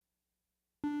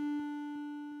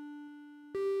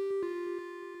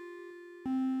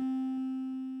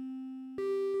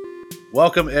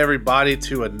Welcome, everybody,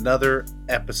 to another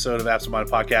episode of Absent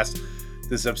Minded Podcast.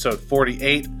 This is episode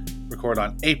 48, recorded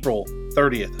on April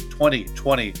 30th,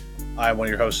 2020. I'm one of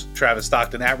your hosts, Travis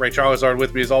Stockton, at Ray Charlesard.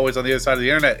 With me, as always, on the other side of the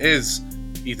internet is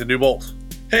Ethan Newbolt.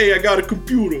 Hey, I got a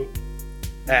computer.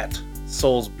 At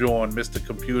Soulsborne, Mr.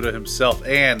 Computer himself,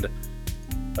 and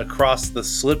across the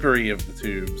slippery of the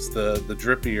tubes, the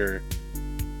drippier,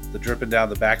 the dripping down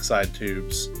the backside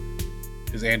tubes,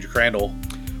 is Andrew Crandall.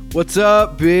 What's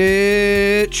up,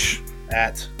 bitch?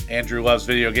 At Andrew Loves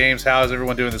Video Games. How is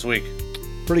everyone doing this week?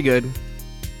 Pretty good.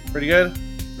 Pretty good?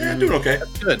 Yeah, doing okay.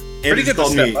 That's good. Andrew Pretty good to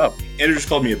step up. Andrew just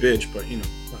called me a bitch, but you know.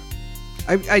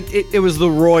 It was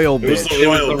the royal bitch. It was It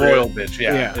was the royal bitch,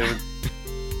 yeah. Yeah.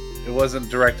 It wasn't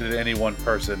directed at any one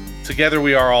person. Together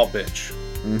we are all bitch.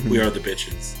 Mhm. We are the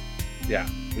bitches. Yeah,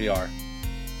 we are.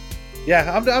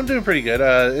 Yeah, I'm doing pretty good.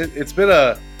 It's been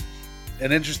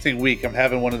an interesting week. I'm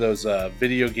having one of those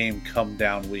video game come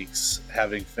down weeks,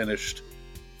 having finished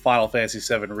Final Fantasy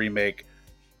VII Remake.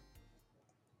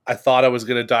 I thought I was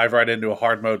going to dive right into a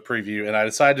hard mode preview, and I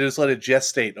decided to just let it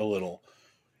gestate a little.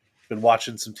 Been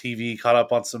watching some TV, caught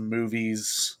up on some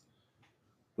movies,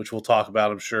 which we'll talk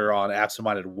about, I'm sure, on Absent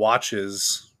Minded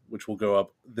Watches, which will go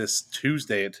up this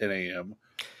Tuesday at 10 a.m.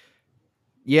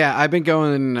 Yeah, I've been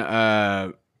going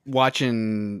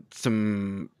watching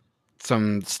some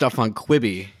stuff on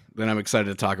Quibi that I'm excited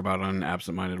to talk about on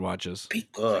Absent Minded Watches.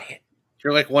 Ugh.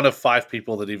 You're like one of 5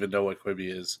 people that even know what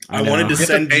Quibi is. I wanted to You have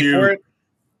send pay you. for it?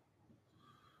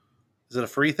 Is it a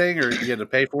free thing, or you had to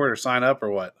pay for it or sign up, or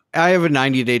what? I have a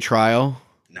 90-day trial.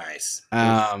 Nice.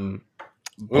 But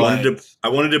I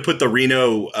wanted to put the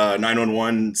Reno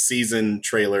 911 season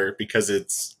trailer because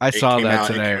it saw came that out,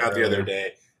 today. It came out the other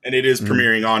day, and it is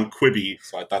premiering on Quibi,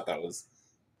 so I thought that was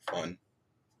fun.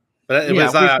 But it's yeah,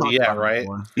 not we've out talked yet, about it right?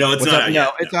 before. No, it's What's not up? out No,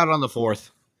 yet. it's out on the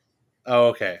 4th. Oh,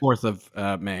 okay. 4th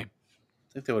of May. I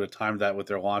think they would have timed that with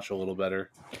their launch a little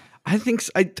better. I think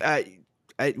like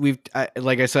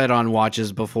I said on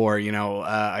watches before,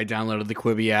 I downloaded the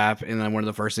Quibi app, and then one of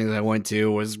the first things I went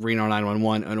to was Reno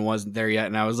 911, and it wasn't there yet.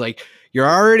 And I was like, "You're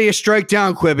already a strike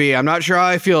down, Quibi. I'm not sure how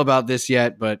I feel about this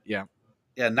yet, but yeah."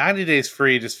 Yeah, 90 days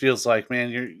free just feels like, man,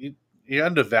 you're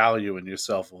undervaluing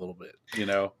yourself a little bit, you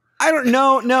know? I don't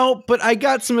know, no, but I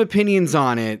got some opinions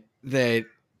on it that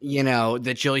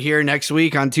that you'll hear next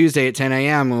week on Tuesday at 10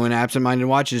 a.m. when Absent Minded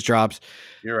Watches drops.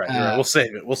 You're right. You're right. We'll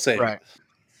save it. Right.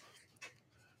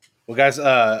 Well, guys,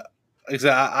 I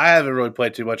haven't really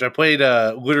played too much. I played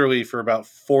literally for about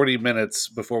 40 minutes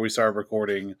before we started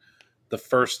recording the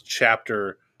first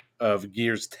chapter of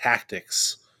Gears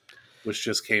Tactics, which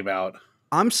just came out.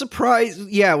 I'm surprised.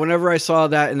 Yeah, whenever I saw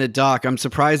that in the doc, I'm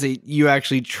surprised that you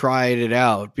actually tried it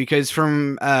out, because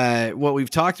from what we've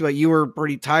talked about, you were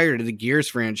pretty tired of the Gears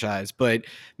franchise, but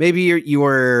maybe you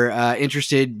were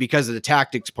interested because of the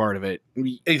tactics part of it.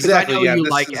 Exactly. I know Yeah, you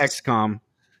this like is- XCOM.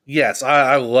 Yes,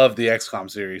 I love the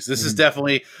XCOM series. This is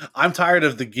definitely. I'm tired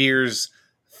of the Gears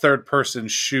third-person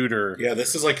shooter. Yeah,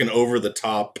 this is like an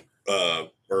over-the-top, right?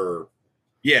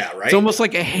 It's almost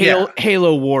like a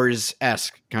Halo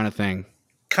Wars-esque kind of thing.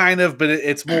 Kind of, but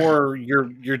it's more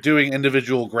you're doing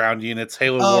individual ground units.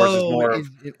 Halo Wars is more of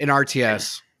an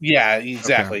RTS. Yeah,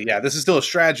 exactly. Okay. Yeah, this is still a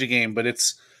strategy game, but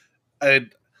it's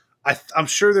I'm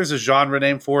sure there's a genre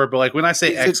name for it, but like when I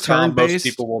say Is it XCOM, most turn-based?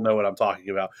 people will know what I'm talking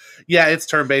about. Yeah, it's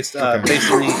turn-based. Okay.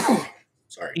 Basically,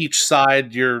 Sorry. each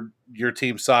side, your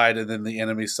team side, and then the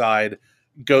enemy side,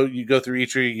 you go through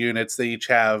each of your units. They each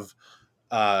have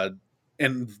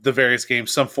in the various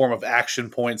games some form of action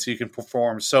point, so you can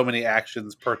perform so many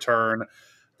actions per turn.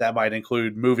 That might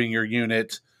include moving your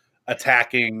unit,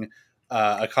 attacking.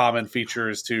 A common feature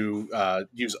is to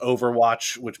use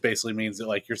Overwatch, which basically means that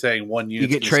like you're saying one unit.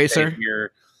 You get Tracer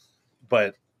here,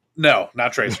 but no,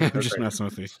 not Tracer. I'm No just Tracer. messing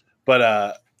with you.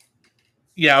 But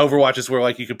yeah, Overwatch is where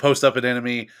like you can post up an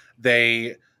enemy.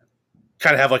 They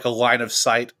kind of have like a line of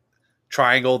sight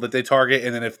triangle that they target,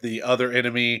 and then if the other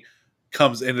enemy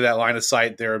comes into that line of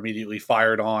sight, they're immediately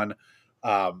fired on.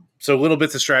 So little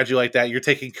bits of strategy like that. You're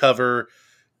taking cover.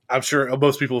 I'm sure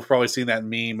most people have probably seen that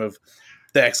meme of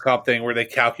the XCOM thing where they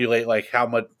calculate like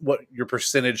what your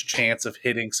percentage chance of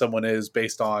hitting someone is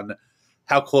based on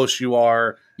how close you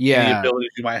are, the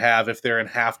abilities you might have if they're in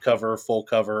half cover, full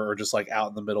cover, or just like out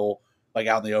in the middle, like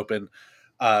out in the open.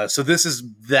 So this is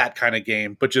that kind of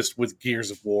game, but just with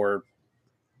Gears of War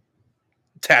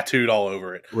tattooed all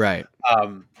over it. Right.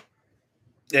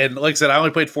 And like I said, I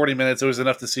only played 40 minutes. It was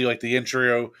enough to see like the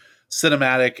intro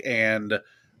cinematic and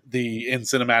the end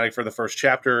cinematic for the first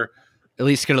chapter. At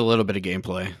least get a little bit of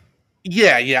gameplay.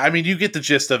 Yeah. I mean, you get the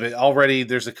gist of it already.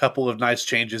 There's a couple of nice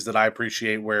changes that I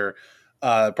appreciate where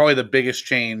probably the biggest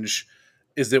change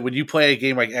is that when you play a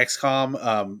game like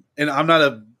XCOM, and I'm not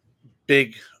a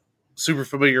big super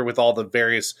familiar with all the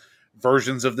various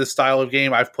versions of this style of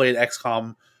game. I've played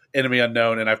XCOM Enemy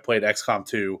Unknown and I've played XCOM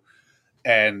 2.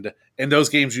 And in those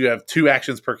games, you have 2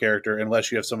 actions per character,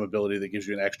 unless you have some ability that gives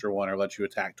you an extra one or lets you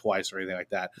attack twice or anything like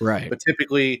that. Right. But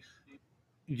typically,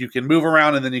 you can move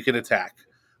around and then you can attack.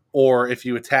 Or if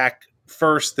you attack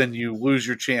first, then you lose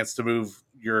your chance to move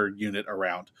your unit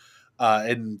around.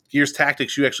 In Gears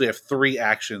Tactics, you actually have 3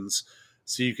 actions.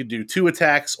 So you can do 2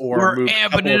 attacks or we're move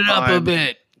amping it up a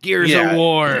bit. Gears Yeah, of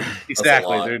War.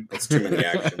 Exactly. That's too many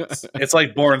actions. It's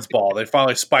like Bourne's Ball. They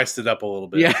finally spiced it up a little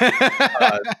bit.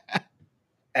 Yeah.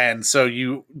 And so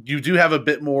you do have a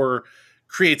bit more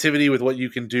creativity with what you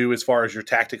can do as far as your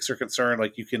tactics are concerned.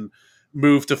 Like you can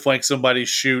move to flank somebody,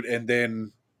 shoot, and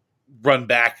then run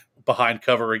back behind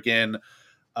cover again.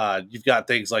 You've got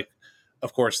things like,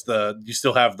 of course, you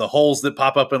still have the holes that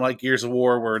pop up in like Gears of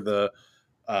War, where the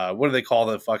what do they call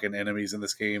the fucking enemies in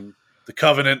this game? The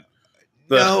Covenant.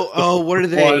 What are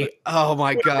they? Oh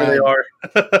my god, they are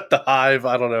the Hive.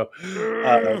 I don't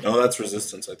know. That's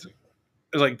Resistance, I think.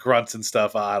 There's like grunts and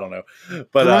stuff. I don't know,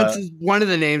 but grunts is one of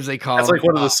the names they call. It's like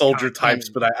one of the soldier types,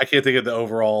 but I can't think of the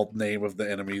overall name of the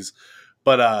enemies.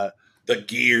 But the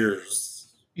Gears.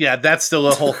 Yeah, that's still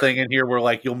a whole thing in here where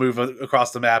like you'll move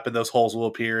across the map and those holes will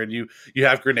appear, and you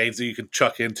have grenades that you can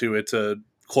chuck into it to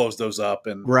close those up.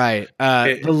 And right,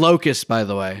 the Locust, by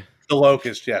the way, the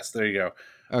Locust. Yes, there you go.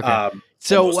 Okay.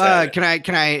 So can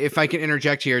I if I can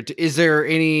interject here? Is there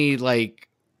any like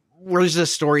where does the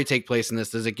story take place in this?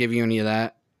 Does it give you any of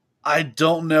that? I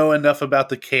don't know enough about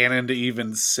the canon to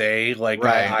even say. Like,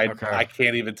 I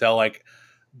can't even tell. Like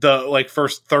the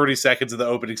first 30 seconds of the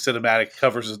opening cinematic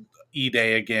covers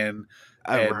E-Day again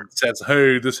and says,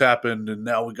 "Hey, this happened, and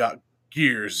now we got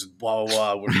Gears and blah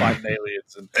blah blah. We're fighting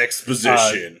aliens and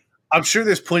exposition." I'm sure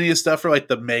there's plenty of stuff for like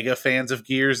the mega fans of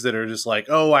Gears that are just like,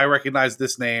 "Oh, I recognize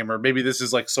this name," or maybe this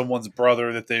is like someone's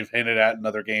brother that they've hinted at in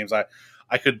other games.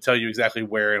 I couldn't tell you exactly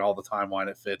where in all the timeline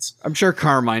it fits. I'm sure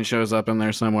Carmine shows up in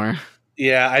there somewhere.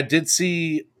 Yeah, I did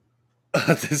see.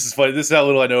 This is funny. This is how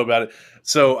little I know about it.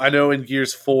 So I know in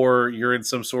Gears 4, you're in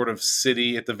some sort of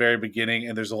city at the very beginning,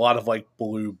 and there's a lot of like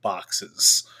blue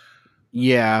boxes.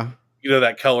 Yeah. You know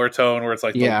that color tone where it's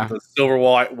like the silver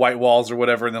white walls or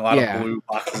whatever, and then a lot of blue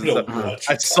boxes. And stuff.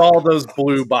 I saw those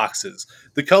blue boxes.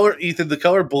 The color, Ethan, the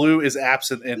color blue is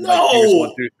absent in like Gears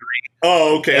 1 through 3.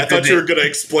 Oh, okay. I thought you were going to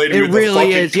explain it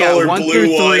really is. Color 1 blue through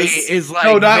 3 was. is like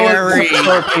no, not very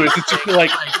color blue. It's just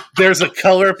like there's a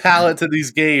color palette to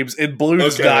these games, and blue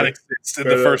does not exist in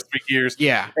the first 3 years.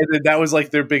 Yeah, and then that was like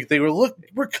their big thing. Look,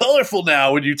 we're colorful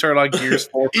now. When you turn on Gears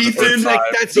 4, Ethan,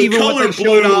 that's the even color what they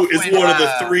showed blue off is when, one of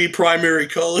the 3 primary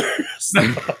colors.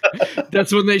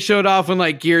 That's when they showed off in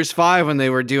like Gears 5 when they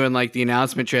were doing like the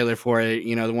announcement trailer for it.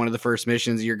 You know, one of the first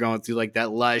missions you're going through like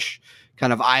that lush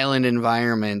kind of island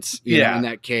environment. You know, in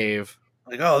that cave.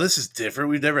 Like, oh, this is different.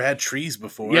 We've never had trees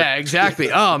before. Yeah,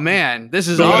 exactly. Oh man, this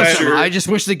is awesome. I just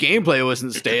wish the gameplay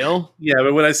wasn't stale. Yeah,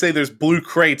 but when I say there's blue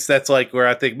crates, that's like where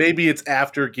I think maybe it's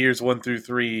after Gears 1 through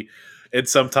 3 and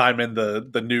sometime in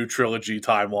the new trilogy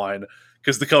timeline,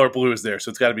 because the color blue is there, so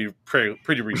it's got to be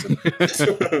pretty recent.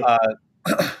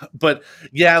 But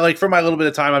yeah, like for my little bit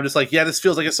of time, I'm just like, yeah, this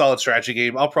feels like a solid strategy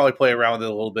game. I'll probably play around with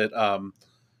it a little bit.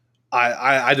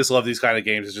 I just love these kind of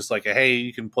games. It's just like, hey,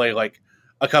 you can play like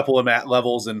a couple of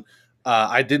levels, and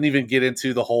I didn't even get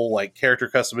into the whole like character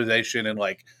customization and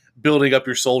like building up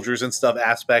your soldiers and stuff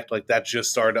aspect. Like that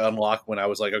just started to unlock when I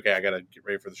was like, okay, I gotta get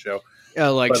ready for the show. Yeah,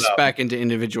 like spec into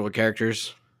individual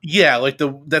characters. Yeah, like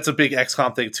that's a big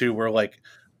XCOM thing too, where like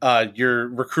your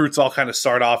recruits all kind of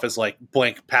start off as like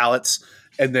blank palettes,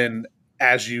 and then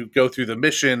as you go through the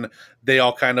mission, they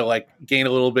all kind of like gain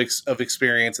a little bit of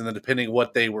experience, and then depending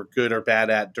what they were good or bad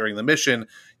at during the mission,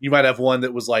 you might have one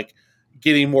that was like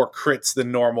getting more crits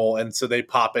than normal, and so they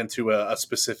pop into a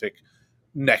specific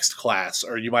next class,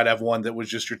 or you might have one that was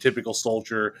just your typical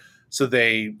soldier, so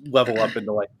they level up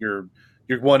into like your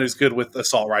one who's good with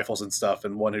assault rifles and stuff,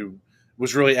 and one who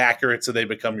was really accurate, so they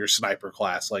become your sniper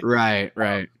class. Like right.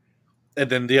 And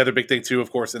then the other big thing too,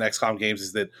 of course, in XCOM games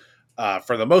is that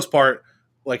for the most part,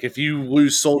 like if you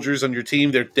lose soldiers on your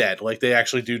team, they're dead. Like they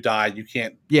actually do die. You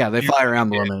can't. Yeah, they fly around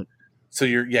the limit. So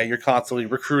you're constantly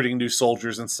recruiting new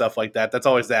soldiers and stuff like that. That's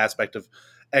always the aspect of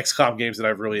XCOM games that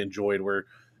I've really enjoyed, where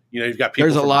you've got people.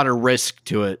 There's a lot of risk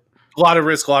to it. A lot of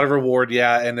risk, a lot of reward,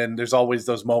 yeah. And then there's always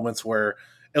those moments where,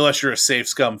 unless you're a safe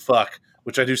scum fuck,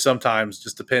 which I do sometimes,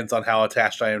 just depends on how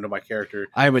attached I am to my character.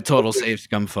 I'm a total safe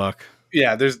scum fuck.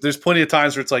 Yeah, there's plenty of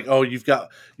times where it's like, oh, you've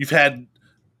had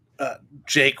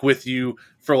Jake with you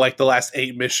for like the last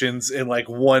 8 missions, and like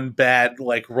one bad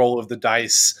like roll of the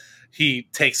dice, he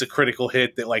takes a critical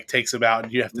hit that like takes him out,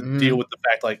 and you have to deal with the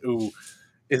fact like, ooh,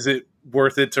 is it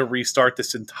worth it to restart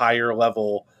this entire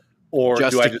level, or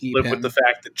do I just live with the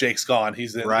fact that Jake's gone?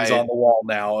 He's on the wall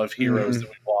now of heroes that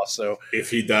we've lost. So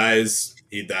if he dies,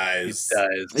 he dies.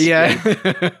 Yeah, we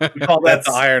call that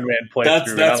the Iron Man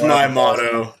playthrough. That's my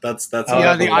motto. That's the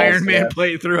Iron Man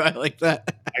playthrough. I like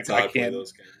that. I can't.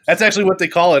 Those games. That's actually what they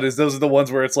call it. Is those are the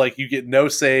ones where it's like you get no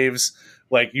saves.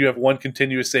 Like you have one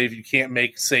continuous save. You can't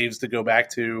make saves to go back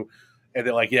to. And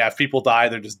they're like, yeah, if people die,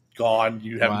 they're just gone.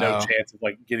 You have no chance of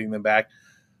like getting them back.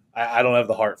 I don't have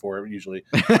the heart for it usually.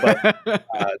 But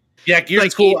yeah, Gears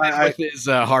is cool. With his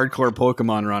hardcore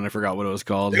Pokemon run, I forgot what it was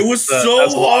called. It was so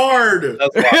hard. It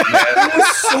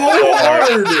was so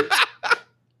hard.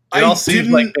 It all seems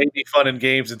like baby fun and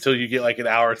games until you get like an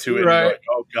hour or two in. Right. You're like,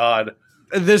 oh god,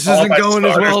 this isn't going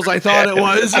as well as I thought it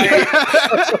was.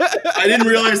 I didn't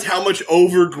realize how much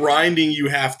over grinding you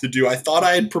have to do. I thought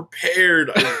I had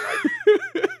prepared.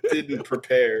 I didn't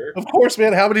prepare. Of course,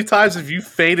 man. How many times have you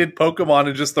faded Pokemon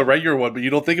in just the regular one, but you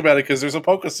don't think about it because there's a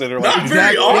Poke Center? Not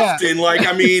very often. Yeah. Like,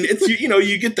 I mean, it's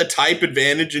you get the type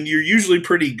advantage, and you're usually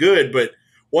pretty good. But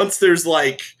once there's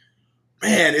like,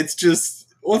 man, it's just.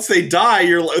 Once they die,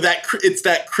 it's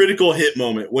that critical hit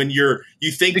moment when you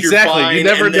think you're fine. You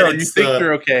never know. You think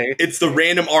you're okay. It's the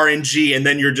random RNG, and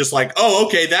then you're just like, oh,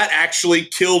 okay, that actually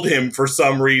killed him for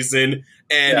some reason,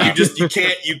 and you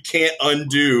can't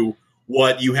undo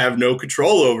what you have no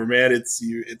control over, man. It's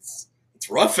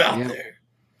rough out there.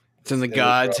 It's in the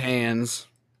gods' hands.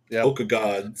 Yeah, Poke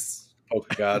gods.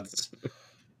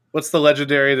 What's the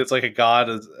legendary that's like a god?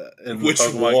 In which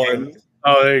Pokemon one? Game?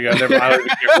 Oh, there you go. I don't even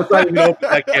care. Let's not even open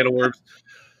that can of worms.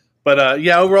 But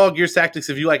overall, Gears Tactics.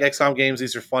 If you like XCOM games,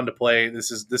 these are fun to play.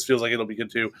 This feels like it'll be good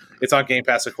too. It's on Game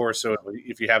Pass, of course. So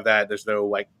if you have that, there's no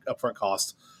like upfront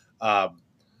cost. Overall,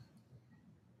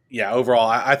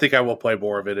 I think I will play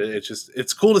more of it.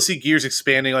 It's cool to see Gears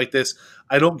expanding like this.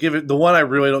 The one I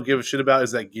really don't give a shit about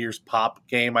is that Gears Pop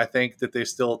game. I think that they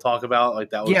still talk about like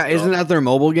that. Yeah, isn't that their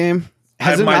mobile game?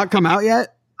 Has it not come out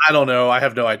yet? I don't know. I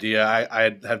have no idea.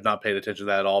 I have not paid attention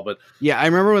to that at all. But yeah, I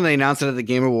remember when they announced it at the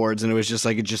Game Awards, and it was just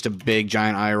a big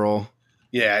giant eye roll.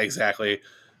 Yeah, exactly.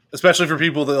 Especially for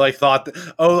people that like thought,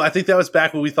 I think that was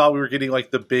back when we thought we were getting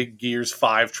like the big Gears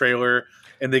 5 trailer,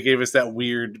 and they gave us that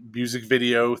weird music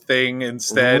video thing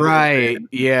instead. Right?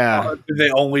 Yeah. They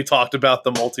only talked about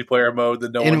the multiplayer mode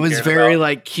that no one. And it was very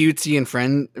like cutesy and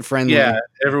friendly. Yeah,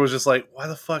 everyone was just like, "Why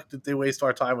the fuck did they waste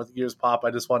our time with Gears Pop? I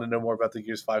just want to know more about the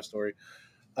Gears 5 story."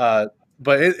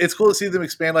 But it's cool to see them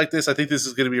expand like this. I think this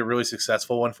is going to be a really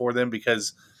successful one for them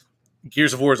because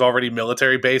Gears of War is already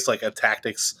military based. Like a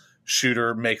tactics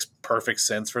shooter makes perfect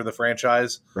sense for the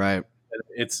franchise. Right.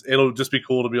 It'll just be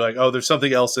cool to be like, oh, there's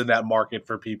something else in that market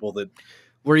for people that.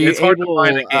 It's hard to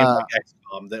find a game like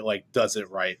XCOM that like does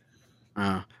it right.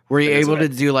 Were you able to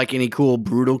do like any cool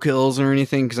brutal kills or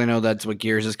anything? Because I know that's what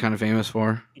Gears is kind of famous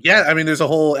for. Yeah, I mean, there's a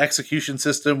whole execution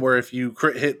system where if you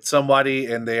crit hit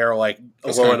somebody and they are like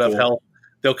low enough health,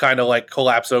 they'll kind of like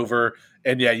collapse over.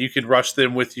 And yeah, you can rush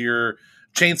them with your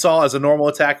chainsaw as a normal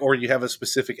attack, or you have a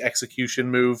specific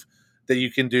execution move that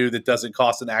you can do that doesn't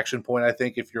cost an action point, I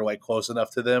think, if you're like close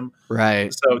enough to them.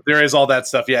 Right. So there is all that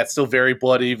stuff. Yeah, it's still very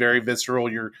bloody, very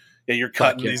visceral. You're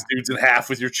cutting these dudes in half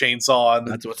with your chainsaw. And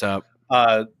that's what's up.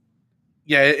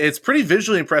 It's pretty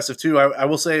visually impressive too. I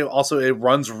will say also it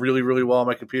runs really, really well on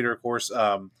my computer, of course.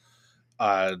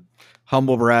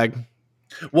 Humble brag.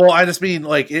 Well, I just mean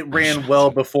like it ran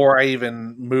well before I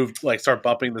even moved, like start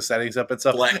bumping the settings up and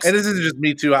stuff. Flex. And this isn't just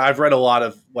me too. I've read a lot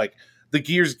of like the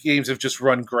Gears games have just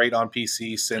run great on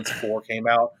PC since 4 came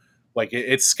out. Like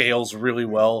it scales really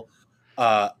well.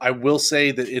 I will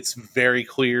say that it's very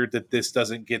clear that this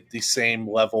doesn't get the same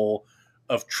level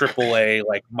of AAA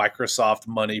like Microsoft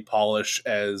money polish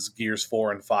as Gears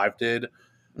 4 and 5 did.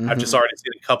 Mm-hmm. I've just already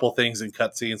seen a couple things in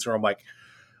cutscenes where I'm like,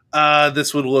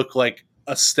 this would look like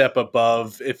a step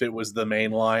above if it was the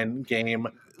mainline game.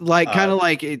 Like kind of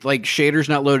like shaders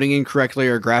not loading in correctly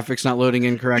or graphics not loading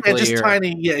in correctly. Yeah, just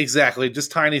tiny. Yeah, exactly.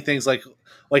 Just tiny things like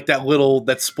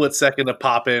that split second of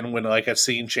pop in when like a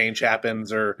scene change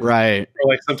happens, or right. Or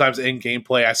like sometimes in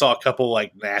gameplay, I saw a couple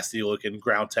like nasty looking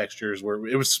ground textures where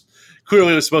it was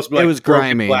supposed to be like it was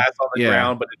grimy glass on the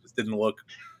ground, but it just didn't look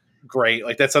great.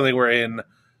 Like that's something where in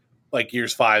like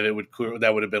Gears 5,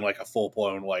 that would have been like a full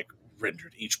blown like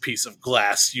rendered each piece of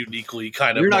glass uniquely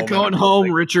kind of. You're not going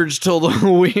home, Richards, till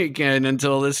the weekend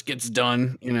until this gets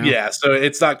done. You know. Yeah, so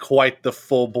it's not quite the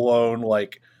full blown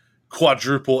like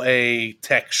quadruple A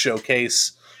tech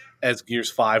showcase as Gears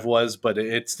 5 was, but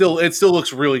it still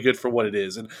looks really good for what it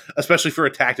is, and especially for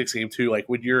a tactics game too. Like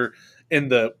when you're in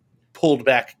the pulled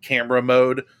back camera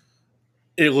mode,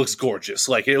 it looks gorgeous.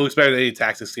 Like it looks better than any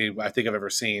tactics game I think I've ever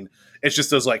seen. It's just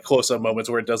those like close up moments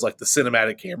where it does like the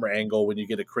cinematic camera angle when you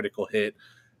get a critical hit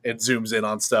and zooms in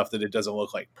on stuff that it doesn't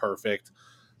look like perfect.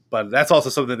 But that's also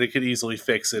something they could easily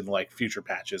fix in like future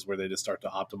patches where they just start to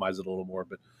optimize it a little more.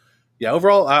 But yeah,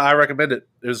 overall, I recommend it.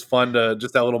 It was fun to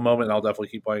just that little moment, and I'll definitely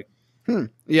keep playing.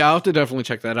 Yeah, I'll have to definitely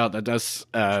check that out. That does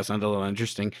sound a little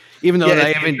interesting, even though Yeah, I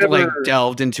if haven't you've like ever-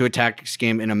 delved into a tactics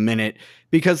game in a minute.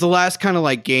 Because the last kind of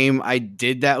like game I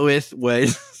did that with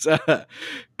was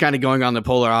kind of going on the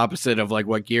polar opposite of like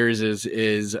what Gears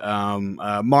is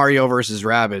Mario versus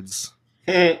Rabbids.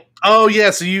 Oh yeah,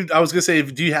 so I was gonna say,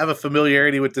 do you have a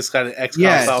familiarity with this kind of XCOM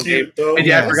Yes. style game? Oh, And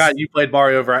yeah, I yes. forgot you played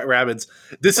Mario Rabbids.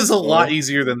 This is a That's lot cool.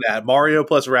 easier than that. Mario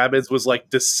plus Rabbids was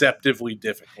like deceptively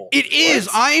difficult. It is.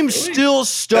 What? I am Really? still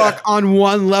stuck on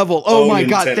one level. Oh, my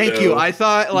god! Thank you. Nintendo. I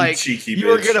thought like Cheeky you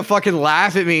were bitch. gonna fucking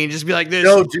laugh at me and just be like, "This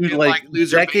No, dude, like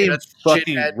loser that game beta is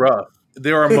fucking shithead." rough.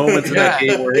 There are moments in that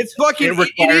game where It's fucking. it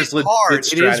requires is legit hard. It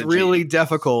strategy. is really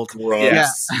difficult.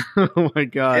 Gross. Oh my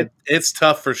god. It's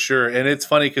tough for sure, and it's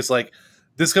funny because like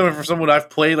this coming from someone I've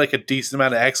played like a decent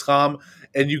amount of XCOM,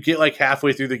 and you get like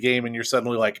halfway through the game and you're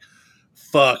suddenly like,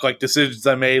 "Fuck!" Like decisions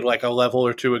I made like a level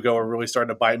or two ago are really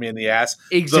starting to bite me in the ass.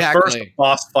 Exactly. The first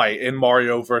boss fight in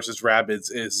Mario versus Rabbids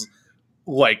is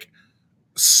like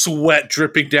sweat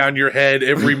dripping down your head.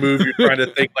 Every move you're trying to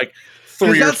think like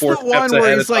 3 or that's 4 the steps one ahead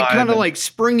where of he's like time. kind of and- like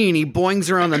springy and he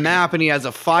boings around the map and he has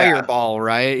a fireball,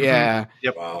 right? Mhm. Yeah.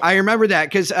 Yep. Wow. I remember that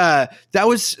because that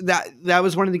was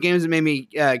one of the games that made me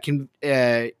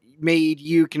made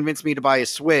you convince me to buy a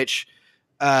Switch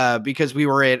because we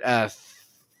were at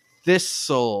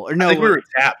Thistle or no, I think we were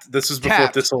tapped. This was before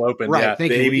Tapped. Thistle opened. right. Yeah.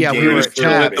 Thank you. Baby Yeah, we We were were games at just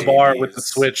chilling at Tapped. the bar with the babies.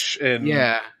 Switch, and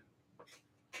Yeah,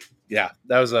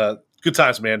 that was good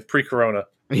times, man. Pre-Corona.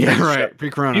 yeah, right. Can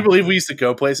Pre-corona. you believe we used to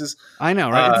go places? I know,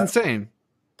 right? It's insane.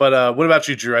 But what about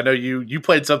you, Drew? I know you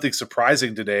played something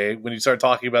surprising today. When you started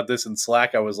talking about this in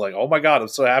Slack, I was like, "Oh my god, I'm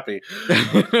so happy!"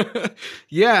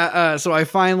 Yeah. So I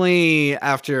finally,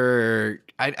 after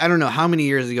I don't know how many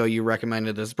years ago you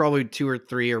recommended this, probably 2 or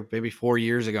 3 or maybe 4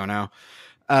 years ago now.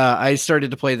 I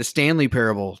started to play the Stanley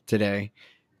Parable today,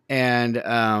 and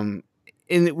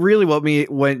really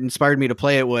what inspired me to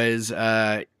play it was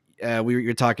we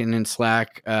were talking in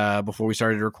Slack before we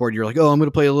started to record. You're like, "Oh, I'm going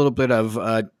to play a little bit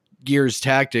of Gears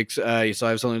Tactics," so I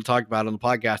have something to talk about on the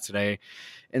podcast today.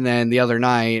 And then the other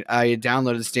night, I had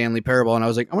downloaded Stanley Parable, and I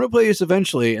was like, "I'm going to play this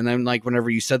eventually." And then, like, whenever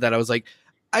you said that, I was like,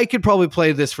 "I could probably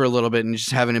play this for a little bit and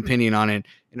just have an opinion on it."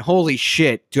 And holy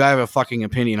shit, do I have a fucking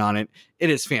opinion on it? It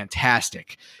is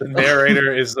fantastic. The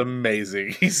narrator is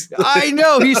amazing. I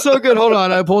know he's so good. Hold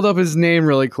on, I pulled up his name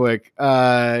really quick.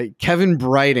 Kevin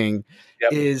Brighting.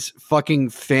 Yep. Is fucking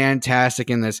fantastic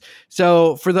in this.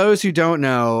 So, for those who don't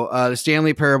know, the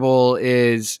Stanley Parable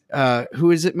is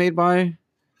who is it made by?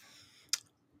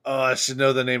 I should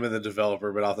know the name of the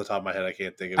developer, but off the top of my head, I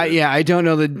can't think of it. Yeah, I don't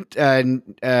know the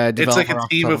developer. It's like a off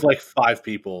the team top of like 5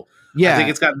 people. yeah, I think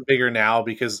it's gotten bigger now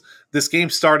because this game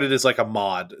started as like a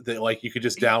mod that like you could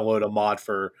just download a mod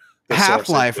for the source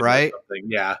Half-Life, engine or right? something.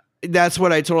 Yeah. that's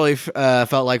what I totally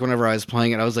felt like whenever I was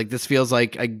playing it. I was like, this feels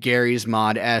like a Gary's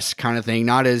Mod-esque kind of thing.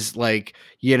 Not as like,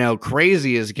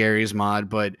 crazy as Gary's Mod,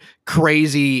 but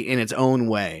crazy in its own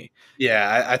way.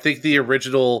 Yeah, I think the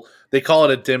original, they call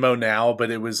it a demo now, but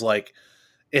it was like,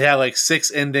 it had like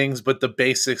 6 endings, but the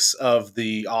basics of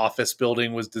the office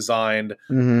building was designed,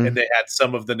 Mm-hmm. and they had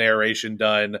some of the narration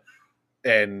done.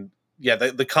 And yeah,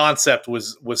 the concept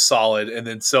was solid. And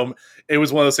then it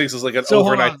was one of those things, it was like an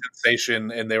overnight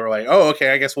sensation. And they were like, oh,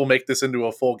 okay, I guess we'll make this into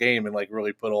a full game and like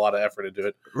really put a lot of effort into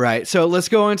it. Right. So let's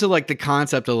go into like the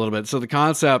concept a little bit. So the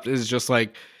concept is just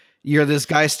like, you're this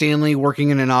guy, Stanley, working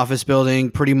in an office building,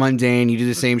 pretty mundane. You do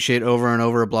the same shit over and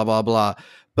over, blah, blah, blah.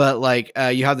 But like,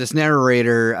 you have this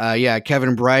narrator,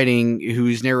 Kevin Brighting,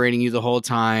 who's narrating you the whole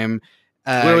time.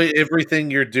 Literally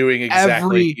everything you're doing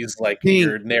exactly is like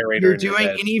your narrator you're in your doing,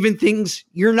 head. and even things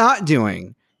you're not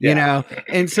doing. You know,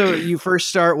 and so you first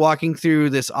start walking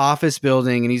through this office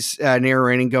building, and he's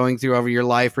narrating, going through over your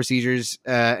life procedures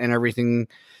and everything.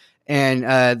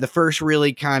 And the first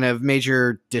really kind of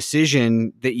major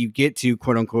decision that you get to,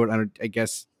 quote unquote, I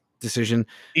guess, decision.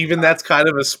 Even that's kind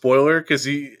of a spoiler because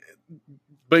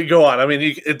but go on. I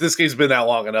mean, this game's been out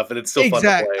long enough, and it's still fun to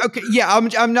play. Okay, yeah,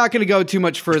 I'm not going to go too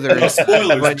much further.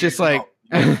 Spoilers, but just like,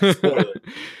 spoiler.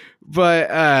 but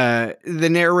the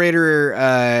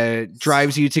narrator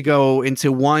drives you to go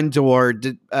into one door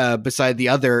beside the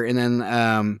other, and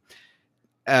then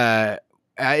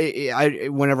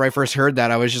whenever I first heard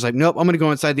that, I was just like, nope, I'm going to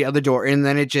go inside the other door. And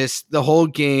then the whole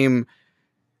game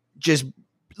just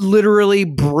literally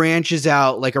branches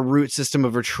out like a root system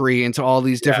of a tree into all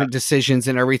these different decisions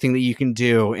and everything that you can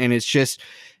do. And it's just,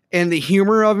 and the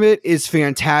humor of it is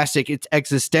fantastic. It's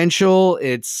existential.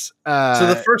 It's so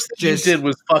the first thing just, you did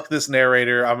was fuck this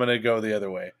narrator. I'm gonna go the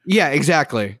other way. Yeah,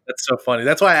 exactly. That's so funny.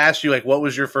 That's why I asked you, like, what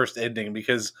was your first ending?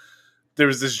 Because there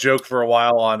was this joke for a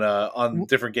while on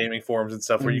different gaming forums and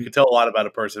stuff where you could tell a lot about a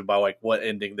person by like what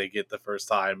ending they get the first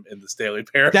time in the Stanley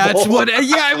Parable. That's what,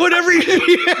 yeah, whatever.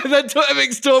 Yeah, that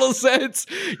makes total sense.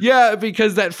 Yeah,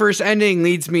 because that first ending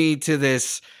leads me to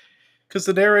this. Because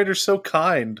the narrator's so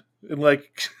kind and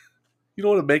like, you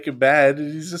don't want to make him bad.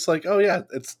 And he's just like, oh yeah,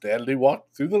 it's Stanley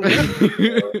walked through the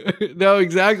room. No,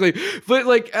 exactly. But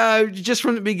like, just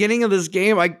from the beginning of this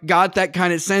game, I got that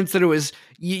kind of sense that it was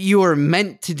you were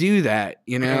meant to do that.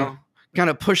 You know, kind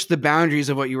of push the boundaries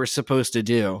of what you were supposed to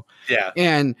do. Yeah,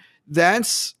 and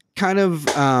that's kind of.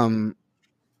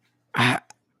 I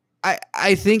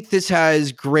think this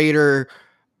has greater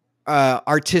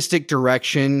artistic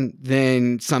direction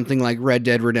than something like Red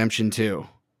Dead Redemption 2.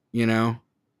 You know.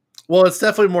 Well, it's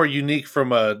definitely more unique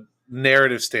from a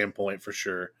narrative standpoint, for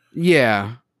sure.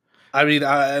 Yeah. I mean,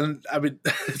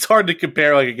 it's hard to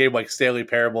compare like a game like Stanley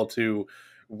Parable to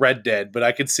Red Dead, but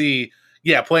I could see,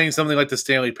 playing something like the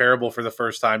Stanley Parable for the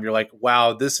first time, you're like,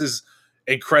 wow, this is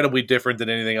incredibly different than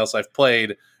anything else I've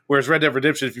played. Whereas Red Dead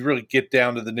Redemption, if you really get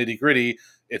down to the nitty gritty,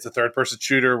 it's a third person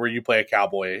shooter where you play a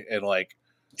cowboy, and like,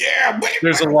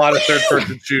 there's a lot of third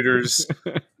person shooters.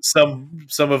 Some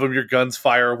of them your guns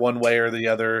fire one way or the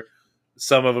other.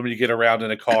 Some of them you get around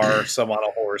in a car, some on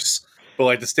a horse. But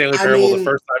like the Stanley Parable, the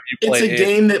first time you play it's a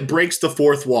game that breaks the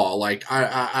fourth wall. Like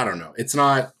I don't know. It's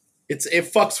not. It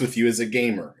fucks with you as a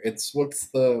gamer. It's what's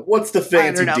the fancy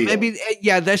I don't know. deal? Maybe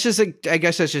that's just I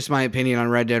guess that's just my opinion on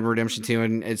Red Dead Redemption 2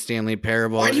 and Stanley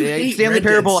Parable. Why do you hate Stanley Red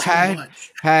Parable Dead so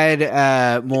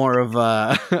had more of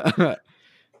a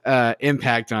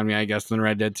impact on me, I guess, than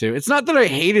Red Dead 2. It's not that I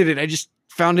hated it; I just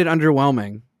found it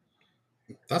underwhelming.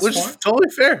 That's which is totally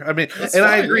fair. I mean,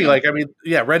 I agree. Yeah. Like, I mean,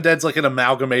 Red Dead's like an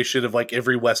amalgamation of like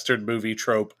every Western movie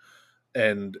trope,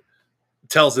 and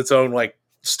tells its own like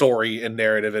story and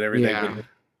narrative and everything. Yeah.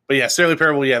 But Stanley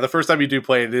Parable, the first time you do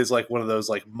play it is like one of those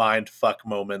like mind fuck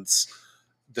moments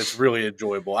that's really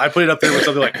enjoyable. I put it up there with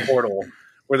something like Portal,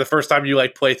 where the first time you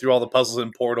like play through all the puzzles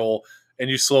in Portal and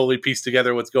you slowly piece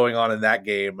together what's going on in that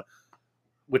game,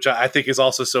 which I think is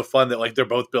also so fun that like they're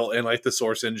both built in like the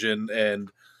Source engine.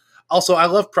 And also, I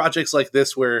love projects like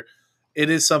this where it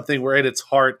is something where at its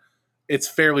heart, it's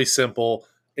fairly simple.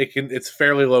 It's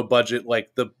fairly low budget.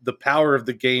 Like the power of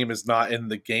the game is not in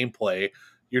the gameplay.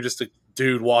 You're just a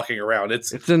dude walking around.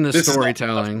 It's in the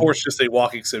storytelling. Is, of course, just a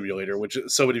walking simulator, which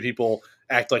so many people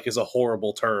act like is a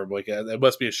horrible term. Like it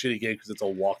must be a shitty game because it's a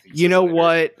walking simulator. You know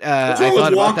what? I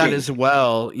thought about that as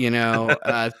well. You know,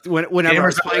 whenever I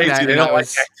was playing that, they don't like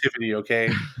activity.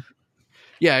 Okay.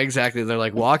 Yeah, exactly. They're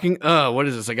like walking. Oh, what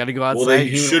is this? I got to go outside. Well, then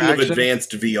you shouldn't have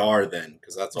advanced VR then,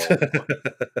 because that's all.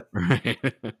 Right.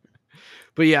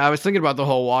 But yeah, I was thinking about the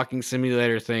whole walking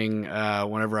simulator thing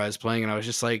whenever I was playing, and I was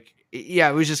just like,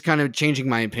 it was just kind of changing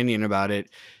my opinion about it.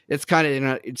 It's kind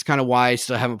of why I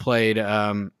still haven't played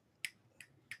the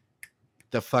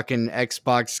fucking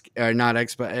Xbox or not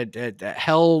Xbox.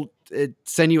 Hell,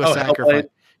 Senua's Sacrifice.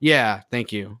 Yeah,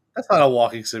 thank you. That's not a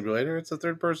walking simulator. It's a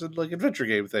third-person like adventure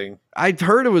game thing. I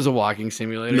heard it was a walking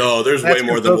simulator. No, there's way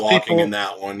more than walking in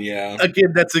that one. Yeah.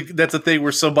 Again, that's a thing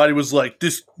where somebody was like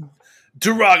this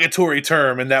derogatory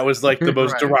term, and that was like the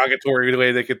most derogatory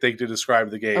way they could think to describe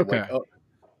the game. Okay. Like,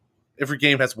 every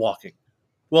game has walking.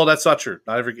 Well, that's not true.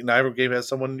 Not every game has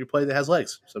someone you play that has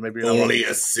legs. So maybe only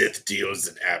a Sith deals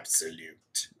in absolute.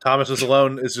 Thomas is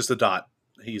alone is just a dot.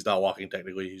 He's not walking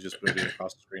technically. He's just moving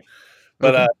across the screen.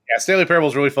 But Stanley Parable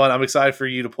is really fun. I'm excited for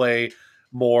you to play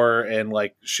more and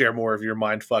like share more of your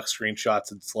mindfuck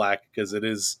screenshots in Slack because it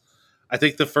is. I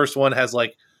think the first one has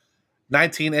like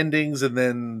 19 endings, and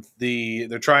then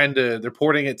they're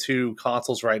porting it to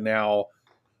consoles right now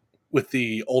with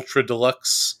the Ultra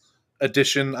Deluxe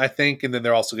edition, I think, and then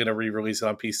they're also going to re-release it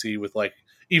on PC with like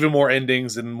even more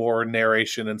endings and more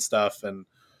narration and stuff. And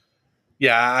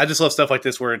I just love stuff like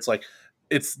this where it's like.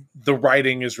 It's the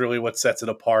writing is really what sets it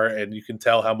apart, and you can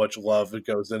tell how much love it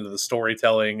goes into the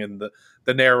storytelling, and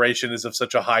the narration is of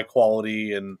such a high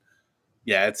quality. And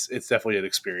it's definitely an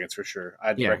experience for sure.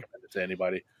 I'd recommend it to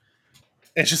anybody.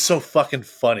 It's just so fucking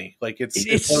funny. Like it's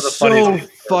one of the so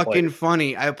fucking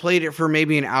funny. I played it for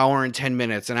maybe an hour and 10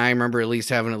 minutes, and I remember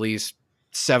having at least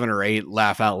 7 or 8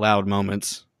 laugh out loud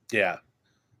moments. Yeah.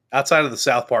 Outside of the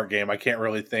South Park game, I can't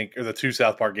really think, or the 2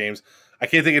 South Park games, I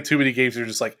can't think of too many games that are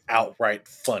just like outright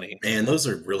funny. Man, those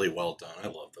are really well done. I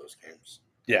love those games.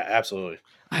 Yeah, absolutely.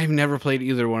 I've never played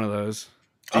either one of those.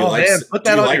 Do you Put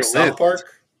that on your South list.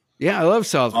 Park? Yeah, I love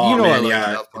South. Oh, you know, man, I love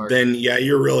yeah. South Park. Then you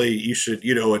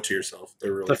owe it to yourself.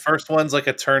 They're really The first one's like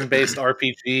a turn-based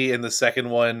RPG, and the second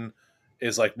one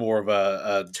is like more of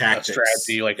a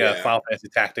strategy, like a Final Fantasy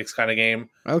Tactics kind of game.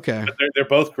 Okay. But they're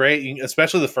both great,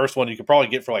 especially the first one. You could probably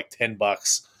get for like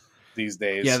 $10 these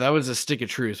days. Yeah, that was a Stick of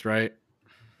Truth, right?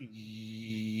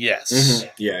 Yes. Mm-hmm.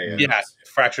 Yeah.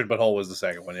 Fractured But Whole was the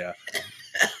second one. Yeah.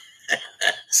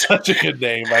 Such a good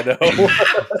name, I know.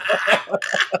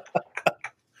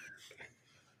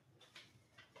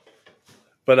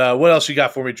 But what else you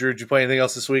got for me, Drew? Did you play anything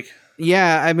else this week?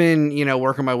 Yeah, I've been,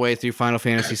 working my way through Final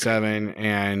Fantasy VII,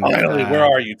 and finally, where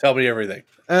are you? Tell me everything.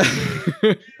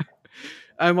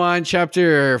 I'm on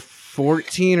chapter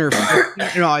 14 or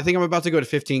 15. No, I think I'm about to go to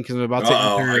 15 because I'm about to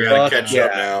enter. I gotta catch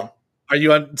up now. Are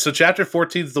you on? So chapter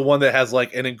 14 is the one that has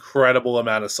like an incredible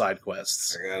amount of side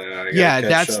quests. I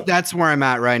gotta that's where I'm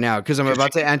at right now because I'm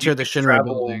about to enter the Shinra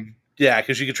building. Yeah,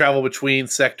 because you can travel between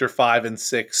sector 5 and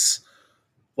 6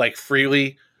 like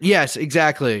freely. Yes,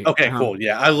 exactly. Okay, cool.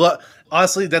 Yeah, I love.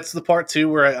 Honestly, that's the part too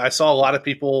where I saw a lot of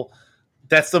people.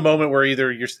 That's the moment where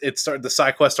either the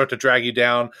side quests start to drag you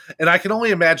down, and I can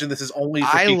only imagine this is only. For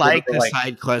I people like the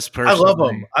side quests personally. I love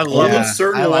them. I love them.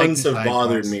 Certain ones have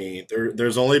bothered me.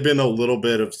 There's only been a little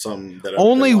bit of some that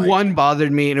only one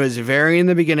bothered me, and it was very in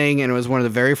the beginning, and it was one of the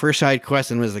very first side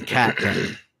quests, and it was the cat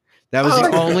thing. That was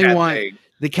the only one. Thing.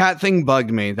 The cat thing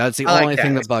bugged me. That's the only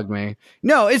thing that bugged me.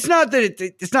 No, it's not that.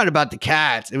 It's not about the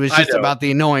cats. It was just about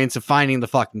the annoyance of finding the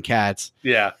fucking cats.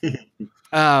 Yeah.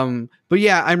 But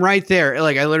yeah, I'm right there.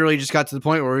 Like I literally just got to the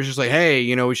point where it was just like,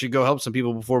 hey, we should go help some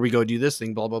people before we go do this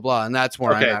thing, blah, blah, blah. And that's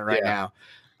where I'm at right now.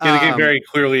 Yeah, the game very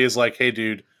clearly is like, hey,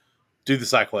 dude, do the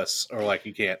side quests or like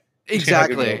you can't.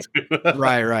 Exactly.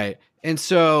 Right. And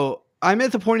so I'm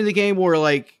at the point of the game where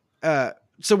like,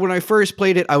 so when I first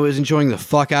played it, I was enjoying the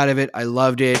fuck out of it. I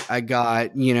loved it. I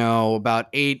got, about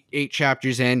eight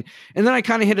chapters in, and then I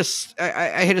kind of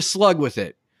I hit a slug with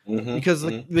it. Because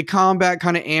the combat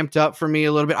kind of amped up for me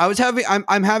a little bit.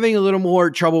 I'm having a little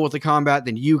more trouble with the combat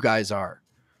than you guys are,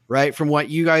 right? From what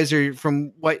you guys are,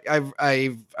 from what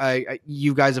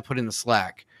you guys have put in the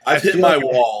Slack. I've hit my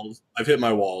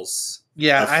walls.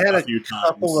 Yeah, I had a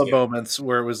couple of moments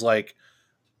where it was like,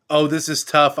 oh, this is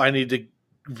tough. I need to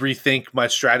rethink my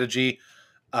strategy.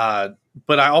 But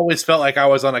I always felt like I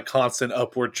was on a constant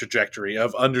upward trajectory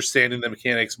of understanding the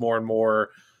mechanics more and more.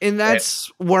 And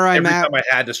that's where I'm at. Every time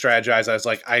I had to strategize, I was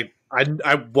like,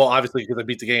 well, obviously because I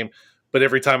beat the game, but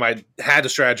every time I had to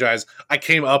strategize, I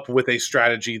came up with a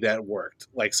strategy that worked.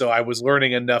 Like, so I was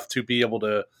learning enough to be able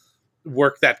to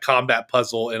work that combat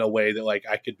puzzle in a way that like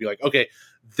I could be like, okay,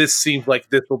 this seems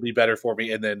like this will be better for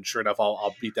me, and then sure enough,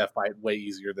 I'll beat that fight way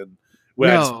easier than when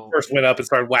I first went up and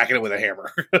started whacking it with a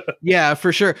hammer. Yeah,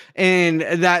 for sure. And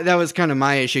that was kind of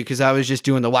my issue because I was just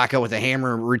doing the whack out with a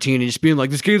hammer routine and just being like,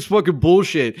 this game's fucking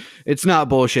bullshit. It's not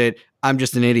bullshit. I'm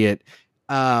just an idiot.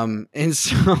 And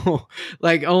so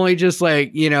like only just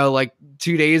like, like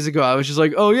 2 days ago, I was just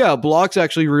like, oh yeah, block's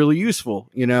actually really useful,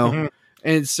 Mm-hmm.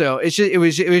 And so it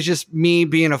was just me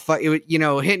being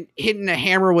hitting a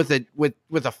hammer with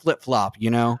a flip flop,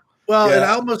 Well, yeah. And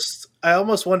I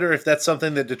almost wonder if that's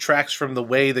something that detracts from the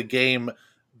way the game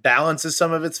balances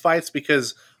some of its fights,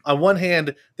 because on one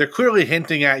hand, they're clearly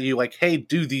hinting at you like, hey,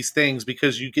 do these things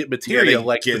because you get material.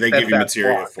 They give you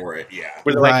material for it. Yeah.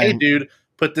 Where they're like, hey, dude,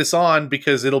 put this on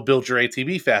because it'll build your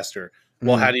ATB faster.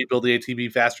 Well, how do you build the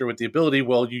ATB faster with the ability?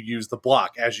 Well, you use the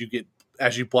block. As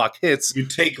you block hits, you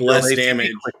take less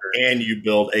damage and you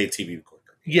build ATB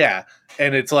quicker. Yeah.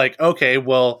 And it's like, okay,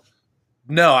 well,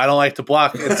 no, I don't like to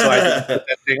block. And so I just put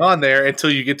that thing on there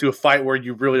until you get to a fight where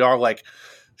you really are like,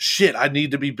 shit, I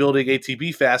need to be building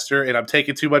ATB faster and I'm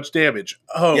taking too much damage.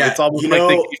 Oh, yeah, it's almost like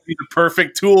they give you the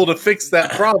perfect tool to fix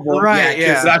that problem. Right.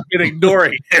 Yeah. I'm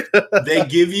ignoring it. They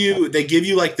give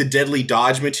you like the deadly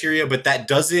dodge material, but that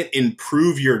doesn't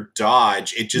improve your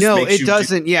dodge. It just makes you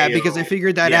doesn't. Yeah, because I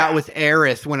figured that out with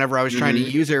Aerith whenever I was trying to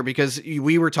use her, because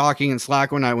we were talking in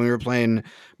Slack one night when we were playing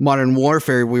Modern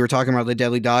Warfare, we were talking about the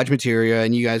deadly dodge material,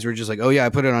 and you guys were just like, oh yeah, I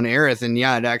put it on Aerith, and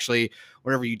yeah, it actually,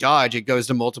 whenever you dodge, it goes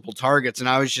to multiple targets. And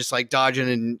I was just like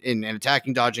dodging and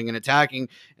attacking, dodging and attacking.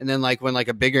 And then like when like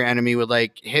a bigger enemy would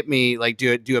like hit me, like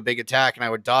do a big attack, and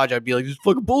I would dodge, I'd be like, this is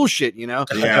fucking bullshit,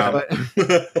 Yeah.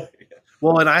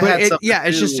 Well, and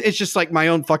it's just like my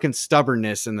own fucking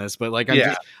stubbornness in this, but like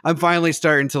I'm finally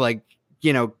starting to like,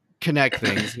 connect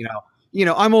things,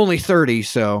 I'm only 30,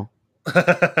 so.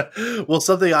 Well,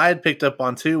 something I had picked up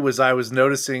on too was I was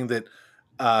noticing that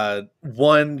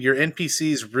one, your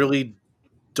NPCs really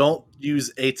don't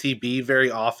use ATB very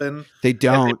often, They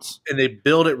don't. and they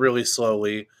build it really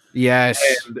slowly. Yes.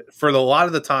 And for a lot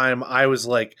of the time, I was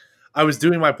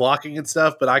doing my blocking and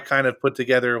stuff, but I kind of put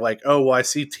together like, oh, well, I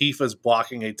see Tifa's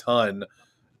blocking a ton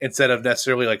instead of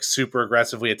necessarily like super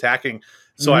aggressively attacking.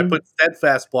 So I Mhm. put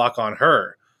steadfast block on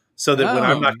her so that when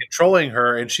I'm Oh. not controlling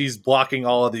her and she's blocking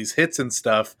all of these hits and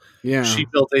stuff, Yeah. she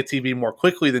built ATB more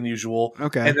quickly than usual.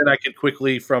 Okay. And then I could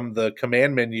quickly from the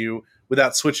command menu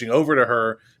without switching over to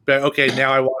her, but okay,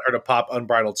 now I want her to pop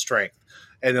unbridled strength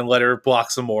and then let her block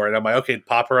some more. And I'm like, okay,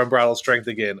 pop her unbridled strength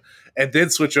again, and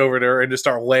then switch over to her and just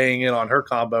start laying in on her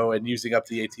combo and using up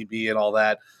the ATB and all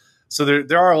that. So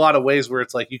there are a lot of ways where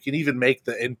it's like you can even make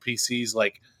the NPCs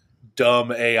like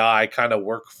dumb AI kind of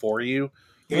work for you.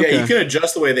 Yeah, you Okay. can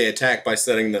adjust the way they attack by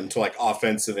setting them to like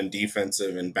offensive and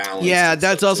defensive and balanced. Yeah, and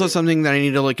that's stuff, also too. something that I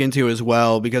need to look into as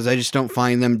well because I just don't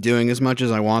find them doing as much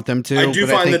as I want them to. I do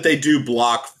but find think, that they do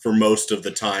block for most of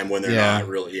the time when they're Yeah. not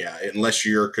really, unless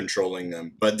you're controlling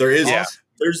them. But there is, Yeah.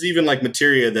 there's even like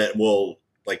materia that will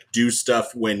like do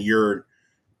stuff when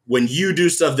you do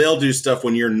stuff, they'll do stuff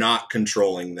when you're not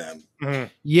controlling them. Mhm.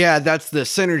 Yeah, that's the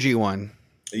synergy one.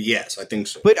 Yes, I think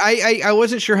so. But I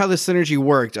wasn't sure how the synergy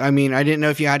worked. I mean, I didn't know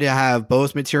if you had to have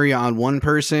both materia on one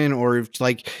person or if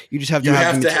like you just have to You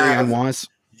have have the to materia on have- once.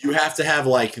 You have to have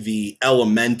like the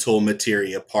elemental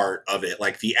materia part of it,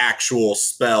 like the actual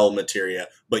spell materia.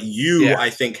 But you, Yeah. I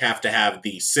think, have to have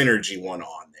the synergy one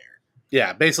on there.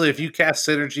 Yeah, basically, if you cast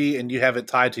synergy and you have it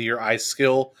tied to your ice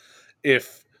skill,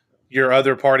 if your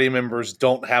other party members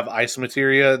don't have ice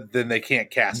materia, then they can't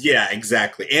cast it. Yeah,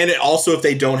 exactly. And it also, if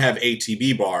they don't have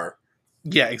ATB bar,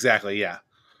 Yeah, exactly. Yeah.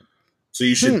 so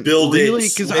you should build really?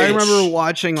 it. Because I remember switch,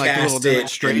 watching like a little cast it, and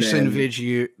demonstration then-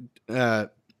 video.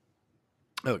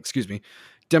 Excuse me,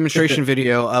 demonstration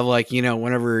video of like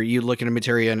whenever you look at a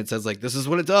materia and it says like this is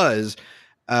what it does.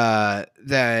 It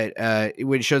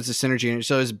shows the synergy and it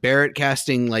shows Barrett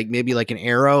casting like maybe like an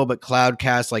arrow, but Cloud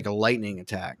casts like a lightning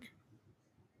attack.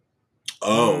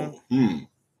 Oh,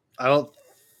 I don't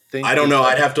think. I don't know.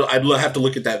 I'd have to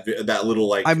look at that little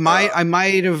like. I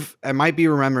might be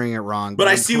remembering it wrong. But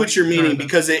I I'm see what pretty you're sure meaning that-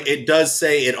 because it does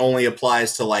say it only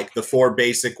applies to like the 4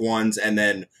 basic ones and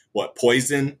then what,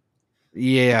 poison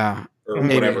Yeah, or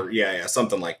maybe. whatever. Yeah,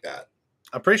 something like that.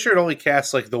 I'm pretty sure it only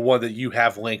casts like the one that you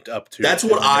have linked up to. That's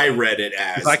what I read it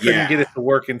as. I couldn't get it to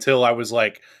work until I was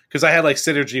like, because I had like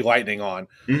synergy lightning on,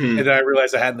 Mhm. and then I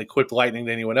realized I hadn't equipped lightning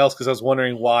to anyone else because I was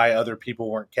wondering why other people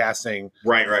weren't casting.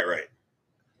 Right.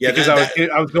 Yeah, Because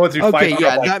I was going through Okay, fights.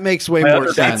 yeah, Like, that makes way my more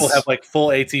other sense. people have like full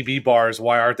ATB bars.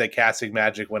 Why aren't they casting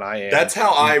magic when I am? that's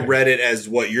how I read it as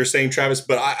what you're saying, Travis.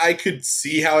 But I could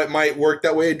see how it might work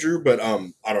that way, Drew. But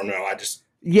I don't know. I just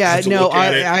have to look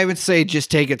at it. I would say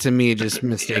just take it to me, just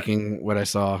mistaking what I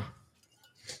saw.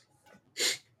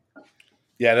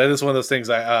 Yeah, that is one of those things.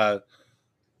 There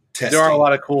are a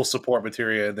lot of cool support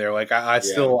materia in there. Like I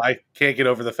can't get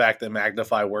over the fact that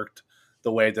Magnify worked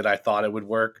the way that I thought it would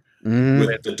work. Mhm.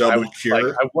 with the double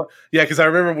cure. Yeah, because I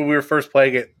remember when we were first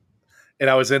playing it, and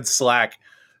I was in Slack,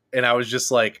 and I was just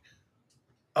like,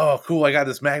 "Oh, cool! I got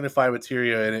this Magnify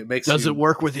materia, and it makes Does you it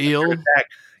work with heal? attack."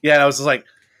 Yeah, and I was just like,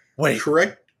 "Wait,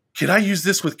 Correct. can I use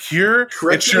this with Cure?"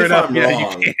 Correct And sure me if enough, I'm yeah,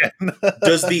 wrong. you can.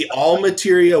 Does the all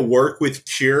materia work with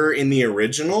cure in the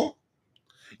original?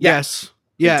 Yeah. Yes.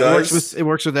 Yeah, does? it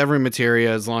works with every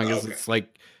materia as long as Okay. it's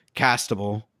like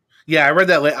castable. Yeah, I read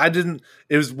that. I didn't.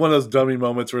 It was one of those dummy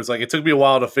moments where it's like it took me a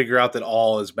while to figure out that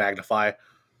all is Magnify.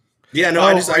 Yeah,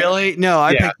 no, really? No,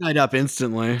 I Yeah. picked that up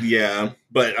instantly. yeah,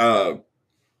 but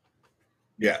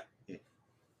yeah.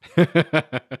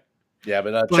 Yeah,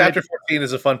 but But- chapter 14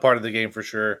 is a fun part of the game for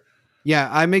sure. Yeah,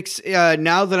 I'm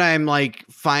now that I'm like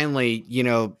finally,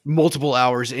 multiple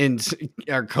hours in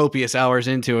or copious hours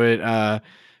into it,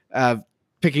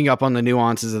 picking up on the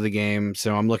nuances of the game.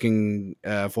 So I'm looking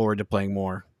forward to playing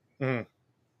more. Mhm.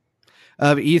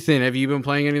 Ethan, have you been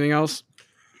playing anything else?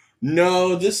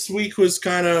 No, this week was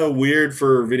kind of weird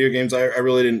for video games. I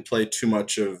really didn't play too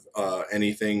much of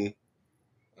anything.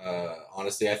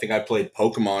 Honestly, I think I played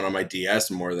Pokemon on my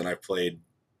DS more than I played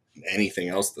anything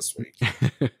else this week.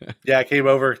 Yeah, I came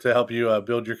over to help you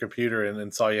build your computer and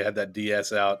then saw you had that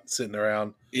DS out sitting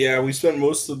around. Yeah, we spent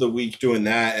most of the week doing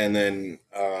that, and then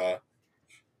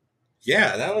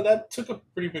that took a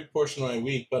pretty big portion of my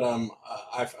week. But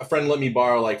a friend let me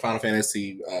borrow like Final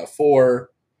Fantasy 4.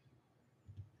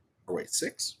 Or wait,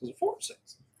 6? Was it 4 or 6?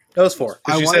 That was 4.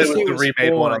 I Because you wanna said it say was the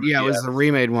remade one. On the Yeah, it was DS. the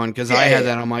remade one because Yeah, I had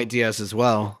yeah. that on my DS as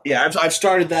well. Yeah, I've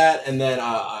started that, and then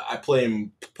I play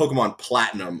Pokemon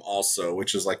Platinum also,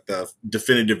 which is like the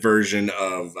definitive version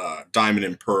of Diamond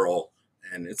and Pearl.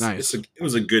 and Nice. it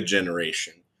was a good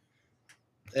generation.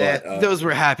 Eh, But Those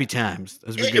were happy times.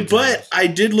 Those were good but times. I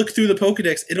did look through the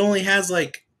Pokedex. It only has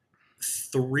like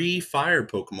 3 fire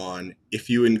Pokemon if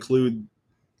you include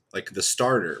like the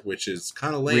starter, which is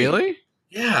kind of lame. Really?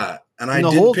 Yeah, and In I the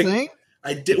did whole pick. thing?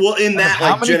 I did well in Out of that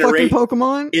how like many fucking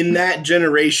Pokemon? in that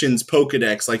generation's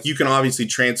Pokedex. Like you can obviously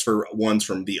transfer ones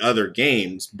from the other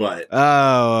games, but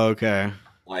Oh, okay.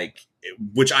 like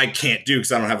which I can't do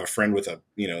because I don't have a friend with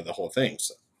the whole thing.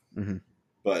 So, Mm-hmm.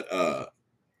 but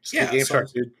just yeah, get Game so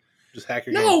Shark, dude. Just hack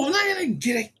your game. no, I'm not gonna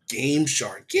get a Game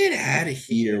Shark. Get out of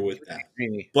here with that.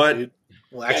 But Dude.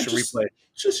 Well, yeah, action replay.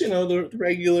 just the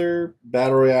regular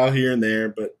battle royale here and there,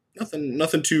 but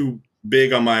nothing too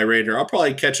big on my radar. I'll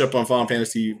probably catch up on Final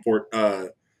Fantasy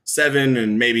 7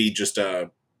 and maybe just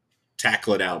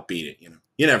tackle it out, beat it.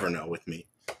 You never know with me.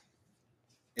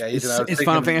 Yeah, Is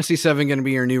Final Fantasy 7 going to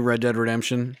be your new Red Dead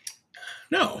Redemption?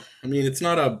 No, I mean it's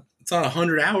not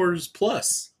 100 hours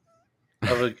plus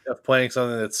of playing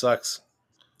something that sucks.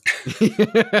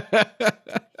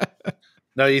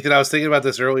 No, Ethan, I was thinking about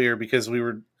this earlier because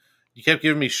you kept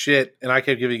giving me shit and I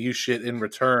kept giving you shit in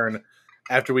return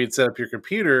after we had set up your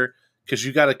computer because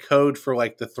you got a code for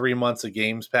like the 3 months of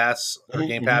Games Pass or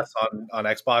Game Pass on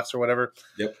Xbox or whatever.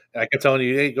 Yep. And I kept telling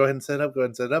you, hey, go ahead and set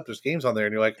it up. There's games on there.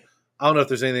 And you're like, I don't know if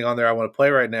there's anything on there I want to play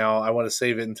right now. I want to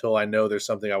save it until I know there's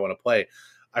something I want to play.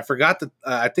 I forgot that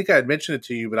I think I had mentioned it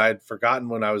to you, but I had forgotten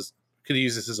when I was going to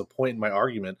use this as a point in my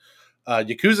argument.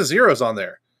 Yakuza 0's on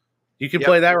there. You can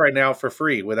play that right now for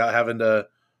free without having to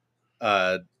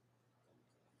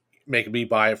make me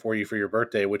buy it for you for your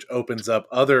birthday, which opens up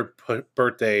other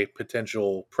birthday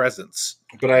potential presents.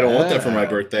 But I don't want that for my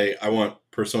birthday. I want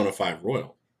Persona 5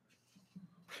 Royal.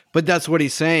 But that's what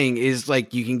he's saying is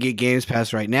like you can get Games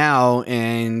Pass right now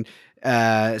and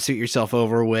suit yourself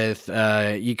over with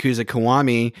Yakuza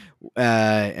Kiwami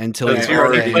until you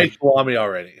already played Kiwami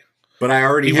already. But I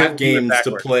already have games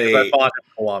to play. I bought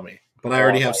him Kiwami. But I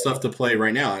already have stuff to play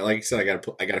right now. Like I said, I got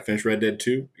to finish Red Dead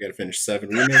 2. I got to finish 7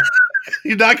 Remake.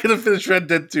 You're not going to finish Red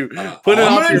Dead 2. Put it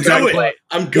off your backlog.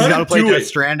 I'm going to play do Death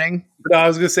Stranding. No, I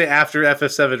was going to say after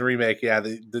FF7 Remake, the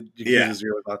Yakuza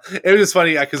 0 was on. It was just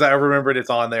funny because I remembered it's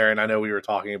on there, and I know we were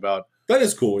talking about that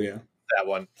is cool, yeah. That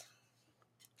one.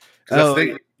 That's the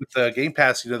thing with the Game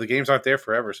Pass, the games aren't there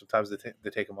forever. Sometimes they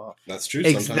take them off. That's true.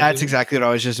 That's exactly what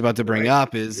I was just about to bring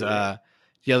up is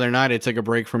the other night I took a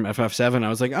break from FF7. I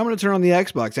was like, I'm going to turn on the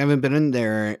Xbox. I haven't been in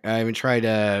there. I haven't tried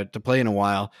to play in a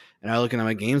while. And I look into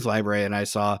my games library and I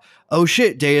saw, oh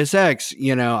shit, Deus Ex.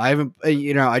 I haven't,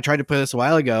 I tried to play this a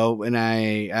while ago and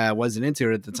I wasn't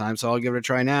into it at the time. So I'll give it a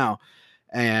try now.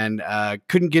 And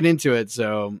couldn't get into it.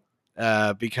 So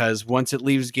because once it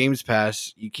leaves Games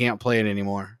Pass, you can't play it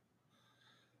anymore.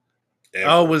 Ever.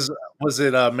 Oh, was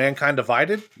it Mankind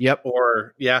Divided? Yep.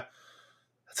 Or yeah,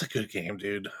 that's a good game,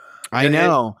 dude. I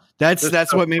know. That's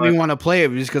so what made me want to play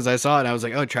it just because I saw it. And I was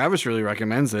like, oh, Travis really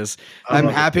recommends this. I'm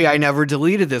happy I never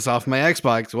deleted this off my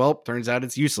Xbox. Well, turns out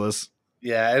it's useless.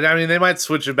 Yeah, and I mean they might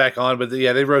switch it back on, but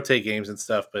they rotate games and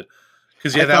stuff. But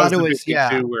because I thought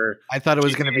it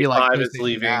was going to be like 5 is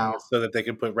leaving now, so that they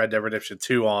can put Red Dead Redemption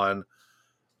 2 on.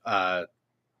 But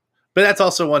that's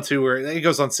also one too where it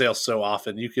goes on sale so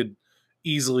often you could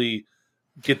easily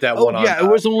get that one on. Yeah, it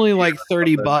was only like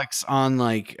 $30 on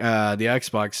like the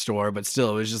Xbox store, but still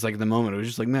it was just like in the moment it was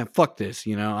just like, man, fuck this,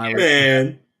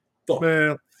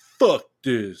 fuck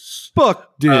this.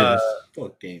 Fuck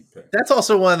Game Pass. That's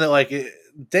also one that like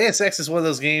Deus Ex is one of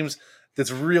those games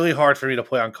that's really hard for me to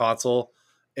play on console.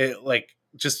 It like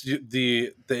just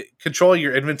the controlling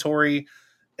your inventory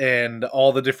and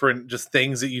all the different just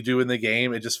things that you do in the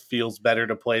game, it just feels better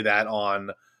to play that on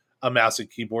a mouse and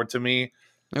keyboard to me.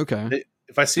 Okay.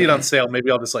 If I see it on sale,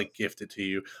 maybe I'll just like gift it to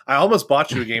you. I almost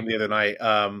bought you a game the other night.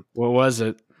 What was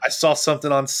it? I saw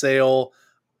something on sale.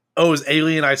 Oh, it was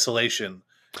Alien Isolation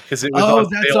because it was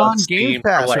that's on Game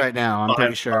Pass like right now. I'm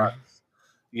pretty sure. Bucks.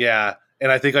 Yeah,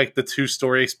 and I think like the 2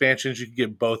 story expansions, you can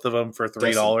get both of them for $3.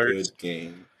 That's a good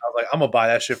game. I was like, I'm gonna buy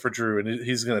that shit for Drew, and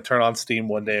he's gonna turn on Steam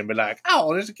one day and be like,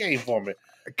 "Oh, there's a game for me."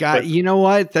 God, you know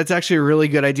what? That's actually a really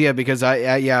good idea because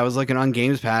I was looking on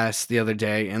Games Pass the other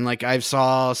day and like I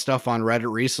saw stuff on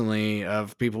Reddit recently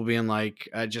of people being like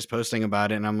just posting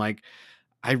about it, and I'm like,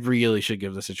 I really should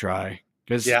give this a try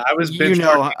because I was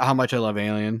benchmarking how much I love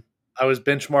Alien. I was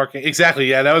benchmarking exactly.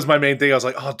 Yeah, that was my main thing. I was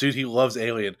like, oh, dude, he loves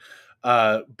Alien.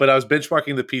 But I was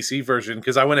benchmarking the PC version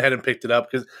because I went ahead and picked it up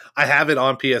because I have it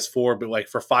on PS4, but like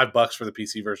for $5 for the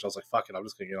PC version, I was like, fuck it, I'm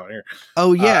just gonna get on here.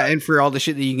 Oh yeah, and for all the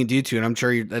shit that you can do to it, I'm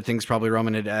sure that thing's probably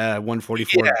running at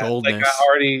 144 goldness. Like I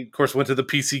already, of course, went to the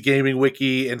PC gaming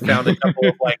wiki and found a couple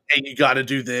of like, hey, you got to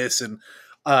do this, and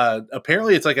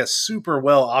apparently it's like a super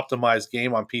well optimized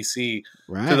game on PC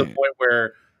to the Right. point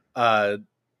where uh,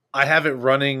 I have it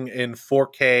running in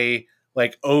 4K,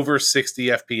 like over 60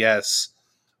 FPS.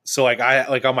 So like I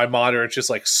like on my monitor, it's just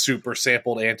like super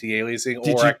sampled anti-aliasing,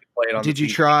 Did or I you can play it on the did you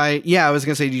TV. try? Yeah, I was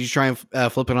gonna say, did you try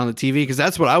and flip it on the TV? Because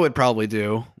that's what I would probably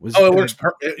do. Was Oh, it works.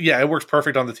 Yeah, it works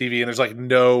perfect on the TV, and there's like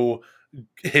no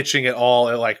hitching at all.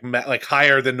 At like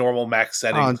higher than normal max oh,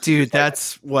 settings. dude,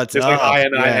 that's what's There's like up. I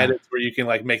Yeah. edits where you can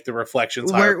like make the reflections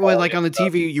higher Where quality like on and the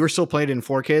stuff. TV, you were still playing in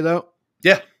 4K though.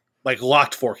 Yeah, like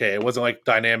locked 4K. It wasn't like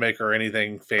dynamic or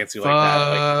anything fancy like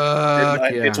that. Like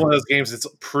Fuck it's yeah. one of those games that's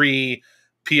pre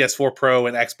PS4 Pro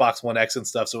and Xbox One X and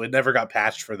stuff, so it never got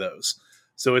patched for those.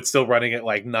 So it's still running at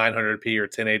like 900p or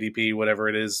 1080p, whatever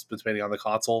it is, depending on the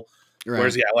console. Right.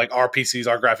 Whereas, yeah, like our PCs,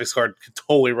 our graphics card could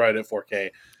totally run it at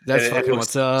 4K. That's And it fucking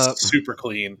looks what's up. super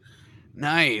clean.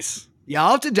 Nice. Yeah,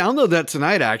 I'll have to download that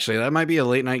tonight. Actually, that might be a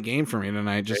late night game for me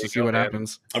tonight, just There to you see go, what man.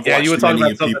 happens. I've Yeah, you were watched talking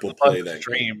many about something people that's fun play to that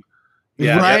stream. game.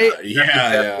 Yeah, Right?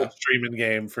 Yeah. streaming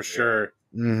game for sure.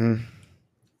 Mm-hmm.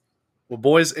 Well,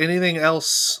 boys, anything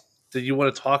else that you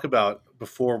want to talk about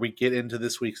before we get into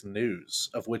this week's news,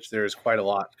 of which there is quite a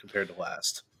lot compared to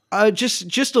last?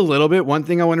 Just a little bit. One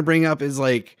thing I want to bring up is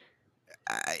like,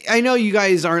 I know you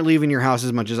guys aren't leaving your house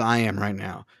as much as I am right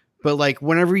now, but like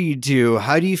whenever you do,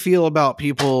 how do you feel about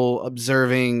people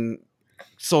observing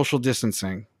social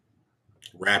distancing?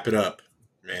 Wrap it up,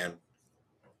 man.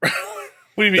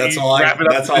 What do you mean? That's You all wrap it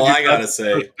up that's because all you're I gotta done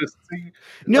say. with this thing?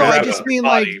 No, Wrap I up just your mean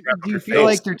body, like, wrap up do you your feel face.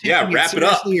 like they're Yeah, taking it wrap it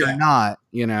up. seriously or Yeah. not?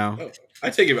 You know. Oh, I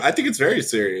think it's very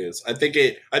serious. I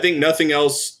think nothing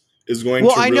else is going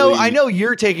Well, to I really. know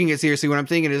you're taking it seriously. What I'm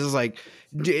thinking is like,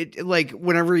 like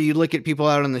whenever you look at people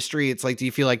out on the streets, like, do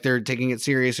you feel like they're taking it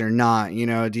serious or not? You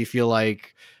know, do you feel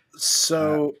like,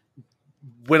 So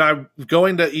when I'm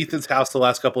going to Ethan's house the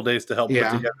last couple of days to help put yeah,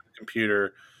 together the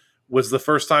computer, was the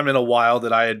first time in a while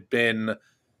that I had been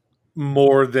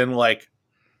more than like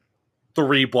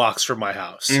 3 blocks from my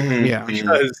house. yeah,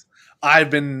 Because I've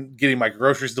been getting my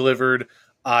groceries delivered.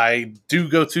 I do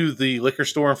go to the liquor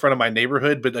store in front of my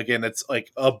neighborhood, but again, it's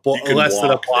like You can less than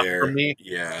a walk block there. from me,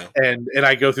 Yeah. and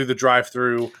I go through the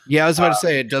drive-through. yeah. I was about to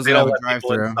say it They doesn't don't have a let drive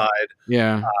people through. inside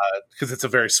Yeah, because it's a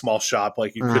very small shop.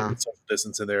 Like you could Uh-huh. put social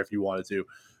distance in there if you wanted to.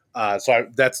 So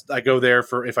I go there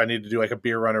for if I need to do like a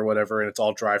beer run or whatever, and it's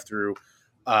all drive-through.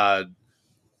 Uh,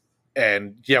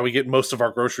 and yeah, we get most of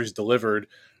our groceries delivered.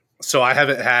 So I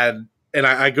haven't had, and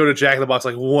I go to Jack in the Box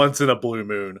like once in a blue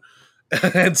moon,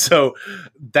 and so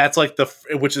that's like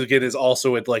which again is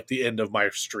also at like the end of my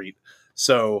street.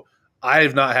 So I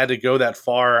have not had to go that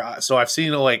far. So I've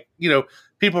seen like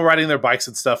people riding their bikes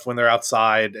and stuff when they're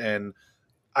outside, and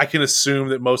I can assume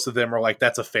that most of them are like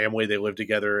that's a family, they live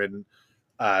together, and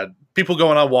people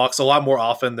going on walks a lot more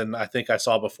often than I think I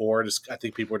saw before. Just I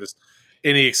think people are just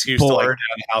any excuse to like bored. get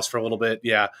out of the house for a little bit.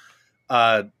 Yeah.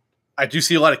 Uh, I do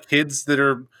see a lot of kids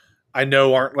that I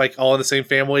know aren't like all in the same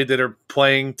family that are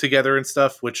playing together and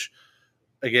stuff, which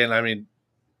again, I mean,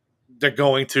 they're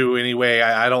going to anyway.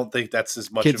 I don't think that's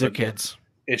as much Kids of are an kids.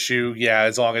 issue. Yeah.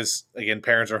 As long as, again,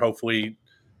 parents are hopefully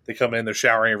they come in, they're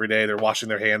showering every day, they're washing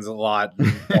their hands a lot,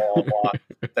 and blah, blah, blah.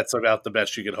 That's about the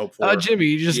best you can hope for. Jimmy,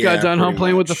 you just Yeah, got done home pretty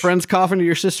playing with the much. friends coughing to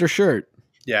your sister's shirt.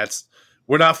 Yeah,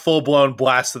 we're not full blown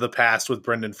blast of the past with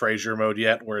Brendan Fraser mode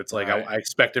yet, where it's like Right. I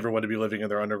expect everyone to be living in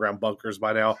their underground bunkers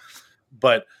by now.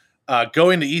 But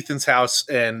going to Ethan's house,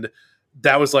 and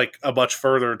that was like a much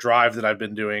further drive that I've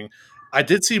been doing. I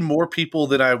did see more people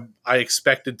than I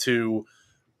expected to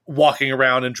walking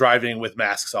around and driving with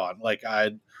masks on. Like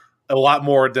a lot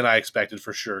more than I expected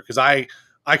for sure. Because I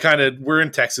kind of we're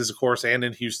in Texas, of course, and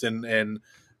in Houston, and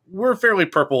we're a fairly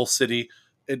purple city.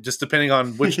 It just depending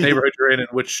on which neighborhood you're in and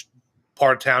which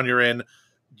part of town you're in,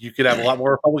 you could have a lot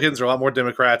more Republicans or a lot more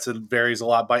Democrats. It varies a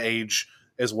lot by age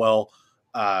as well.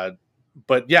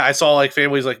 But yeah, I saw like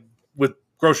families like with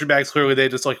grocery bags. Clearly, they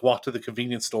just like walked to the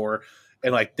convenience store,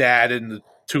 and like dad and the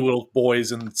 2 little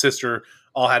boys and sister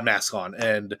all had masks on,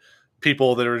 and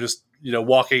people that are just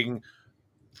walking,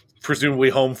 presumably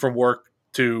home from work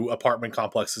to apartment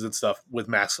complexes and stuff with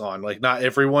masks on. Like not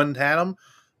everyone had them,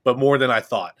 but more than I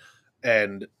thought.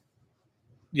 And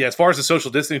yeah, as far as the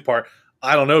social distancing part,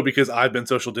 I don't know because I've been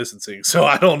social distancing, so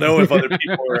I don't know if other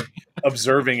people are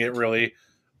observing it. Really,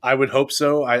 I would hope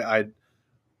so.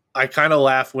 I kind of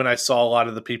laughed when I saw a lot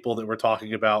of the people that were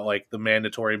talking about like the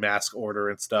mandatory mask order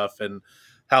and stuff, and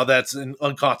how that's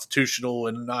unconstitutional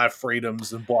and not have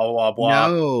freedoms and blah blah blah.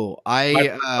 No,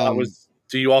 My thought was,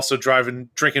 do you also drink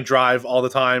and drive all the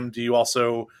time? Do you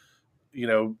also,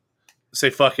 say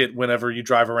fuck it whenever you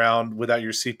drive around without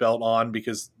your seatbelt on?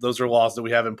 Because those are laws that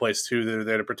we have in place too that are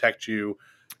there to protect you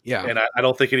Yeah. And I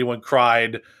don't think anyone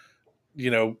cried,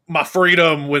 my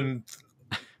freedom when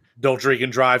Don't Drink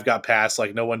and Drive got passed.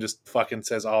 Like, no one just fucking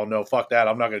says, oh, no, fuck that.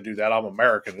 I'm not going to do that. I'm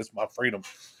American. It's my freedom.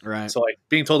 Right. So, like,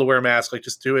 being told to wear a mask, like,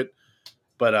 just do it.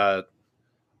 But,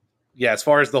 yeah, as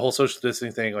far as the whole social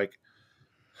distancing thing, like,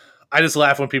 I just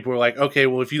laugh when people are like, okay,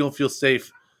 well, if you don't feel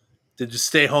safe, then just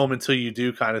stay home until you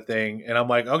do kind of thing. And I'm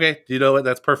like, okay, you know what?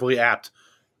 That's perfectly apt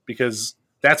because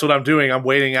that's what I'm doing. I'm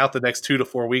waiting out the next 2 to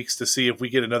 4 weeks to see if we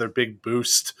get another big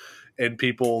boost and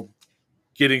people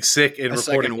getting sick and A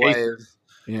reporting second cases.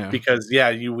 wave. Yeah. Because,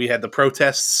 we had the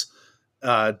protests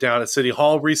down at City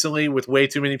Hall recently with way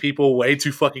too many people, way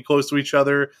too fucking close to each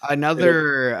other.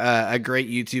 Another a great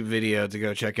YouTube video to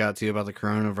go check out too about the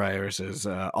coronavirus is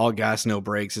All Gas No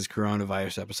Breaks. His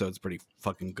coronavirus episode's pretty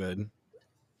fucking good.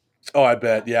 Oh, I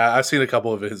bet. Yeah, I've seen a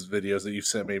couple of his videos that you've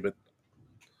sent me, but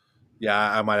yeah,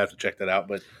 I might have to check that out.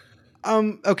 But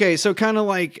okay, so kind of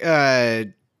like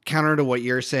counter to what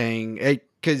you're saying,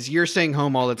 because you're staying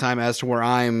home all the time, as to where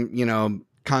I'm,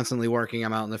 constantly working.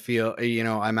 I'm out in the field,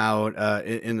 I'm out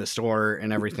in the store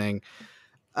and everything.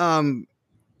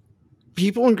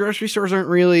 People in grocery stores aren't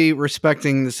really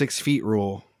respecting the 6 feet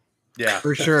rule. yeah,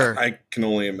 For sure. I can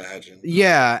only imagine.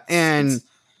 Yeah, and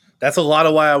that's a lot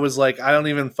of why I was like, I don't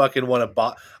even fucking want to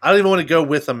I don't even want to go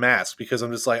with a mask because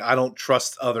I'm just like, I don't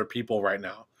trust other people right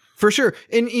now. for sure.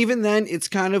 And even then, it's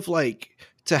kind of like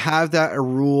to have that a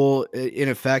rule in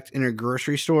effect in a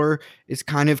grocery store is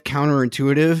kind of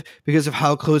counterintuitive because of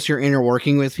how close you're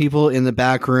interworking with people in the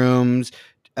back rooms,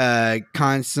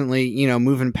 constantly,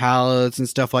 moving pallets and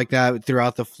stuff like that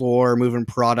throughout the floor, moving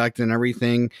product and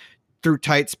everything through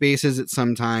tight spaces at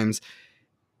sometimes.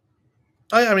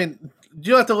 I mean,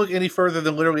 you don't have to look any further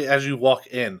than literally as you walk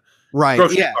in. Right.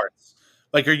 Grocery carts.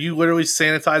 Like, are you literally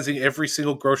sanitizing every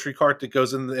single grocery cart that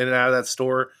goes in and out of that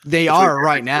store? They are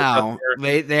right now.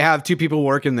 They have 2 people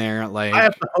working there. Like, I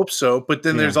have to hope so, but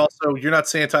then there's also, you're not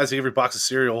sanitizing every box of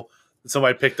cereal that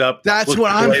somebody picked up. That's what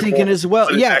I'm thinking as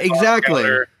well. Yeah, exactly.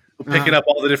 Picking up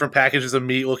all the different packages of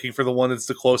meat, looking for the one that's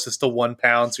the closest to 1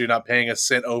 pound, so you're not paying a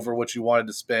cent over what you wanted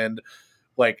to spend.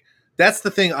 Like, that's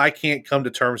the thing I can't come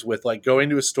to terms with. Like, going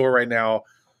to a store right now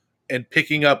and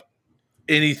picking up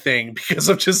anything because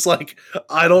I'm just like,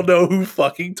 I don't know who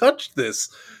fucking touched this.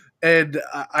 And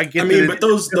I get. I mean, but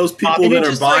those people that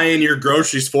are buying your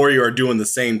groceries for you are doing the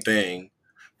same thing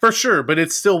for sure. But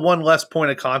it's still one less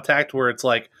point of contact where it's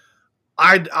like,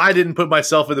 I didn't put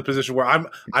myself in the position where I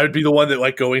would be the one that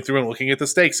like going through and looking at the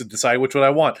steaks and decide which one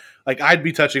I want. Like, I'd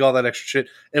be touching all that extra shit.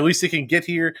 At least it can get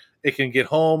here. It can get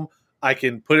home. I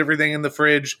can put everything in the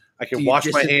fridge. I can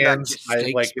wash my hands.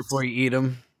 Before you eat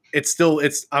them.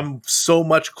 I'm so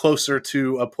much closer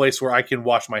to a place where I can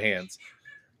wash my hands.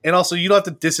 And also, you don't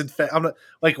have to disinfect. I'm not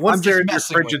like once they're in your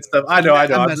fridge and stuff. I know.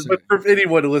 But for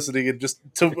anyone listening, and just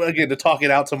to talk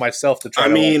it out to myself to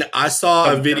try. I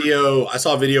saw a video. I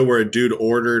saw a video where a dude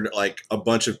ordered like a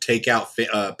bunch of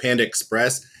takeout Panda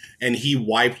Express, and he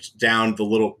wiped down the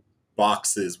little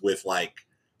boxes with like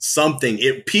something.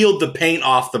 It peeled the paint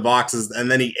off the boxes,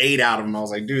 and then he ate out of them. I was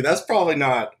like, dude, that's probably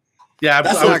not. Yeah,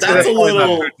 that's a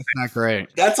little not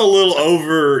great. That's a little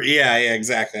over. Yeah,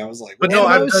 exactly. I was like, but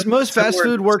no, most fast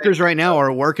food workers right now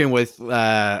are working with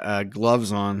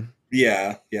gloves on.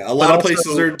 Yeah. A lot of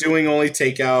places are doing only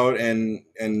takeout,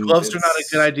 and gloves are not a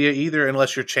good idea either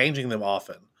unless you're changing them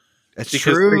often. That's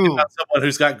true. Think about someone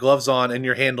who's got gloves on and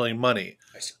you're handling money.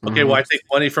 Okay, well, I take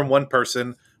money from one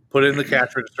person, put it in the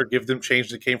cash register, give them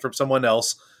change that came from someone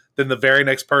else. Then the very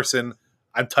next person,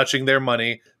 I'm touching their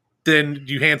money. Then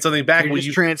you hand something back. You're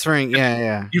just transferring.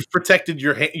 Yeah. You've protected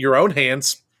your own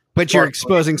hands, but you're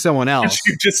exposing someone else.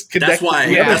 You just that's why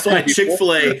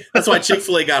Chick-fil-A. That's why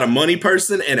Chick-fil-A got a money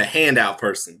person and a handout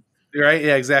person. Right?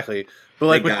 Yeah, exactly. But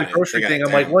like with the grocery thing,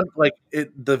 I'm like,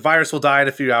 the virus will die in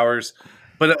a few hours.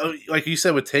 But like you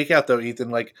said with takeout, though,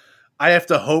 Ethan, like I have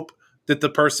to hope that the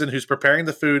person who's preparing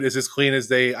the food is as clean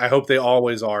as I hope they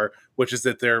always are, which is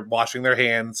that they're washing their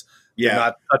hands. They're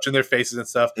not touching their faces and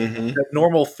stuff. Mm-hmm. That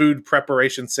normal food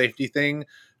preparation safety thing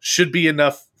should be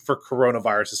enough for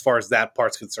coronavirus as far as that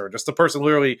part's concerned. Just the person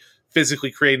literally physically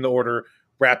creating the order,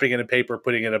 wrapping it in paper,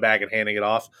 putting it in a bag and handing it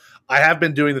off. I have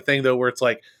been doing the thing though where it's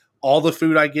like all the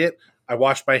food I get, I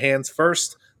wash my hands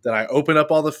first, then I open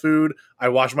up all the food, I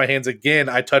wash my hands again,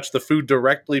 I touch the food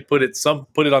directly, put it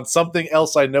on something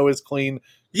else I know is clean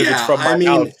because it's from my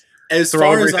house. As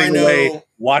far as I know,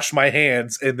 wash my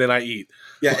hands, and then I eat.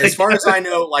 Yeah, as far as I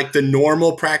know, like the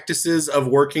normal practices of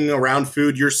working around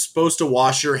food, you're supposed to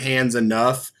wash your hands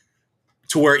enough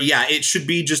to where, it should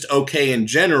be just okay in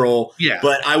general. Yeah.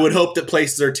 But I would hope that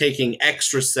places are taking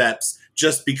extra steps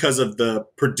just because of the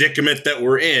predicament that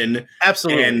we're in.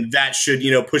 Absolutely. And that should,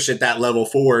 push it that level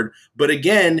forward. But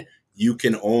again, you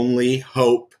can only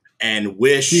hope and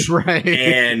wish Right.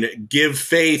 and give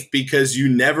faith, because you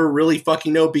never really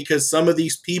fucking know, because some of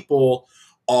these people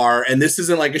are, and this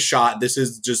isn't like a shot, this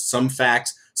is just some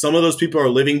facts. Some of those people are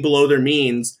living below their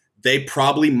means. They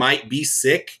probably might be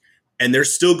sick, and they're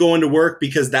still going to work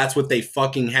because that's what they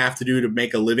fucking have to do to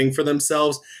make a living for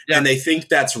themselves. Yeah. And they think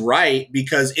that's right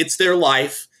because it's their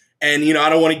life. And, I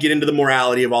don't want to get into the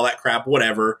morality of all that crap,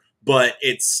 whatever, but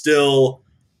it's still,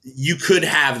 you could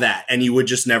have that and you would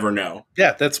just never know.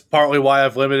 Yeah, that's partly why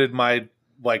I've limited my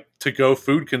to-go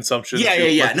food consumption.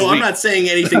 Yeah. No, I'm not saying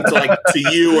anything to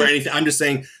you or anything. I'm just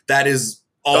saying that is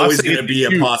always going to be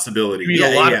a possibility. You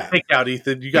need a lot of takeout,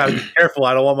 Ethan. You got to be careful.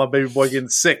 I don't want my baby boy getting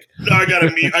sick. No, I got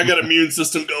immune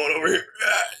system going over here.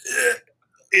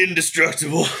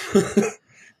 Indestructible.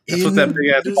 That's what that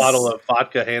big ass bottle of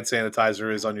vodka hand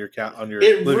sanitizer is on your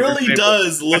It really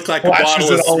does look like a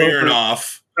bottle of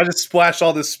Smirnoff. I just splashed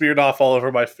all this Smirnoff all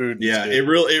over my food. Yeah, it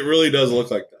really does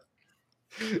look like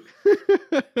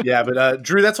that. Yeah, but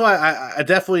Drew, that's why I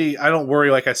definitely don't worry.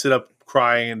 Like, I sit up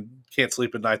crying and can't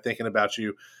sleep at night thinking about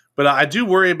you. But I do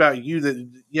worry about you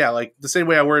like the same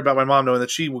way I worry about my mom, knowing that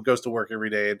she goes to work every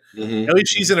day. And at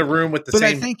least she's in a room with the same. But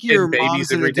I think your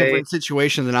mom's in a different day.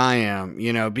 situation than I am,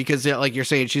 because like you're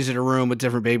saying, she's in a room with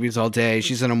different babies all day.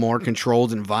 She's in a more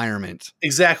controlled environment.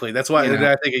 Exactly. That's why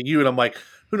I think of you, and I'm like,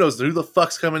 who knows who the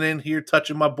fuck's coming in here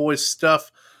touching my boy's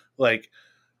stuff? Like,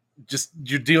 just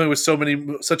you're dealing with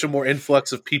such a more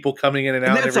influx of people coming in and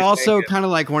out. And that's also kind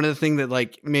of like one of the things that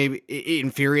like maybe it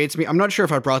infuriates me. I'm not sure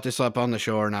if I brought this up on the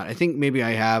show or not. I think maybe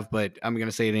I have, but I'm going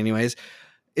to say it anyways.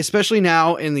 Especially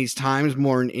now in these times,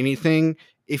 more than anything,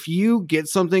 if you get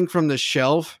something from the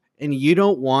shelf and you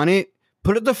don't want it,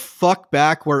 put it the fuck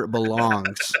back where it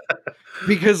belongs.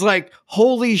 Because, like,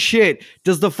 holy shit,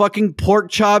 does the fucking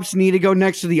pork chops need to go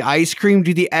next to the ice cream?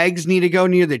 Do the eggs need to go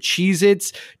near the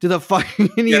Cheez-Its? Do the fucking,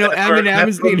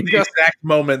 M&Ms need to go? The exact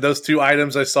moment those two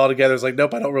items I saw together is like,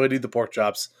 nope, I don't really need the pork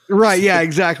chops. Right, yeah,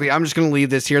 exactly. I'm just going to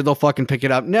leave this here. They'll fucking pick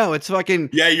it up. No, it's fucking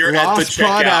you're at the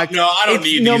checkout. Product. No, I don't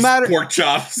need these pork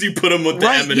chops. You put them with the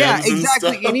M&Ms yeah, exactly. And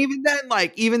stuff. And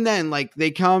even then, they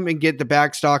come and get the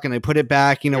back stock and they put it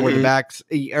back, where the back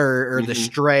or the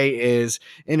tray is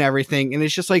and everything. And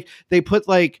it's just like they put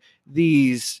like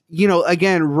these,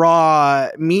 again, raw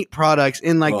meat products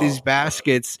in like these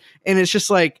baskets. And it's just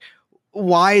like,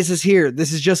 why is this here?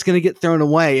 This is just going to get thrown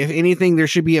away. If anything, there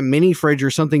should be a mini fridge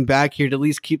or something back here to at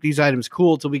least keep these items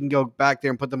cool till we can go back there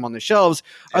and put them on the shelves.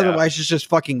 Yeah. Otherwise, it's just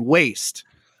fucking waste.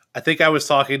 I think I was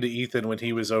talking to Ethan when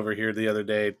he was over here the other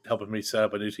day helping me set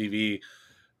up a new TV,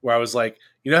 where I was like,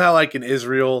 how like in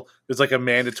Israel, there's like a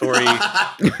mandatory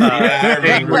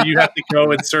thing where you have to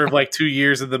go and serve like 2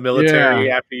 years in the military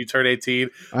after you turn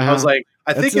 18. I was like,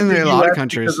 I think in a lot of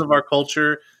countries, because of our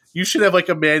culture, you should have like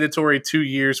a mandatory 2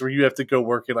 years where you have to go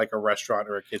work in like a restaurant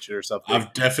or a kitchen or something.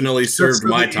 I've definitely served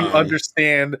my time. You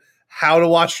understand how to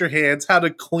wash your hands, how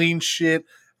to clean shit,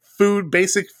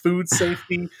 basic food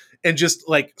safety, and just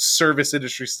like service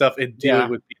industry stuff and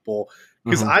dealing with people.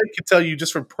 Because I can tell you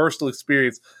just from personal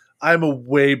experience, I'm a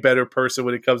way better person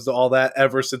when it comes to all that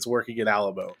ever since working at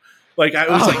Alamo. Like I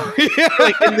was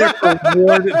like in there for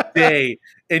one day,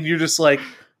 and you're just like,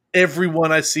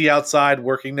 everyone I see outside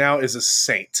working now is a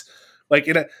saint. Like,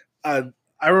 I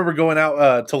remember going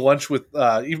out to lunch with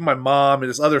even my mom and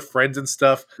his other friends and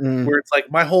stuff, where it's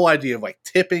like my whole idea of like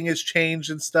tipping has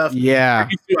changed and stuff. Yeah,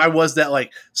 I was that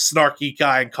like snarky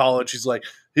guy in college. He's like,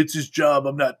 it's his job.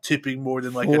 I'm not tipping more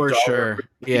than like for $1. Sure.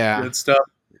 Yeah, and stuff.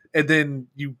 And then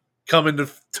you come into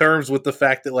terms with the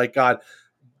fact that like, God,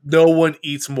 no one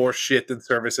eats more shit than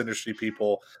service industry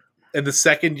people. And the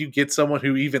second you get someone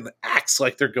who even acts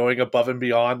like they're going above and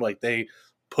beyond, like they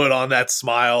put on that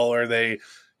smile or they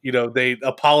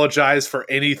apologize for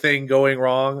anything going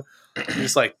wrong, you're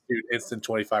just like, dude, instant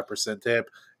 25% tip.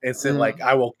 Instant, like,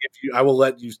 I will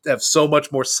let you have so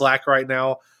much more slack right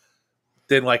now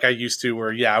than like I used to,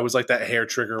 where I was like that hair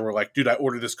trigger where like, dude, I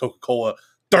ordered this Coca-Cola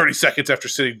 30 seconds after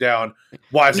sitting down.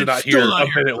 Why is it not here a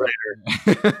minute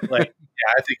later? Like,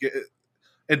 I think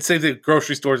and same thing,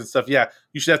 grocery stores and stuff. Yeah,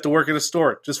 you should have to work in a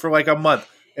store just for like a month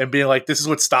and being like, this is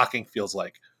what stocking feels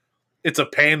like. It's a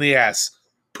pain in the ass.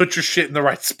 Put your shit in the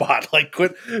right spot. Like,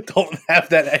 don't have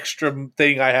that extra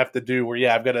thing I have to do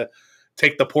where, I've got to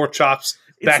take the pork chops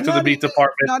back to the meat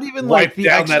department. Not even wipe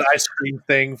down that ice cream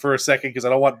thing for a second because I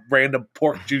don't want random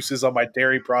pork juices on my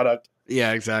dairy product.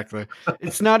 Yeah, exactly.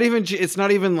 It's not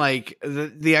even like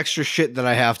the extra shit that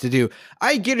I have to do.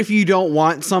 I get if you don't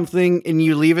want something and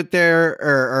you leave it there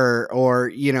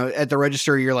or you know, at the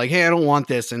register you're like, "Hey, I don't want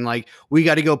this," and like we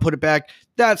got to go put it back.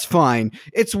 That's fine.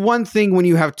 It's one thing when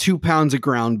you have 2 pounds of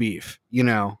ground beef, you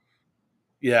know.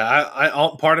 Yeah,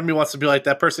 part of me wants to be like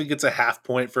that person gets a half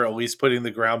point for at least putting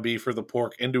the ground beef or the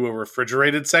pork into a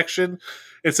refrigerated section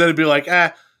instead of be like,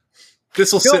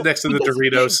 this will sit No, next to the because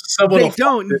Doritos. Someone they will find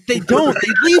don't. it. They don't.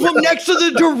 They leave them next to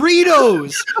the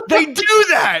Doritos. They do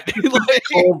that. Like,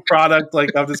 Cold product, like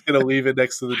I'm just gonna leave it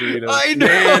next to the Doritos. I know.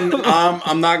 Man,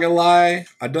 I'm not gonna lie.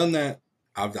 I've done that.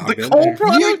 I've The been cold there.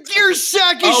 product. You're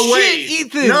sack of Oh shit, wait,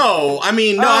 Ethan. no. I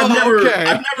mean, no. Oh, okay.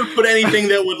 I've never put anything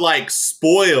that would like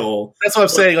spoil. That's what I'm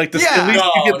saying. Like this, Yeah. at least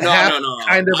you get No.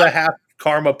 kind of a half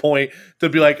karma point to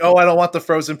be like, oh, I don't want the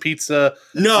frozen pizza.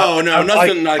 No,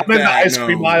 nothing like I'm in the that. ice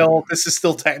cream aisle. This is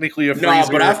still technically a freezer. No,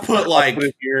 but I've put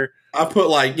it here.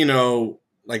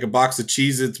 like a box of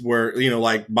Cheez-Its where,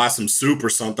 like buy some soup or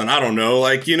something. I don't know.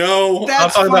 Like,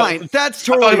 That's I'm talking fine. That's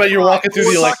totally I'm talking about you're fine. walking through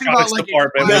We're the talking electronics about, like,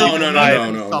 department.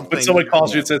 No. When someone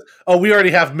calls you and says, "Oh, we already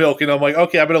have milk," and I'm like,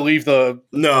 "Okay, I'm going to leave the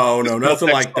nothing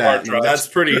like that. No, drives.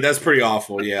 that's pretty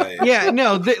awful. Yeah. Yeah,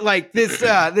 no, like this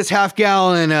half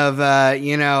gallon of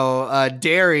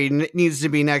dairy needs to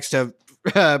be next to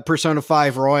Persona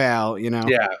 5 Royale,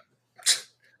 Yeah.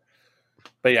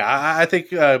 But yeah, I think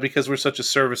because we're such a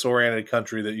service-oriented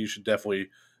country that you should definitely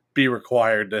be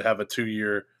required to have a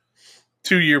two-year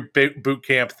boot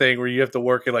camp thing where you have to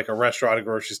work in like a restaurant, a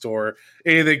grocery store,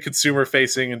 anything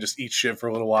consumer-facing, and just eat shit for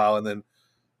a little while, and then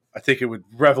I think it would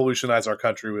revolutionize our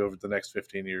country over the next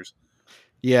 15 years.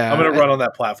 Yeah, I'm going to run on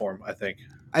that platform, I think.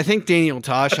 I think Daniel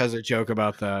Tosh has a joke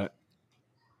about that.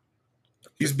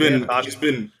 He's been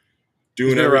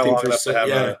doing been around everything long for enough to have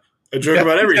a joke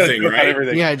about everything, right?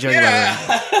 Everything. Yeah, a joke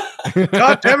about everything.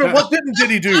 God damn it! What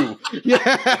did he do?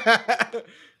 Yeah.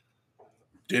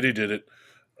 Did it?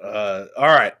 All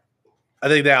right. I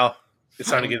think now it's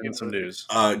time to get into some news.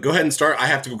 Go ahead and start. I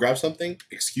have to go grab something.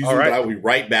 Excuse me, but I will be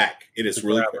right back. It is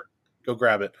really quick. Go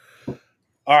grab it.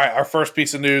 All right, our first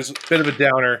piece of news, bit of a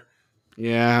downer.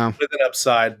 Yeah. With an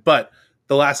upside, but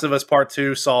The Last of Us Part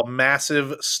 2 saw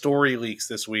massive story leaks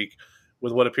this week,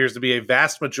 with what appears to be a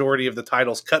vast majority of the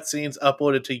title's cutscenes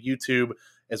uploaded to YouTube,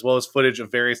 as well as footage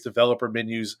of various developer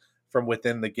menus from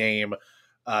within the game.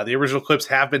 The original clips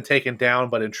have been taken down,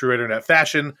 but in true internet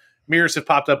fashion, mirrors have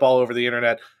popped up all over the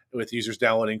internet, with users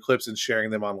downloading clips and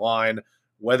sharing them online,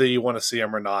 whether you want to see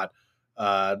them or not.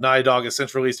 Naughty Dog has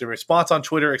since released a response on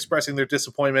Twitter expressing their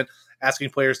disappointment, asking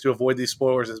players to avoid these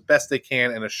spoilers as best they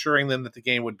can, and assuring them that the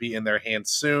game would be in their hands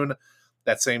soon.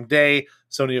 That same day,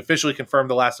 Sony officially confirmed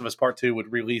The Last of Us Part 2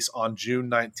 would release on June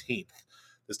 19th.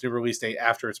 This new release date,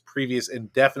 after its previous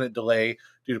indefinite delay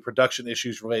due to production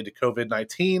issues related to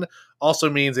COVID-19, also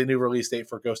means a new release date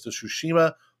for Ghost of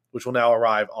Tsushima, which will now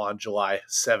arrive on July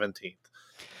 17th.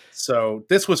 So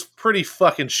this was pretty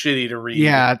fucking shitty to read.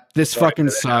 Yeah, this fucking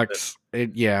sucks.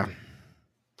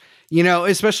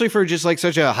 Especially for just like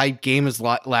such a hype game as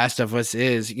Last of Us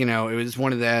is, it was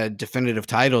one of the definitive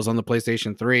titles on the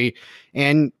PlayStation 3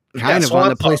 and kind of on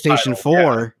the PlayStation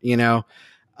 4,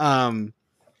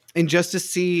 and just to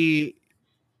see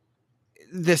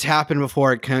this happen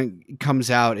before it comes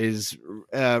out is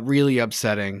really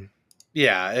upsetting.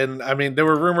 Yeah, and I mean, there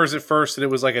were rumors at first that it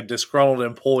was like a disgruntled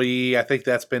employee. I think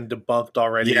that's been debunked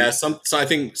already. Yeah, so I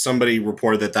think somebody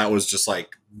reported that was just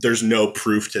like there's no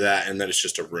proof to that, and that it's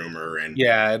just a rumor. And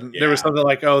there was something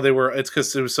like, it's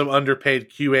because it was some underpaid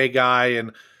QA guy,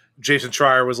 and Jason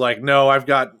Schreier was like, no, I've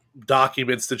got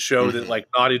documents that show that like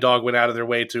Naughty Dog went out of their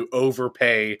way to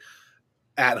overpay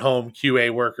at-home QA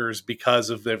workers because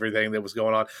of everything that was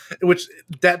going on, which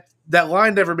that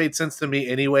line never made sense to me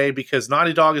anyway, because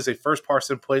Naughty Dog is a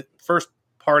first-party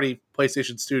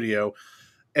PlayStation studio,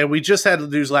 and we just had the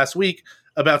news last week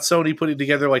about Sony putting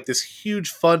together like this huge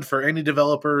fund for indie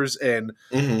developers and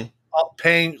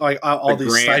paying like all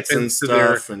these stipends to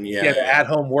their the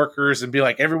at-home workers, and be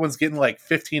like everyone's getting like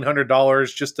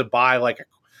 $1,500 just to buy like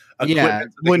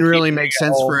wouldn't really make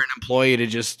sense for an employee to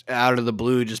just out of the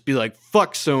blue just be like,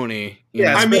 fuck Sony.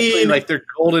 I mean, like their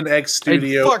Golden Egg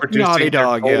studio producing Naughty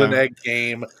Dog, their Golden Egg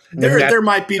game. There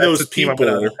might be those people.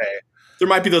 There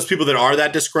might be those people that are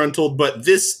that disgruntled, but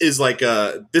this is like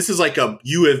a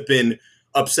you have been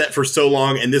upset for so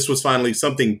long, and this was finally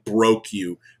something broke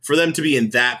you. For them to be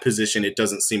in that position, it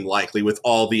doesn't seem likely with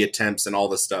all the attempts and all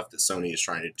the stuff that Sony is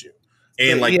trying to do.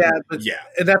 And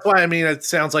and that's why, I mean, it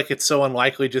sounds like it's so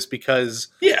unlikely just because,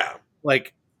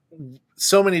 like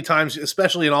so many times,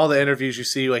 especially in all the interviews you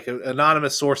see, like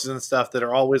anonymous sources and stuff that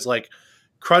are always like,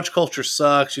 crunch culture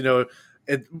sucks,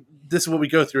 this is what we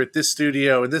go through at this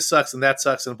studio, and this sucks, and that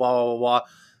sucks, and blah blah blah blah.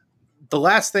 The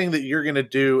last thing that you're gonna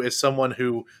do is someone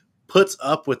who puts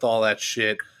up with all that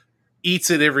shit, eats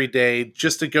it every day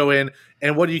just to go in.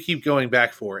 And what do you keep going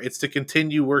back for? It's to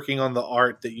continue working on the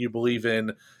art that you believe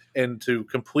in and to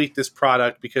complete this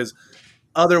product, because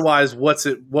otherwise what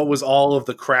was all of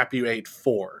the crap you ate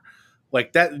for?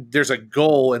 Like that, there's a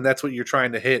goal and that's what you're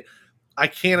trying to hit. I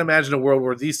can't imagine a world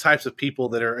where these types of people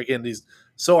that are, again, these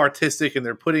so artistic and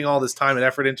they're putting all this time and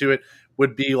effort into it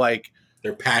would be like,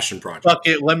 their passion project. fuck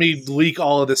it, let me leak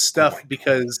all of this stuff,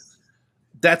 because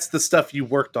that's the stuff you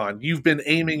worked on. You've been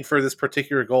aiming for this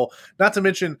particular goal. Not to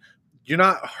mention, you're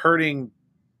not hurting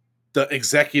the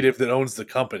executive that owns the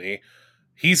company.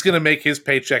 He's going to make his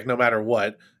paycheck no matter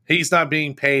what. He's not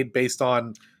being paid based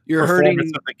on You're performance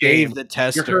hurting of the game. Dave the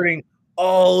tester. You're hurting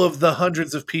all of the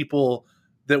hundreds of people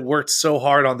that worked so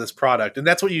hard on this product. And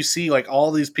that's what you see, like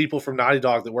all these people from Naughty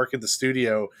Dog that work in the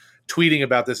studio tweeting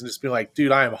about this and just being like,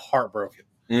 dude, I am heartbroken.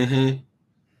 Mm-hmm.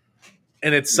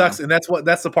 And it sucks. Yeah. And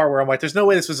that's the part where I'm like, there's no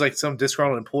way this was like some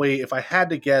disgruntled employee. If I had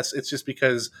to guess, it's just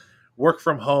because work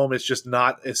from home is just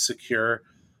not as secure.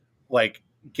 Like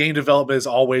game development is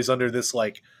always under this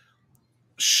like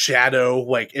shadow,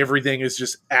 like everything is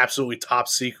just absolutely top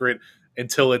secret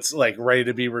until it's like ready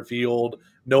to be revealed.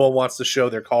 No one wants to show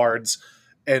their cards.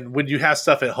 And when you have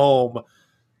stuff at home,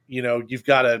 you know, you've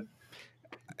got a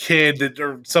kid that,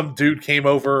 or some dude came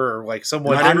over, or like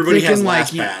someone. Not everybody has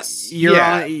LastPass.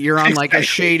 You're on like a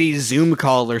shady Zoom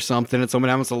call or something, and someone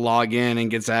happens to log in and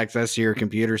gets access to your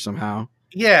computer somehow.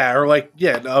 Yeah, or like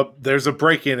there's a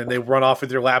break in and they run off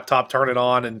with your laptop, turn it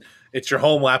on, and it's your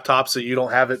home laptop, so you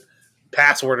don't have it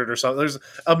passworded or something. There's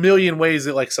a million ways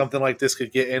that like something like this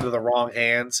could get into the wrong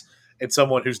hands, and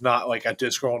someone who's not like a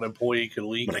disgruntled employee could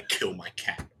leak. I'm gonna kill my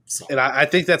cat. And I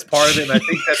think that's part of it, and I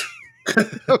think that's.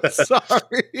 I'm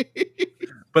sorry.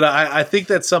 But I think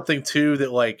that's something too,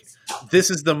 that like this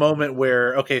is the moment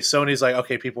where, okay, Sony's like,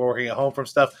 okay, people are working at home from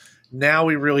stuff. Now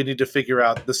we really need to figure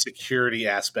out the security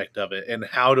aspect of it, and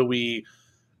how do we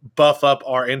buff up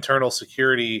our internal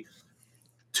security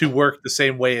to work the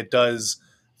same way it does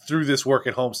through this work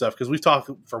at home stuff. Because we've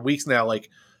talked for weeks now, like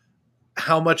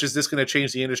how much is this going to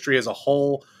change the industry as a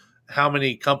whole? How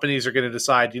many companies are going to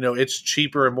decide, you know, it's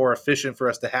cheaper and more efficient for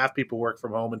us to have people work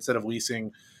from home instead of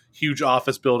leasing huge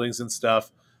office buildings and stuff.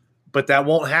 But that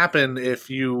won't happen if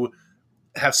you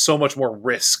have so much more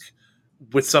risk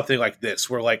with something like this,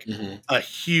 where like a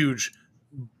huge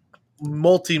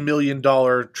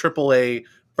multi-million-dollar AAA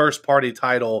first-party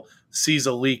title sees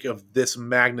a leak of this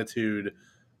magnitude,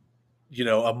 you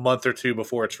know, a month or two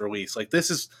before it's released. Like this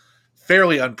is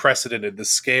fairly unprecedented, the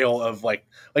scale of like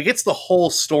it's the whole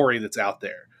story that's out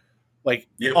there, like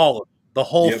all of it, the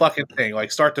whole fucking thing,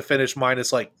 like start to finish,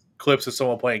 minus like clips of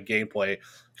someone playing gameplay,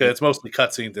 because it's mostly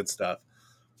cutscenes and stuff.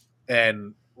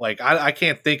 And like I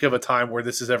can't think of a time where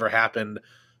this has ever happened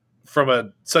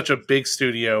from such a big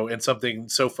studio and something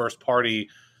so first party,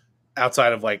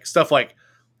 outside of like stuff like,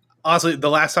 honestly, the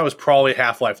last time was probably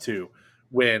Half-Life 2,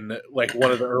 when like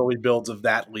one of the early builds of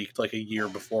that leaked like a year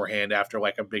beforehand after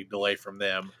like a big delay from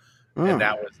them. And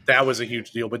that was a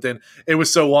huge deal. But then it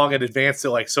was so long in advance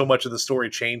that like so much of the story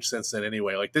changed since then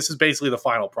anyway. Like this is basically the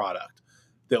final product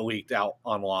that leaked out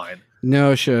online.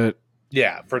 No shit.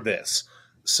 Yeah, for this.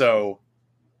 So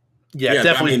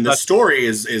definitely. I mean, the story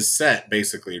is set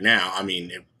basically now. I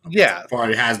mean, it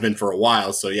probably has been for a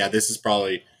while. So yeah, this is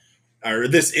probably, or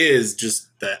this is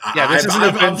just that.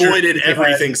 I've avoided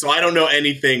everything, so I don't know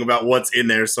anything about what's in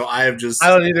there. So I have just, I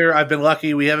don't either. I've been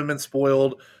lucky; we haven't been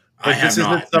spoiled. But this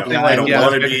isn't something like, I don't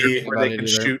want to be where they can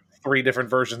shoot 3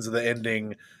 different versions of the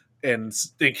ending, and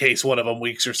in case one of them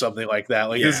leaks or something like that.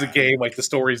 Like this is a game. Like the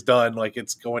story's done. Like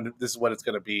it's going to. This is what it's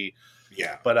going to be.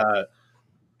 Yeah. But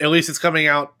at least it's coming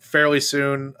out fairly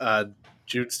soon.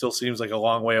 June still seems like a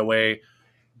long way away,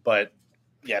 but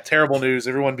yeah, terrible news.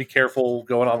 Everyone be careful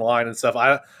going online and stuff.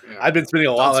 I've been spending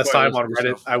a lot less time on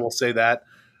Reddit. I will say that.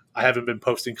 I haven't been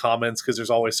posting comments because there's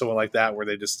always someone like that where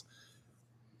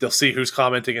they'll see who's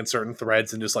commenting in certain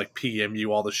threads and just like PM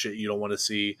you all the shit you don't want to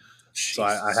see. Jesus. So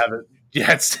I haven't.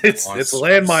 Yeah, it's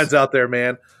landmines out there,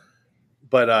 man.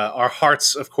 But our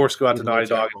hearts, of course, go out to Naughty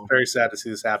Dog. It's very sad to see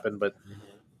this happen, but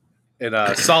in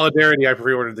solidarity, I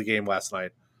pre-ordered the game last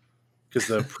night because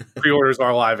the pre-orders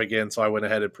are live again. So I went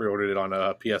ahead and pre-ordered it on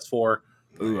a PS4.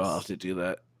 Ooh, I'll have to do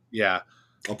that. Yeah,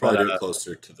 I'll probably do it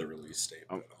closer to the release date.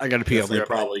 I got to pee. They'll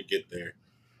probably get there.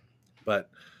 But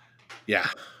yeah,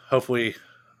 hopefully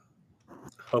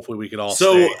we can all.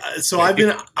 So I've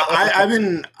been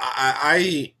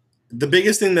the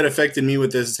biggest thing that affected me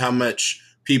with this is how much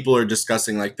people are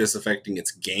discussing like this affecting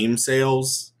its game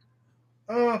sales.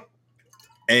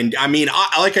 And I mean,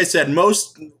 like I said,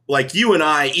 most like you and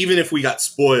I, even if we got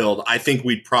spoiled, I think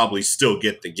we'd probably still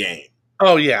get the game.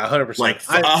 Oh yeah, 100%. Like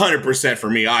 100% for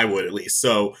me, I would at least.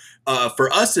 So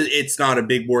for us, it's not a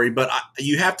big worry. But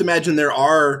you have to imagine there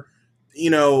are, you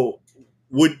know,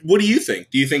 what do you think?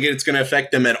 Do you think it's going to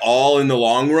affect them at all in the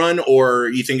long run, or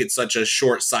you think it's such a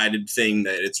short-sighted thing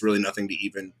that it's really nothing to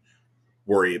even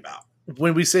worry about?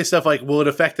 When we say stuff like, will it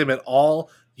affect them at all?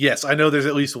 Yes, I know there's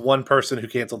at least one person who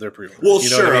canceled their pre-order. Well,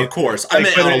 sure, of course. I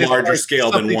meant on a larger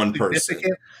scale than one person.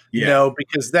 Yeah. No,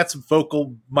 because that's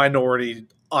vocal minority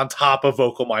on top of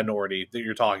vocal minority that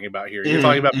you're talking about here. You're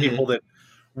talking about people that,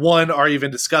 one, are even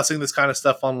discussing this kind of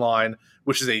stuff online,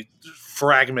 which is a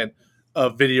fragment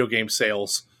of video game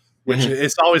sales, which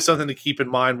it's always something to keep in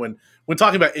mind when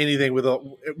talking about anything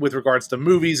with regards to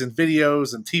movies and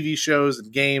videos and TV shows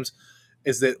and games,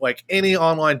 is that like any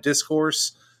online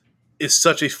discourse is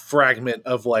such a fragment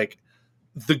of like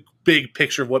the big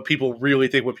picture of what people really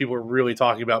think, what people are really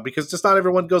talking about, because just not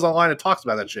everyone goes online and talks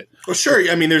about that shit. Well, sure.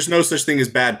 I mean, there's no such thing as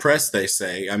bad press, they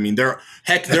say. I mean, there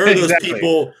are those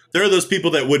people. There are those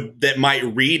people that might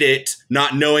read it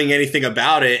not knowing anything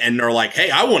about it and are like, "Hey,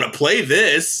 I want to play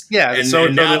this." Yeah,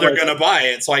 and now they're going to buy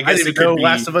it. So I guess it could be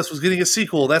Last of Us was getting a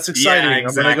sequel. That's exciting. Yeah,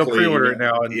 exactly. I'm going to go pre-order it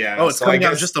now. And, it's coming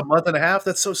out in just a month and a half.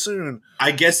 That's so soon.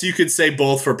 I guess you could say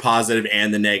both for positive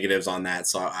and the negatives on that.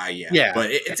 So yeah. But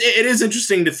it is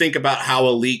interesting to think about how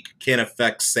a leak can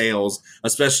affect sales,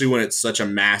 especially when it's such a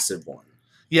massive one.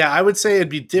 Yeah, I would say it'd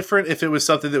be different if it was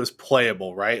something that was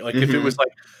playable, right? Like if it was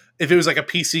like a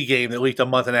PC game that leaked a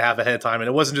month and a half ahead of time, and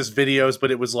it wasn't just videos,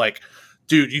 but it was like,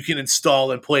 dude, you can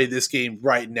install and play this game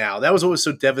right now. That was what was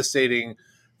so devastating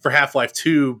for Half-Life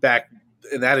 2 back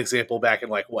in that example, back in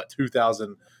like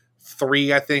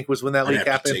 2003, I think was when that leak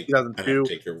happened. 2002.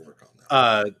 Take your work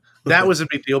on that. That was a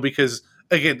big deal because,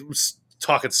 again,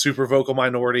 talking super vocal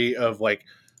minority of like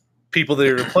people that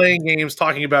are playing games,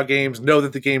 talking about games, know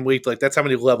that the game leaked. Like that's how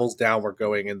many levels down we're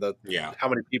going in how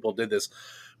many people did this.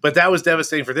 But that was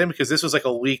devastating for them because this was like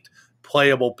a leaked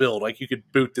playable build. Like you could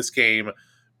boot this game,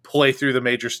 play through the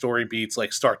major story beats,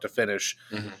 like start to finish.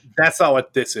 That's not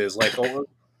what this is. Like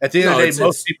at the end of the day,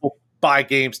 most people buy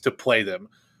games to play them.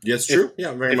 Yes, true.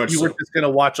 Yeah, very much so. If you were just going to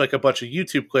watch like a bunch of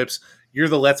YouTube clips, you're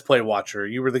the Let's Play watcher.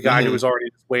 You were the guy who was already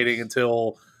just waiting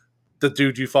until the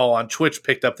dude you follow on Twitch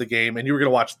picked up the game and you were going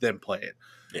to watch them play it.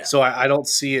 Yeah. So I don't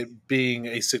see it being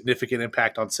a significant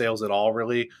impact on sales at all,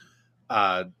 really.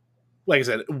 Like I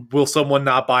said, will someone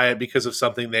not buy it because of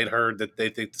something they'd heard that they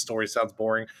think the story sounds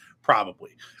boring?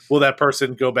 Probably. Will that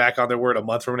person go back on their word a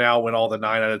month from now when all the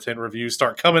 9 out of 10 reviews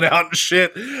start coming out and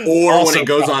shit? Or also, when it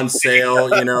goes on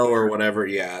sale, or whatever.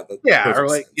 Yeah.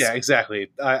 Yeah,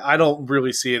 exactly. I don't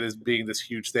really see it as being this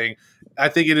huge thing. I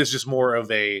think it is just more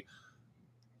of a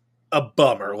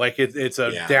bummer. Like it's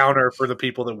a downer for the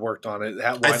people that worked on it.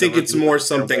 I think it's more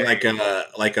something like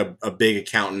a big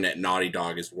accountant at Naughty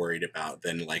Dog is worried about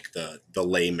than like the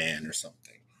layman or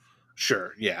something.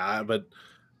 Sure. Yeah. But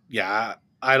yeah,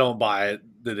 I don't buy it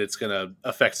that it's going to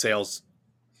affect sales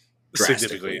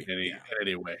significantly in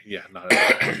any way. Yeah. Not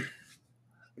at all.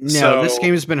 No, this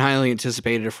game has been highly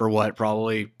anticipated for what?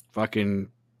 Probably fucking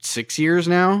 6 years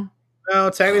now? No,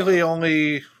 technically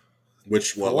only...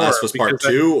 Last of Us Part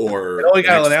 2 or it only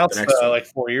got announced like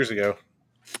 4 years ago.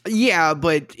 Yeah,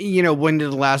 but when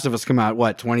did The Last of Us come out?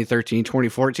 What, 2013,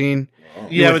 2014? Oh.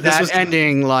 Yeah, but this was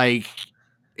ending like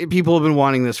people have been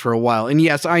wanting this for a while. And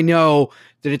yes, I know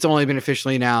that it's only been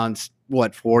officially announced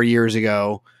 4 years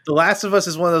ago. The Last of Us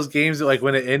is one of those games that like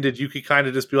when it ended, you could kind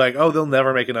of just be like, "Oh, they'll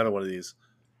never make another one of these."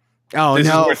 Oh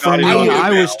no! For me,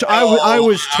 I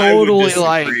was totally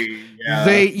like.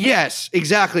 Yeah. Yes,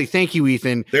 exactly. Thank you,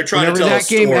 Ethan. They're trying to tell that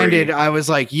game ended, I was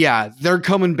like, yeah, they're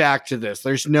coming back to this.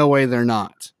 There's no way they're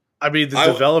not. I mean, the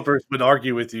developers would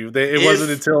argue with you. It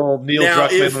wasn't until Neil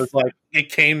Druckmann was like,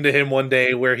 it came to him one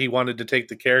day where he wanted to take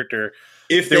the character.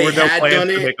 If there were no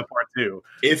plans to make a part 2.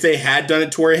 If they had done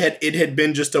it to where it had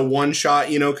been just a one shot,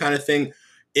 kind of thing,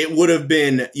 it would have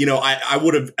been, I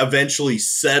would have eventually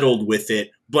settled with it.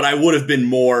 But I would have been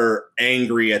more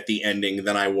angry at the ending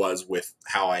than I was with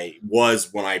how I was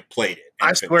when I played it.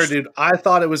 I swear, dude, I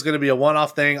thought it was going to be a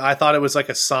one-off thing. I thought it was like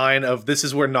a sign of this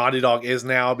is where Naughty Dog is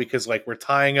now because like we're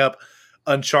tying up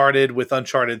Uncharted with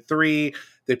Uncharted 3.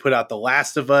 They put out The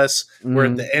Last of Us. We're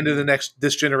at the end of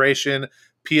this generation.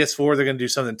 PS4, they're going to do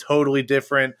something totally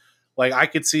different. Like I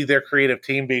could see their creative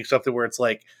team being something where it's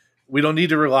like, we don't need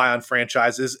to rely on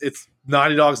franchises. It's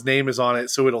Naughty Dog's name is on it,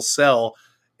 so it'll sell.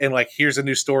 And like, here's a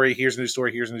new story, here's a new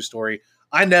story, here's a new story.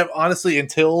 I never, honestly,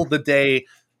 until the day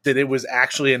that it was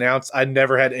actually announced, I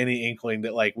never had any inkling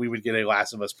that like we would get a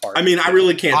Last of Us part. I mean, I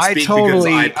really can't I speak because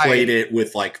I played it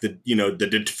with like the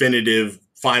definitive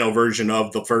final version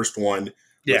of the first one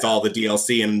with all the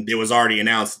DLC, and it was already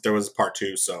announced that there was part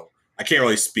 2, so I can't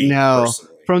really speak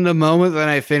personally. From the moment that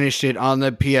I finished it on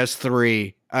the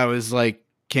PS3, I was like,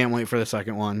 can't wait for the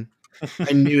second one.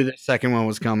 I knew the second one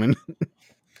was coming.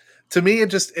 To me, I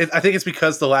think it's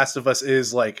because The Last of Us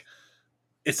is like,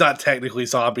 it's not technically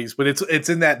zombies, but it's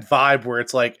in that vibe where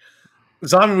it's like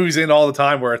zombie movies end all the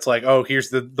time where it's like, oh,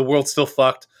 here's the world's still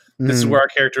fucked. This is where our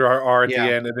characters are at the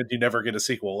end, and then you never get a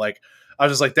sequel. Like, I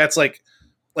was just like, that's like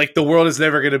the world is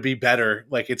never going to be better.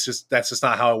 Like, that's just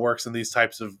not how it works in these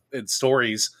types of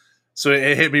stories. So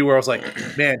it hit me where I was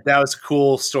like, man, that was a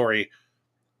cool story.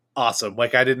 Awesome.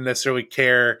 Like, I didn't necessarily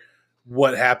care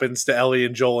what happens to Ellie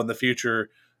and Joel in the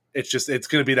future. It's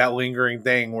going to be that lingering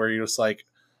thing where you're just like,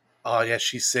 oh yeah,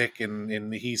 she's sick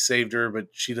and he saved her, but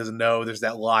she doesn't know there's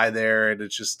that lie there, and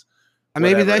it's just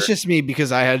whatever. Maybe that's just me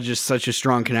because I had just such a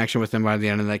strong connection with him by the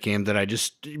end of that game that I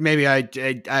just well,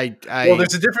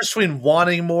 there's a difference between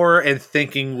wanting more and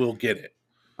thinking we'll get it.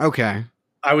 Okay,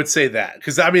 I would say that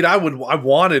because I mean I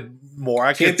wanted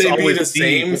more. Can't they be the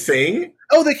same thing?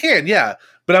 Oh, they can, yeah.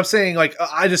 But I'm saying like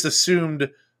I just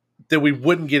assumed that we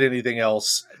wouldn't get anything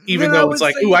else. Even though it's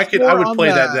like, ooh, I would play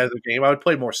that as a game. I would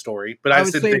play more story, but I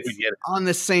just didn't think we'd get it. On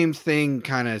the same thing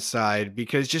kind of side,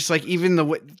 because just like even the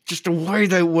way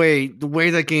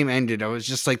that game ended, I was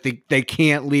just like, they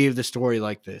can't leave the story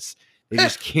like this. They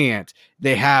just can't.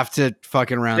 They have to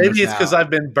fucking round. Maybe it's because I've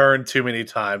been burned too many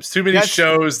times. Too many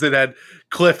shows that had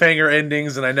cliffhanger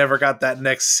endings, and I never got that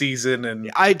next season.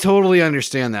 And I totally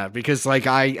understand that because, like,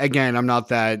 I'm not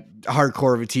that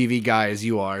hardcore of a TV guy as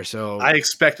you are. So I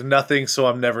expect nothing, so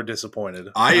I'm never disappointed.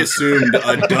 I assumed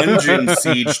a Dungeon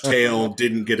Siege Tale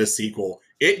didn't get a sequel.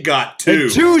 It got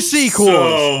 2. 2 sequels.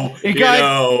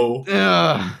 So,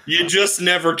 you just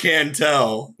never can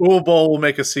tell. Uwe Boll will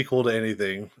make a sequel to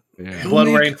anything. Yeah. Blood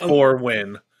Rain 4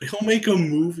 win. He'll make a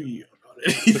movie about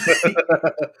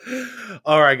it.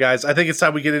 All right, guys. I think it's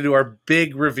time we get into our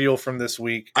big reveal from this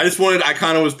week. I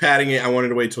kind of was padding it. I wanted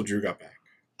to wait till Drew got back.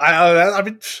 I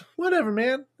mean, whatever,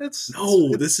 man. This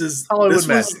was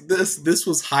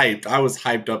hyped. I was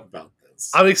hyped up about this.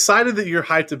 I'm excited that you're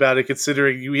hyped about it,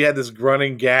 considering we had this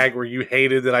running gag where you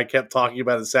hated that I kept talking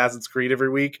about Assassin's Creed every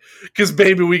week. Because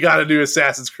maybe we got a new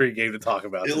Assassin's Creed game to talk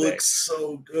about. It looks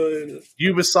so good.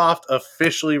 Ubisoft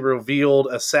officially revealed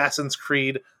Assassin's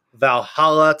Creed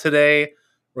Valhalla today,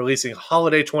 releasing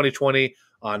holiday 2020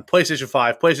 on PlayStation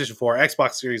 5, PlayStation 4,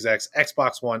 Xbox Series X,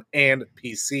 Xbox One, and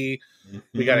PC. Mm-hmm.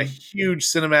 We got a huge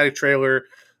cinematic trailer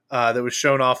that was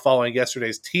shown off following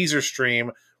yesterday's teaser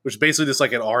stream, which basically just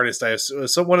like an artist,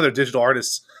 one of their digital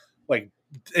artists, like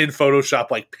in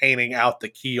Photoshop, like painting out the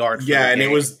key art. Yeah, and it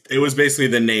was basically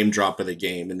the name drop of the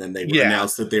game, and then they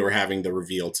announced that they were having the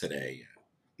reveal today.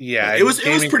 Yeah, it was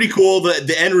pretty cool.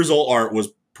 The end result art was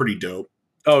pretty dope.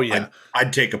 Oh yeah,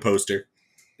 I'd take a poster.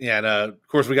 Yeah, and of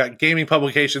course we got gaming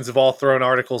publications have all thrown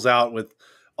articles out with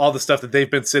all the stuff that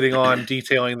they've been sitting on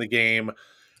detailing the game.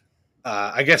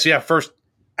 I guess first.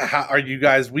 How are you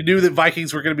guys? We knew that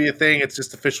Vikings were going to be a thing. It's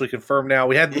just officially confirmed now.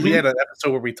 We had an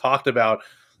episode where we talked about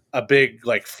a big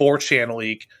like 4chan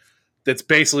leak that's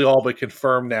basically all but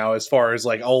confirmed now, as far as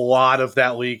like a lot of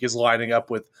that leak is lining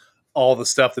up with all the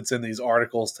stuff that's in these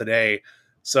articles today.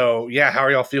 So yeah, how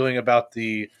are y'all feeling about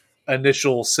the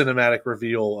initial cinematic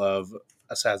reveal of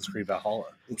Assassin's Creed Valhalla?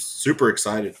 I'm super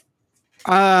excited.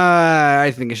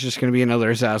 I think it's just going to be another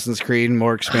Assassin's Creed,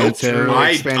 more expensive.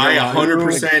 I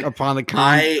 100% upon the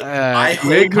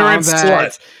ignorant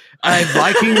slut.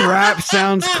 Viking rap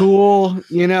sounds cool,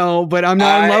 but I'm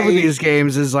not in love with these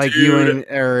games as like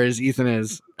as Ethan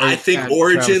is. I think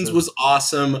Origins was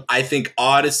awesome. I think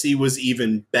Odyssey was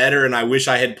even better, and I wish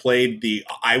I had played the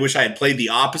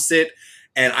opposite.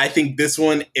 And I think this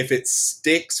one, if it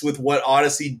sticks with what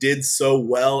Odyssey did so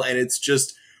well, and it's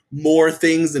just more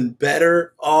things and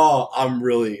better. Oh,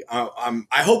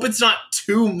 I hope it's not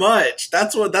too much.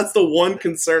 That's the one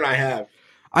concern I have.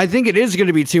 I think it is going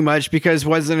to be too much because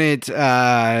wasn't it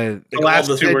the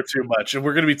last two were too much, and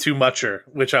we're going to be too mucher,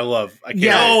 which I love. I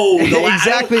can't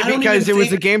exactly I don't because it was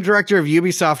the game director of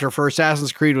Ubisoft for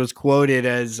Assassin's Creed was quoted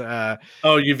as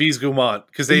Yves Guillemot,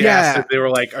 because they asked him, they were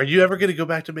like, "Are you ever going to go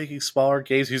back to making smaller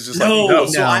games?" He's just no.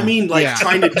 So I mean,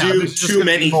 trying to do too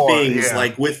many things,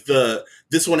 like with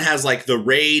this one has like the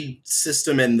raid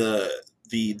system and the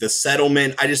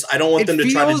settlement. I don't want them to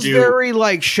try to do very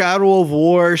like Shadow of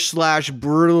War /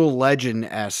 Brutal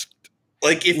Legend-esque.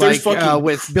 Like if there's fucking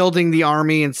with building the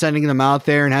army and sending them out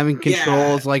there and having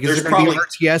controls, like is there going to be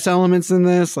RTS elements in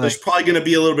this? There's probably going to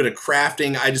be a little bit of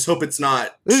crafting. I just hope it's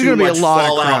not there's too going to be much a lot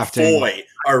Fallout of crafting.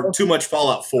 4 or too much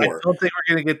Fallout 4. I don't think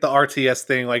we're going to get the RTS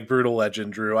thing like Brutal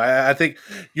Legend, Drew. I think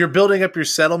you're building up your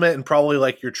settlement and probably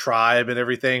like your tribe and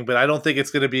everything, but I don't think it's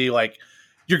going to be like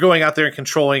you're going out there and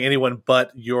controlling anyone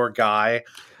but your guy.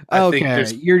 Okay,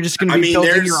 you're just going to be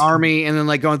building your army and then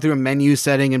like going through a menu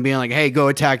setting and being like, "Hey, go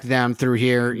attack them through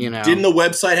here." You know, didn't the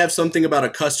website have something about a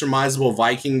customizable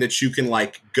Viking that you can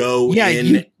like go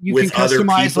in you with can other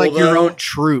customize people, like your own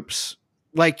troops.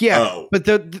 Like but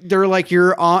they're like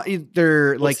your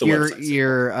they're What's like the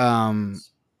your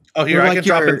Oh, here I can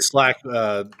drop in Slack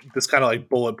this kind of like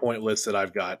bullet point list that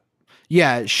I've got.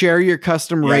 Yeah, share your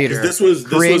custom raider. This was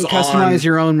customize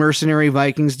your own mercenary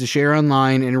Vikings to share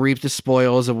online and reap the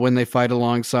spoils of when they fight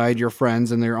alongside your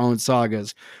friends in their own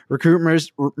sagas. Recruit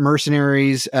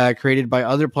mercenaries created by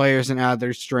other players and add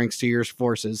their strengths to your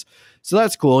forces. So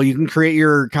that's cool. You can create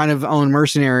your kind of own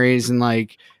mercenaries and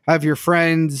like have your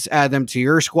friends add them to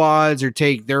your squads or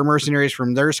take their mercenaries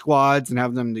from their squads and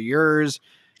have them to yours,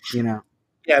 you know.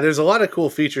 Yeah, there's a lot of cool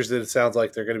features that it sounds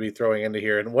like they're going to be throwing into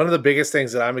here. And one of the biggest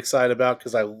things that I'm excited about,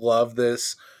 because I love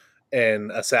this in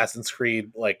Assassin's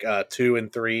Creed like 2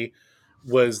 and 3,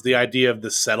 was the idea of the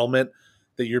settlement,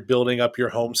 that you're building up your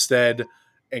homestead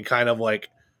and kind of like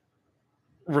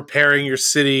repairing your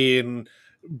city and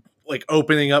like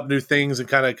opening up new things, and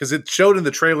kind of, because it showed in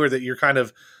the trailer that you're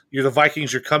the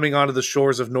Vikings, you're coming onto the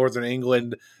shores of northern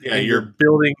England, and you're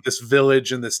building this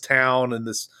village and this town and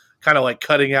this kind of like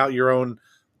cutting out your own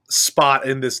spot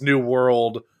in this new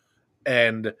world.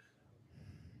 And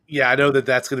yeah, I know that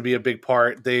that's going to be a big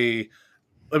part.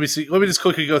 Let me just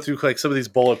quickly go through like some of these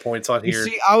bullet points on here.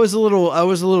 See, I was a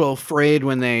little afraid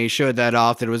when they showed that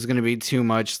off that it was going to be too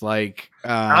much like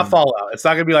not Fallout. It's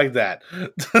not going to be like that.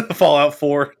 Fallout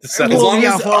 4. As long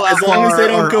as they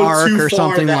don't go too far or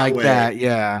something like way. That.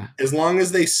 Yeah. As long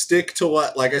as they stick to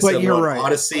what, like I said, what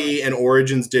Odyssey and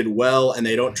Origins did well, and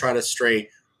they don't try to stray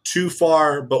too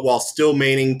far, but while still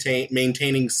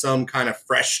maintaining some kind of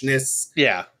freshness.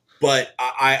 Yeah. But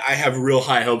I have real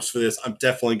high hopes for this. I'm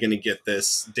definitely going to get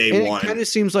this day one. It kind of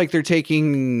seems like they're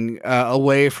taking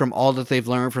away from all that they've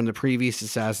learned from the previous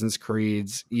Assassin's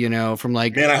Creeds, you know, from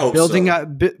like building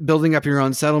up your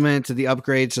own settlement to the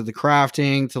upgrades to the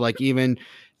crafting to like even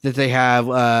that they have,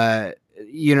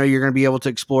 you know, you're going to be able to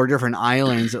explore different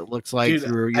islands. It looks like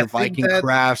through your Viking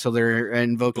craft. So they're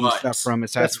invoking stuff from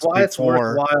Assassin's Creed. That's why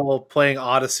it's worthwhile playing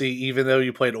Odyssey, even though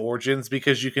you played Origins,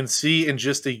 because you can see in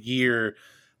just a year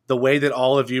the way that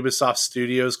all of Ubisoft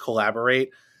studios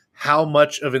collaborate, how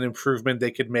much of an improvement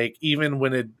they could make, even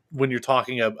when you're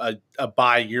talking a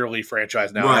bi-yearly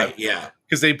franchise now. Right, yeah.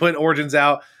 Because they put Origins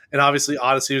out, and obviously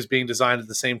Odyssey was being designed at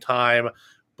the same time,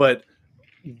 but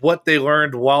what they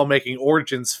learned while making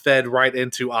Origins fed right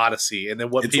into Odyssey, and then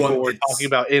what people were talking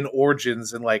about in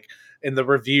Origins and like in the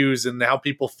reviews and how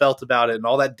people felt about it and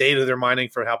all that data they're mining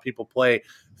for how people play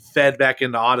fed back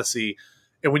into Odyssey.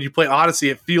 And when you play Odyssey,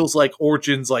 it feels like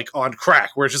Origins like on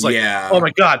crack, where it's just like, oh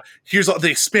my god, they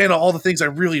expand on all the things I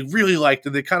really, really liked,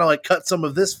 and they kind of like cut some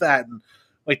of this fat, and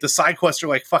like the side quests are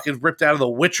like fucking ripped out of The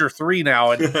Witcher 3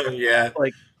 now, and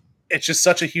like it's just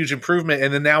such a huge improvement.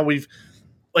 And then now we've,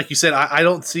 like you said, I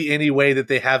don't see any way that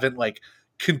they haven't like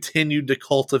continued to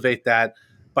cultivate that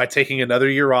by taking another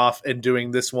year off and doing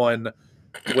this one,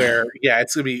 where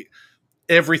it's gonna be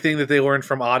everything that they learned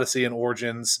from Odyssey and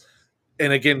Origins.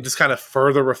 And again, just kind of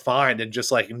further refined and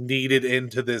just like kneaded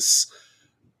into this,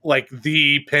 like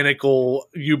the pinnacle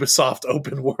Ubisoft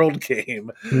open world game.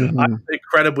 Mm-hmm. I'm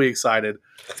incredibly excited.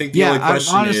 I think the only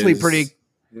question I'm honestly is, pretty.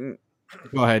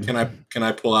 Go ahead. Can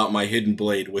I pull out my hidden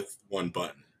blade with one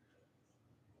button?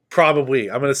 Probably.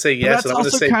 I'm going to say yes, and I'm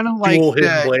going to say kind of like dual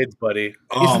hidden blades, buddy.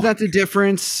 Isn't that the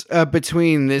difference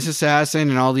between this assassin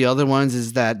and all the other ones?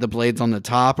 Is that the blade's on the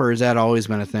top, or has that always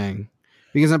been a thing?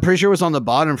 Because I'm pretty sure it was on the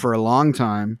bottom for a long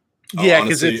time. Yeah,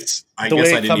 because it's the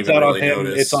way it comes out on him.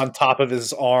 It's on top of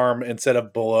his arm instead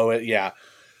of below it. Yeah,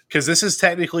 because this is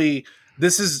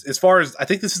as far as I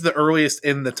think this is the earliest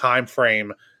in the time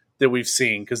frame that we've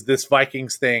seen. Because this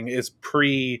Vikings thing is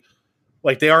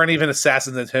like they aren't even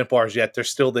Assassins and Templars yet. They're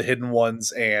still the hidden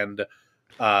ones and.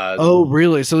 Oh,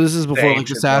 really? So this is before like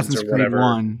Assassin's Creed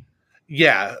 1.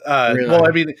 Yeah. Really? Well,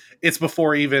 I mean, it's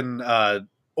before even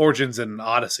Origins and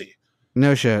Odyssey.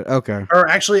 No shit. Okay. Or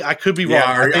actually, I could be wrong.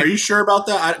 Are you sure about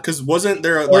that? Because wasn't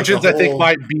there Origins? I think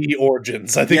might be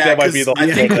Origins. I think that might be the.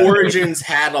 I think Origins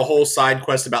had a whole side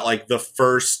quest about like the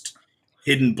first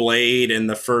hidden blade and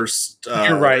the first.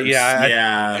 You're right. Yeah.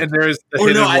 Yeah. And there's.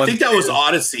 I think that was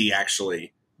Odyssey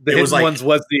actually. The It was Hidden like- Ones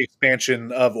was the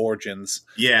expansion of Origins.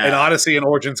 Yeah. And Odyssey and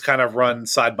Origins kind of run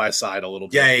side by side a little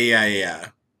bit. Yeah.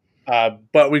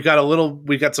 But we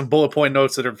got some bullet point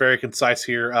notes that are very concise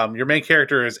here. Your main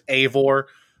character is Eivor.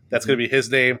 That's going to be his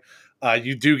name.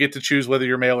 You do get to choose whether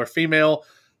you're male or female,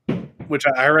 which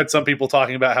I read some people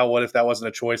talking about how what if that wasn't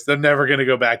a choice? They're never going to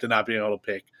go back to not being able to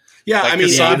pick. Yeah, Like, I mean,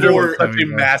 Cassandra was Eivor, such a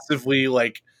massively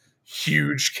like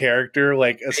huge character.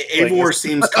 Eivor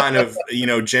seems kind of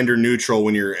gender neutral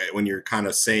when you're kind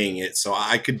of saying it. So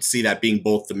I could see that being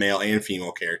both the male and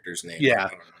female character's name. Yeah.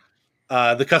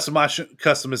 The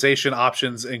customization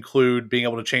options include being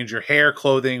able to change your hair,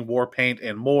 clothing, war paint,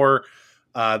 and more.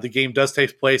 The game does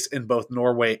take place in both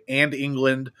Norway and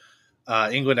England.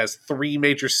 England has 3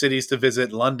 major cities to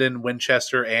visit: London,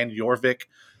 Winchester, and Jorvik.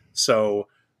 So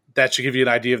that should give you an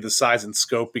idea of the size and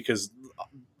scope, because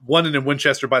London and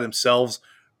Winchester by themselves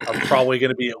are probably going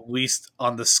to be at least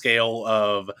on the scale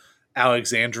of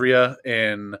Alexandria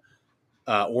in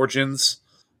Origins.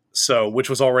 So, which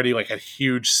was already like a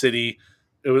huge city.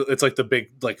 It's like the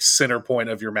big like center point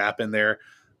of your map in there.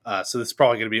 So this is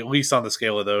probably going to be at least on the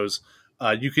scale of those.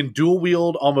 You can dual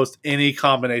wield almost any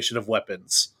combination of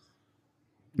weapons,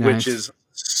 which is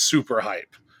super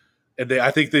hype. And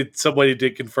I think that somebody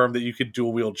did confirm that you could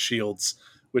dual wield shields,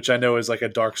 which I know is like a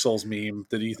Dark Souls meme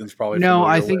that Ethan's probably No,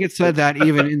 I think with. it said that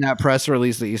even in that press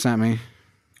release that you sent me.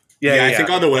 Yeah, I think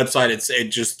on the website it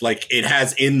just like it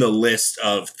has in the list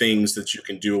of things that you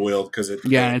can dual wield because it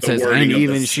it says and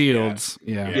even shields.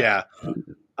 Yeah.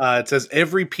 It says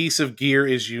every piece of gear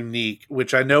is unique,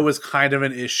 which I know is kind of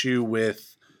an issue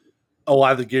with a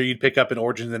lot of the gear you'd pick up in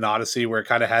Origins and Odyssey, where it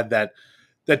kind of had that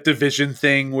division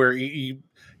thing where you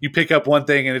pick up one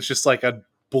thing and it's just like a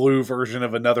blue version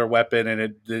of another weapon,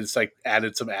 and it's like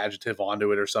added some adjective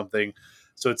onto it or something.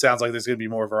 So it sounds like there's going to be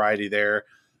more variety there.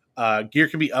 Gear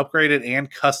can be upgraded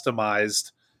and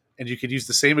customized, and you could use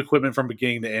the same equipment from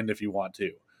beginning to end if you want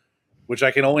to, which I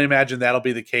can only imagine that'll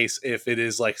be the case if it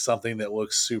is like something that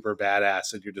looks super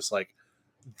badass and you're just like,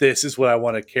 this is what I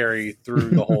want to carry through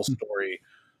the whole story.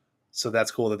 So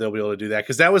that's cool that they'll be able to do that,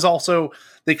 because that was also,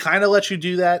 they kind of let you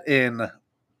do that in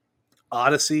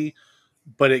Odyssey,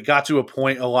 but it got to a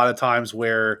point a lot of times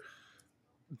where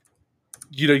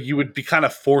you would be kind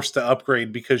of forced to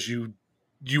upgrade because you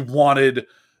wanted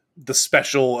the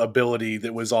special ability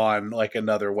that was on like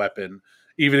another weapon,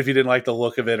 even if you didn't like the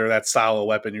look of it or that style of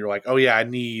weapon. You're like, oh yeah, I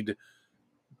need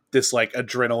this like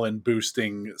adrenaline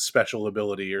boosting special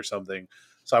ability or something.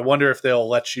 So I wonder if they'll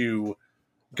let you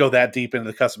go that deep into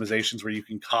the customizations where you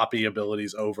can copy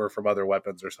abilities over from other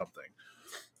weapons or something,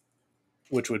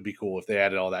 which would be cool if they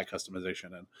added all that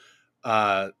customization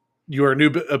in. Your new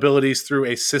abilities through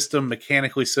a system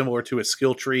mechanically similar to a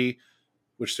skill tree,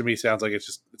 which to me sounds like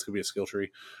it's gonna be a skill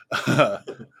tree.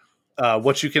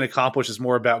 What you can accomplish is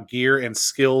more about gear and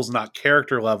skills, not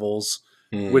character levels,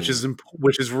 which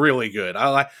is really good.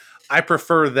 I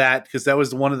prefer that, because that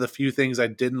was one of the few things I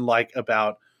didn't like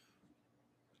about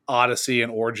Odyssey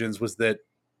and Origins, was that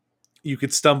you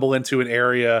could stumble into an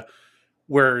area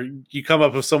where you come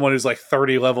up with someone who's like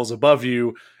 30 levels above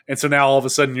you, and so now all of a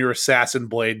sudden your assassin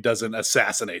blade doesn't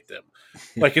assassinate them.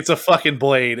 Like, it's a fucking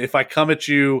blade. If I come at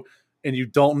you and you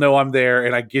don't know I'm there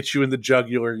and I get you in the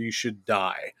jugular, you should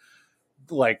die.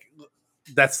 Like,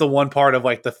 that's the one part of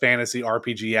like the fantasy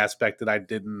RPG aspect that I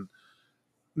didn't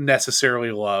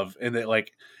necessarily love. And that,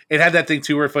 like, it had that thing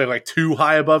too where if they're like too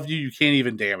high above you, you can't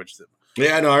even damage them.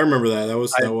 Yeah, no, I remember that. That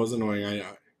was annoying.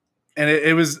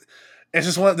 It's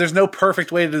just there's no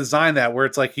perfect way to design that where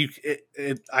it's like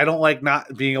I don't like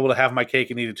not being able to have my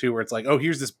cake and eat it too, where it's like, oh,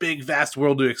 here's this big vast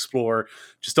world to explore,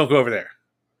 just don't go over there.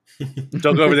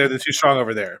 Don't go over there, they're too strong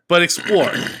over there. But explore.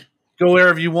 Go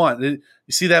wherever you want. You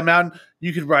see that mountain?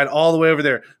 You could ride all the way over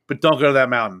there, but don't go to that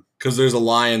mountain. Because there's a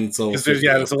lion. Because there's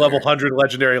a level 100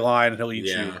 legendary lion, and he'll eat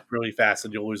you really fast,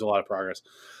 and you'll lose a lot of progress.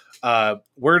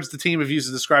 Words the team have used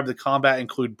to describe the combat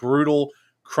include brutal,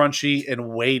 crunchy, and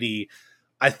weighty.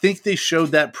 I think they showed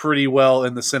that pretty well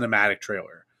in the cinematic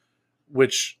trailer,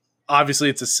 which obviously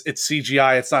it's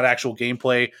CGI, it's not actual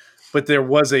gameplay, but there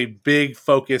was a big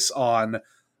focus on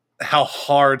how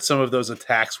hard some of those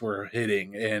attacks were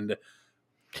hitting and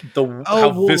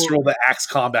how visceral the axe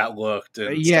combat looked.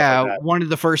 And stuff like that. One of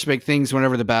the first big things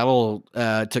whenever the battle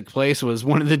took place was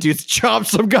one of the dudes chopped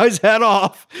some guy's head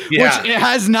off, which it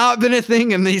has not been a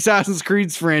thing in the Assassin's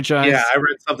Creed franchise. Yeah, I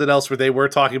read something else where they were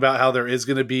talking about how there is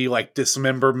going to be like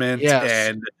dismemberment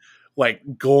and like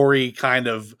gory kind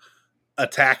of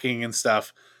attacking and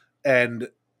stuff. And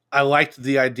I liked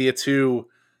the idea too,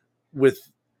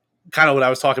 with kind of what I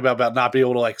was talking about not being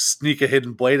able to like sneak a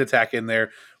hidden blade attack in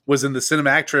there, was in the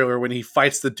cinematic trailer when he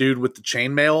fights the dude with the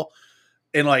chainmail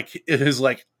and like his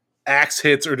like axe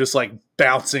hits are just like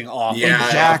bouncing off. Yeah,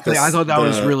 Exactly. I thought that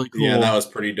was really cool. Yeah, that was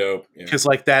pretty dope. Because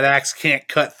like that axe can't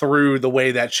cut through the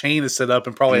way that chain is set up,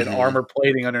 and probably Mm-hmm. an armor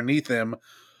plating underneath him.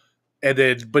 And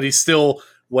then, but he's still,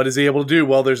 what is he able to do?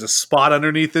 Well, there's a spot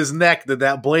underneath his neck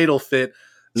that blade will fit.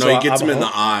 No, So he gets him in the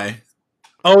eye.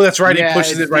 Oh, that's right. Yeah, he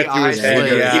pushes it's it right the through his eye head.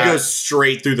 slit. Yeah. He goes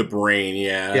straight through the brain.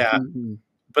 Yeah. Yeah. Mhm.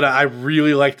 But I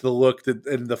really liked the look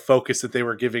and the focus that they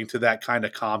were giving to that kind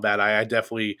of combat. I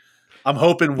definitely, I'm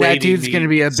hoping That dude's going to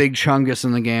be a big chungus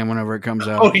in the game whenever it comes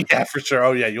out. Oh yeah, for sure.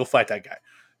 Oh yeah, you'll fight that guy.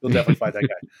 You'll definitely fight that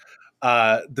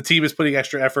guy. The team is putting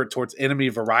extra effort towards enemy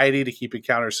variety to keep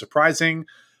encounters surprising.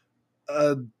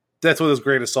 That's one of those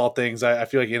great assault things. I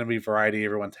feel like enemy variety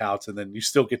everyone touts, and then you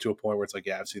still get to a point where it's like,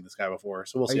 yeah, I've seen this guy before.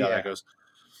 So we'll see how that goes.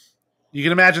 You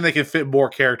can imagine they can fit more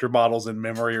character models in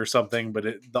memory or something, but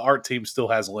the art team still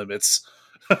has limits.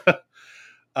 What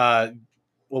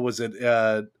was it?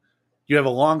 You have a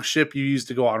long ship you use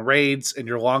to go on raids, and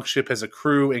your long ship has a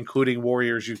crew, including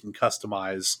warriors you can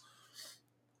customize.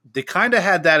 They kind of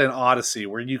had that in Odyssey,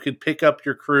 where you could pick up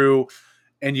your crew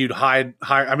and you'd hire.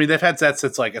 I mean, they've had that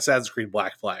since like Assassin's Creed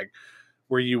Black Flag,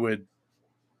 where you would,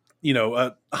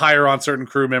 hire on certain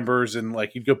crew members, and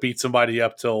like you'd go beat somebody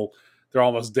up till they're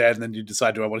almost dead, and then you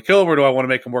decide, do I want to kill them or do I want to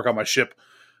make them work on my ship?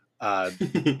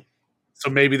 So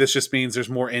maybe this just means there's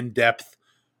more in depth.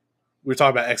 We were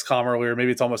talking about XCOM earlier.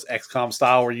 Maybe it's almost XCOM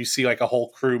style, where you see like a whole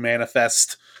crew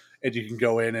manifest, and you can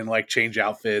go in and like change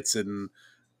outfits and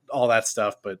all that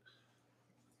stuff. But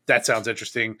that sounds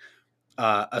interesting.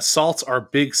 Assaults are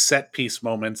big set piece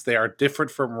moments. They are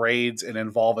different from raids and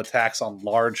involve attacks on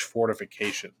large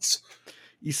fortifications.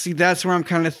 You see, that's where I'm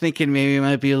kind of thinking maybe it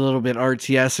might be a little bit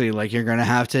RTS-y. Like you're going to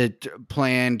have to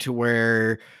plan to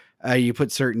where you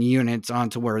put certain units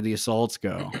onto where the assaults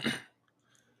go.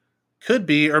 Could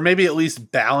be, or maybe at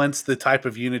least balance the type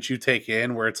of units you take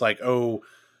in, where it's like, oh,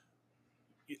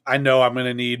 I know I'm going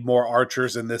to need more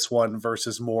archers in this one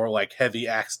versus more like heavy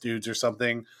axe dudes or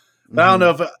something. But I don't know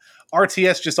if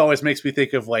RTS just always makes me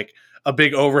think of like a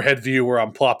big overhead view where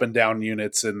I'm plopping down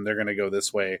units and they're going to go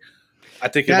this way. I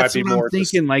think That's it might be what more I'm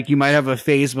thinking. Like you might have a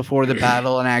phase before the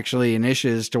battle and actually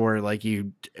initiates to where like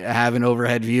you have an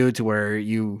overhead view to where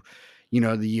the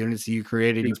units you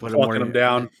created, you put them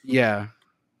down. Yeah.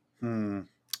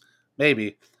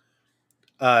 Maybe.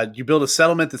 You build a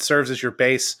settlement that serves as your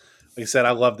base. Like I said,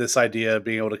 I love this idea of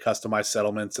being able to customize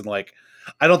settlements, and like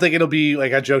I don't think it'll be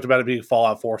like I joked about it being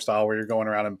Fallout 4 style where you're going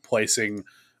around and placing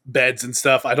beds and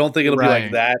stuff. I don't think it'll be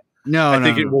like that. No, I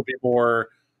think it will be more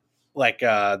like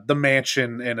the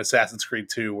mansion in Assassin's Creed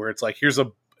 2, where it's like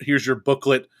here's your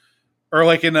booklet, or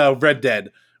like in Red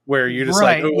Dead, where you're just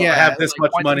like, oh, I have this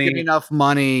much money. You get enough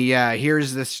money,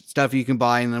 here's this stuff you can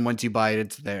buy, and then once you buy it,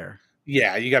 it's there.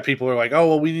 Yeah, you got people who are like, oh,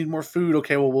 well, we need more food.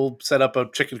 Okay, well, we'll set up a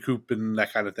chicken coop and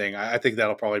that kind of thing. I think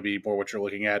that'll probably be more what you're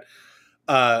looking at.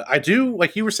 I do,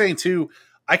 like you were saying too,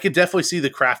 I could definitely see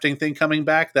the crafting thing coming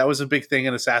back. That was a big thing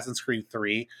in Assassin's Creed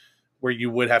 3, where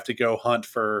you would have to go hunt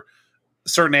for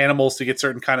certain animals to get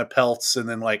certain kind of pelts, and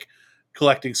then like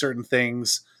collecting certain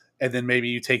things. And then maybe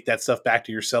you take that stuff back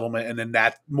to your settlement, and then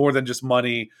that, more than just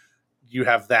money, you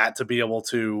have that to be able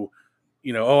to,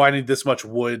 I need this much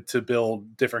wood to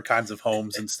build different kinds of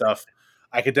homes and stuff.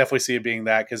 I could definitely see it being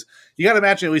that, because you got to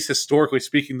imagine, at least historically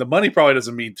speaking, the money probably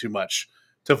doesn't mean too much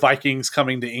to Vikings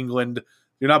coming to England.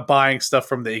 You're not buying stuff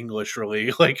from the English,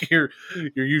 really. Like you're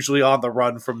usually on the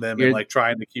run from them and like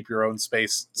trying to keep your own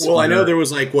space. Well, I know there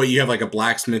was like you have like a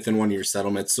blacksmith in one of your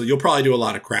settlements, so you'll probably do a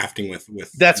lot of crafting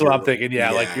with. That's what I'm thinking.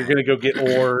 Yeah, like you're gonna go get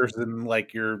ores and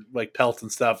like your like pelts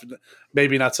and stuff.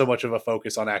 Maybe not so much of a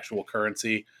focus on actual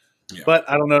currency. Yeah. But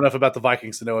I don't know enough about the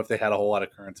Vikings to know if they had a whole lot of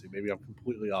currency. Maybe I'm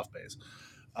completely off base.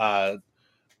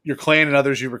 Your clan and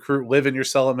others you recruit live in your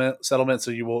settlement, so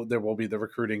there will be the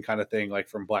recruiting kind of thing, like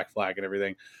from Black Flag and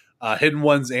everything. Hidden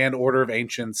Ones and Order of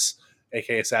Ancients,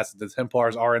 aka Assassins and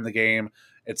Templars, are in the game.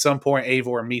 At some point,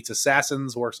 Eivor meets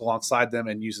assassins, works alongside them,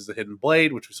 and uses a hidden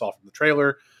blade, which we saw from the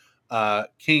trailer.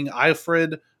 King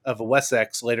Alfred of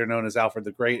Wessex, later known as Alfred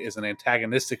the Great, is an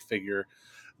antagonistic figure.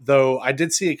 Though I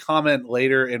did see a comment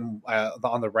later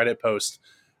on the Reddit post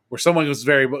where someone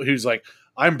who's like,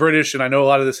 I'm British and I know a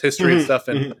lot of this history and stuff,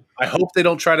 and I hope they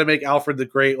don't try to make Alfred the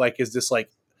Great like is this like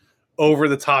over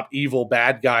the top evil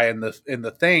bad guy in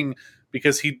the thing,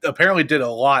 because he apparently did a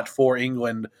lot for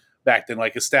England back then,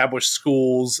 like established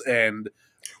schools and.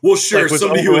 Well, sure, like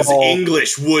somebody who is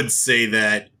English would say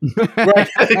that. Right,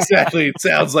 exactly. It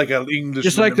sounds like an English.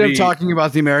 Just like them talking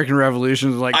about the American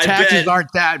Revolution, like taxes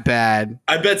aren't that bad.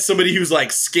 I bet somebody who's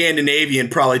like Scandinavian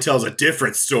probably tells a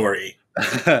different story.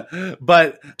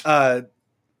 But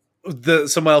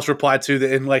someone else replied to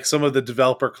that in like some of the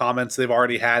developer comments they've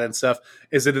already had and stuff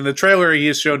is that in the trailer he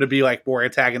is shown to be like more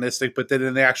antagonistic, but then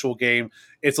in the actual game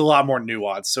it's a lot more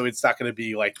nuanced, so it's not going to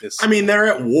be like this. I mean, they're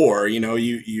at war,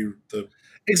 the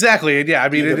Exactly, and yeah, I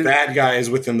mean the bad guy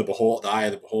is within the eye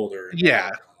of the beholder. And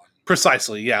yeah,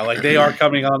 precisely, yeah, like they are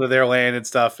coming onto their land and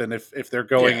stuff, and if they're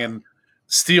going and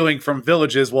stealing from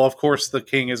villages, well, of course the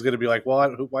king is going to be like, well,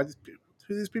 why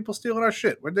who are these people stealing our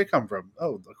shit? Where'd they come from?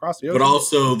 Oh, across the ocean. But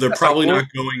also, they're probably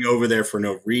not going over there for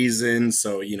no reason.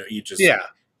 So you just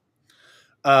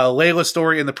Layla's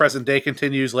story in the present day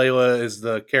continues. Layla is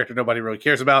the character nobody really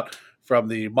cares about from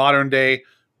the modern day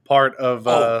part of.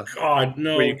 Oh God,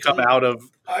 no! Where you come out of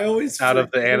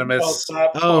the animus.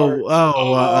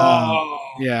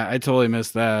 Yeah, I totally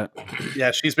missed that.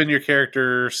 Yeah, she's been your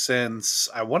character since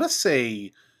I want to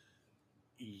say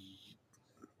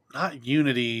not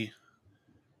Unity.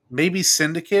 Maybe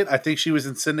Syndicate. I think she was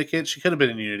in Syndicate. She could have been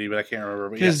in Unity, but I can't remember.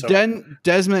 Because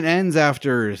Desmond ends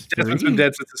after 3? Desmond's been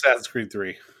dead since Assassin's Creed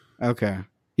 3. Okay.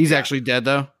 He's actually dead,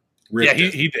 though? Yeah,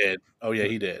 he did. Oh, yeah,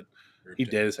 he did. He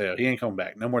dead as hell. He ain't coming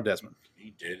back. No more Desmond.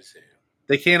 He dead as hell.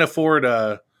 They can't afford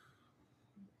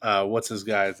what's his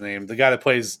guy's name? The guy that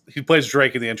plays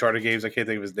Drake in the Uncharted games. I can't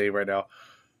think of his name right now.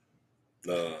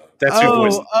 That's who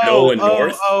voiced Nolan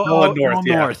North. Nolan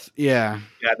North. Yeah.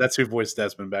 Yeah, that's who voiced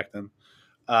Desmond back then.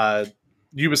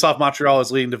 Ubisoft Montreal is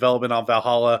leading development on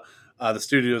Valhalla. The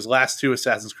studio's last 2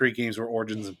 Assassin's Creed games were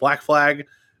Origins and Black Flag,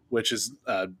 which is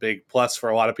a big plus for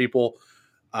a lot of people.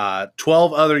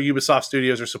 12 other Ubisoft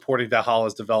studios are supporting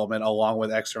Valhalla's development, along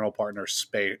with external partner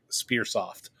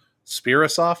Spearsoft.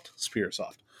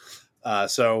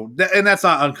 And that's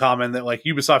not uncommon. That like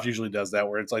Ubisoft usually does that,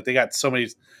 where it's like they got so many.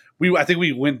 I think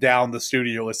we went down the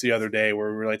studio list the other day, where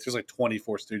we were like, there's like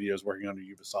 24 studios working under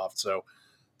Ubisoft, so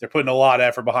they're putting a lot of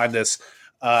effort behind this.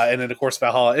 And then, of course,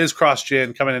 Valhalla is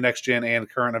cross-gen, coming to next-gen and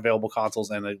current available consoles,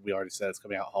 and we already said it's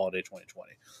coming out holiday 2020.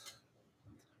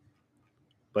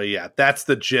 But yeah, that's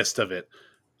the gist of it.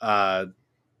 What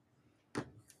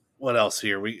else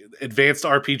here? Advanced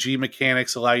RPG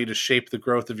mechanics allow you to shape the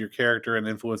growth of your character and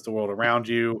influence the world around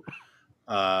you.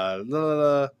 Oh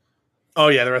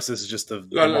yeah, the rest of this is just the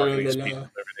marketing speech of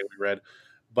everything we read.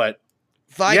 But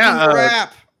Viking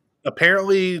rap.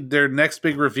 Apparently, their next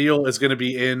big reveal is going to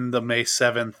be in the May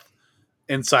 7th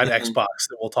Inside Xbox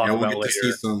that we'll talk about later.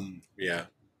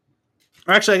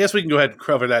 Actually, I guess we can go ahead and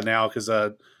cover that now because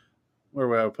where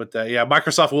would I put that? Yeah,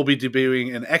 Microsoft will be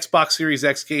debuting an Xbox Series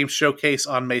X game showcase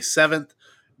on May 7th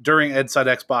during Inside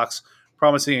Xbox,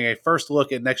 promising a first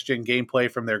look at next-gen gameplay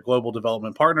from their global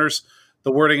development partners.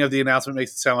 The wording of the announcement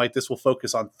makes it sound like this will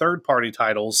focus on third-party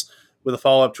titles, with a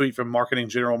follow-up tweet from Marketing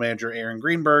General Manager Aaron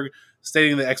Greenberg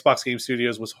stating that Xbox Game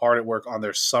Studios was hard at work on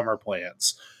their summer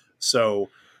plans. So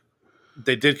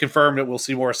they did confirm that we'll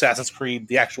see more Assassin's Creed,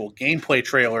 the actual gameplay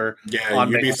trailer. Yeah,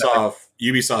 on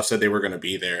Ubisoft said they were going to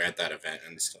be there at that event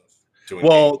and stuff.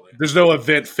 There's no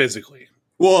event physically.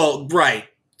 Well, right.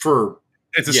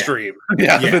 It's a stream.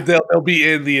 Yeah. But they'll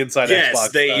be in the Inside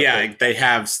Xbox. They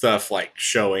have stuff like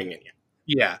showing.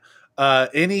 Yeah.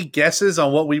 Any guesses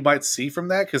on what we might see from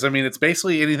that? Because, I mean, it's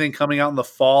basically anything coming out in the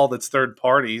fall that's third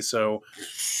party. So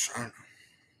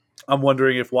I'm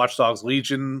wondering if Watch Dogs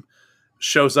Legion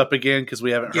shows up again because we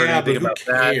haven't heard anything about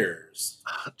that.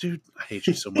 Dude, I hate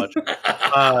you so much.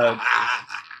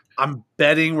 I'm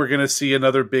betting we're going to see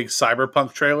another big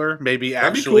Cyberpunk trailer. Maybe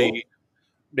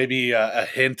maybe a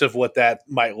hint of what that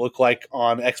might look like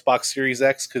on Xbox Series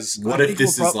X. Because what if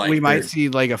this is like we might see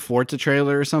like a Forza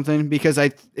trailer or something? Because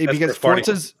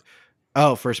Forza's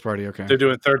first party. Okay, they're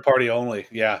doing third party only.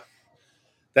 Yeah,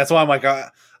 that's why I'm like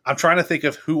I'm trying to think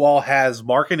of who all has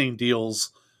marketing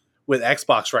deals with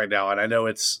Xbox right now, and I know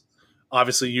it's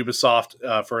obviously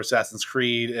Ubisoft for Assassin's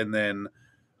Creed, and then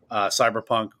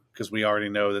Cyberpunk because we already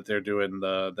know that they're doing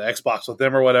the Xbox with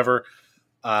them or whatever.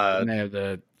 And they have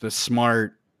the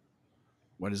smart.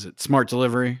 What is it? Smart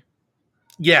delivery.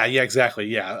 Yeah, exactly.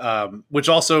 Yeah. Which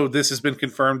also this has been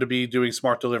confirmed to be doing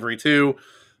smart delivery too.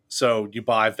 So you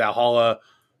buy Valhalla,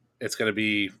 it's going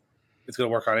to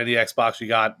work on any Xbox you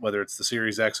got, whether it's the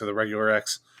Series X or the regular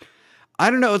X. I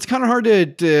don't know. It's kind of hard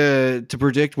to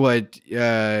predict what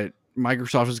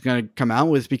Microsoft is going to come out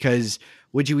with because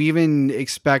would you even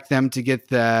expect them to get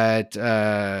that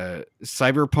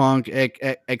Cyberpunk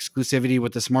exclusivity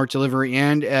with the smart delivery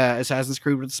and Assassin's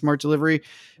Creed with the smart delivery?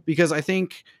 Because I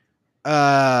think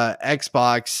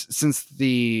Xbox, since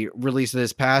the release of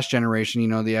this past generation,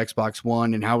 the Xbox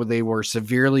One and how they were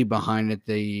severely behind at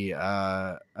the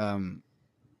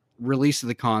release of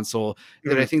the console,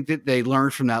 that I think that they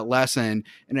learned from that lesson.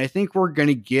 And I think we're going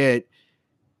to get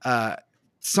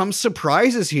some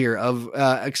surprises here of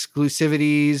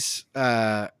exclusivities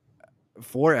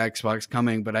for Xbox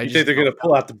coming, but I You just think they're going to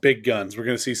pull out the big guns? We're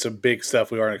going to see some big stuff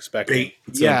we aren't expecting.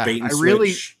 It's a bait and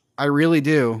switch. I really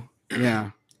do.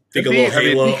 Yeah. Think Could a be. little I mean,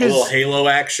 Halo, a little because- Halo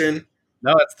action.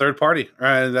 No, that's third party.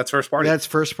 That's first party. That's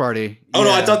first party. Oh no,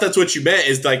 Yeah. I thought that's what you meant.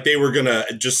 Is like they were gonna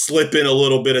just slip in a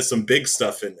little bit of some big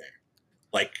stuff in there.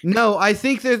 Like No, I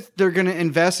think that they're going to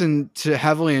invest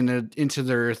heavily into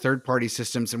their third party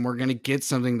systems, and we're going to get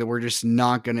something that we're just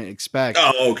not going to expect.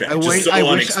 oh okay, I just wish, so I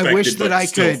wish, unexpected, I wish but that I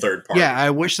still could. third party. Yeah,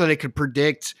 I wish that I could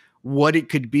predict what it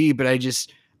could be, but I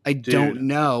don't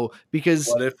know because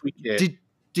What if we get?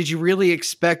 did you really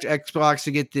expect Xbox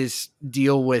to get this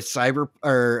deal with CD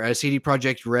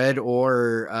Projekt Red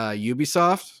or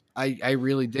Ubisoft? I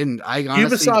really didn't. I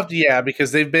honestly, Ubisoft, yeah,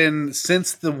 because they've been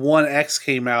since the One X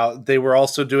came out. They were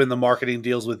also doing the marketing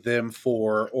deals with them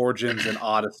for Origins and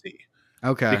Odyssey.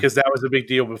 okay, Because that was a big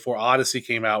deal before Odyssey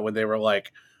came out when they were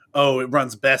like, "Oh, it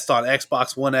runs best on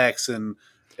Xbox One X," and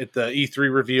at the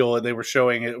E3 reveal, they were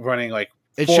showing it running like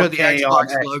it showed the 4K on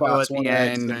Xbox logo at One the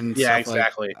X, end, and yeah, stuff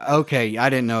exactly. okay, I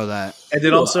didn't know that. And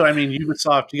then also, I mean,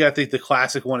 Ubisoft. You got to think the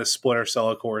classic one is Splinter Cell,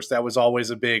 of course. That was always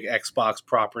a big Xbox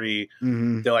property.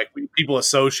 Mm-hmm. They're like people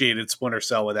associated Splinter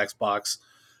Cell with Xbox.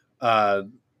 I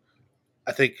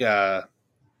think there's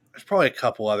probably a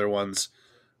couple other ones,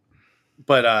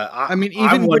 but I mean,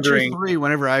 even Witcher 3.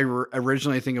 Whenever I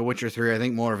originally think of Witcher 3, I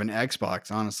think more of an Xbox.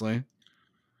 Honestly,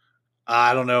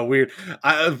 I don't know. Weird.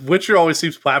 Witcher always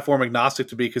seems platform agnostic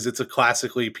to me because it's a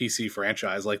classically PC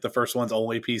franchise. Like the first one's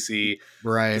only PC,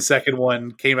 right? The second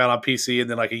one came out on PC, and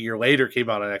then like a year later came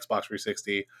out on Xbox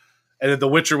 360. And then The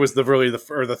Witcher was the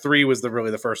 3 was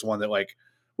the first one that like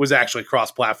was actually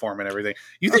cross-platform and everything.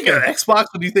 You think of Xbox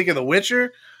when you think of The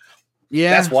Witcher?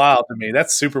 Yeah, that's wild to me.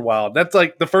 That's super wild. That's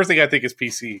like the first thing I think is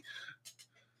PC.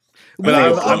 But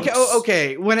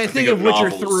okay. When I think of Witcher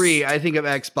novels. 3, I think of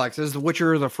Xbox. As The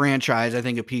Witcher the franchise, I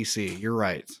think of PC. You're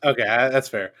right. Okay, that's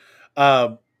fair.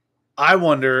 I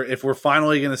wonder if we're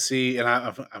finally going to see, and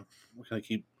I'm going to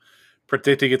keep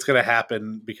predicting it's going to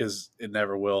happen because it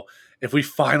never will. If we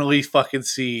finally fucking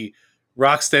see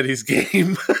Rocksteady's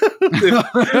game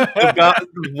about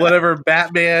whatever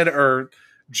Batman or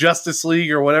Justice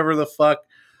League or whatever the fuck,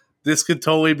 this could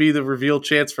totally be the reveal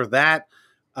chance for that.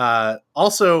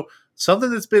 Also,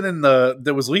 something that's been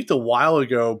that was leaked a while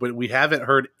ago, but we haven't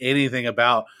heard anything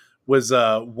about was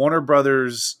Warner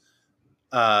Brothers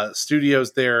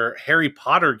Studios their Harry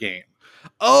Potter game.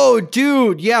 Oh,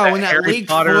 dude, yeah, when that Harry leaked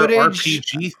Potter footage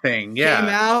RPG thing, yeah, came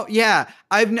out, yeah.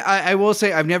 I will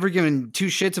say I've never given two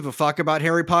shits of a fuck about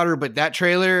Harry Potter, but that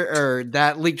trailer or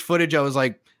that leaked footage, I was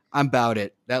like, I'm about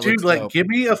it. That dude, looks like, dope. give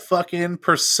me a fucking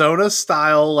Persona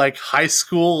style like high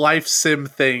school life sim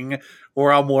thing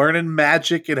where I'm learning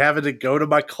magic and having to go to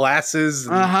my classes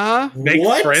and make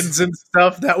friends and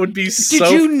stuff. That would be so.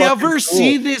 Did you never cool.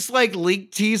 see this like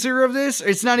leaked teaser of this?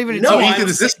 It's not even. No, Ethan,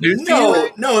 is this new?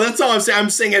 No, that's all I'm saying. I'm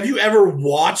saying, have you ever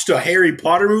watched a Harry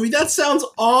Potter movie? That sounds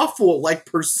awful. Like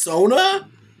Persona.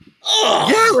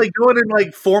 Ugh. Yeah, like going and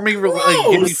like forming like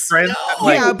getting friends. No.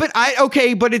 Like, Yeah,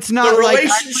 but it's not The like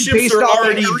relationships based are off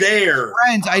already Harry there.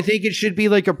 Friends. I think it should be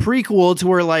like a prequel to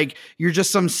where like you're just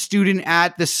some student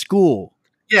at the school.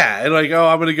 yeah, and like, oh,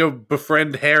 I'm gonna go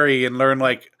befriend Harry and learn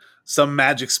like some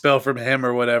magic spell from him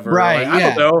or whatever. Right, Like,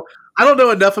 yeah. I don't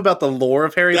know enough about the lore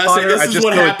of Harry Potter. This is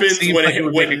what happens when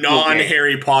cool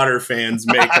non-Harry Potter fans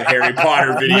make a Harry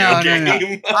Potter video game.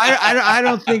 No. I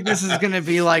don't think this is going to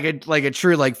be like a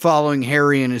true like following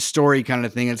Harry and his story kind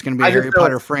of thing. It's going to be a Harry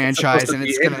Potter franchise, and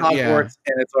it's going to and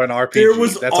it's an RPG. There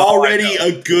was That's already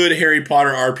a good Harry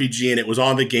Potter RPG, and it was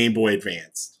on the Game Boy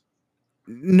Advance.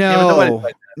 No.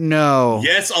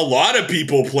 Yes, a lot of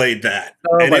people played that,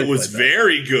 and it was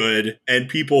very good. And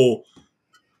people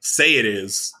say it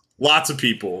is. Lots of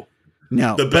people.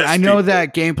 No, but I know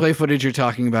that gameplay footage you're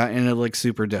talking about, and it looks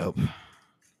super dope.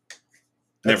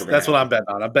 That's what I'm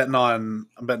betting on.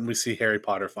 I'm betting we see Harry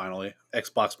Potter finally.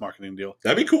 Xbox marketing deal.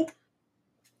 That'd be cool.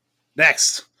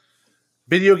 Next.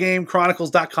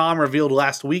 VideoGameChronicles.com revealed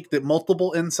last week that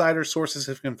multiple insider sources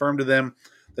have confirmed to them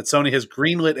that Sony has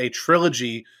greenlit a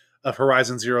trilogy of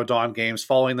Horizon Zero Dawn games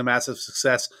following the massive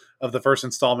success of the first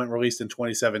installment released in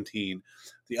 2017.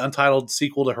 The untitled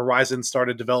sequel to Horizon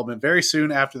started development very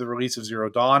soon after the release of Zero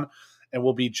Dawn and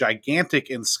will be gigantic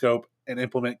in scope and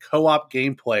implement co-op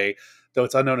gameplay, though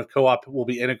it's unknown if co-op will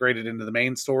be integrated into the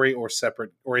main story or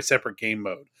a separate game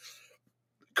mode.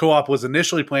 Co-op was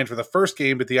initially planned for the first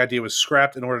game, but the idea was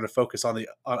scrapped in order to focus on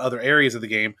other areas of the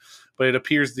game. But it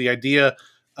appears the idea,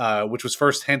 which was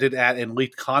first hinted at in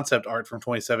leaked concept art from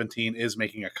 2017, is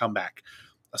making a comeback.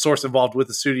 A source involved with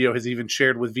the studio has even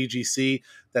shared with VGC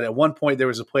that at one point there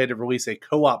was a plan to release a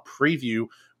co-op preview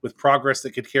with progress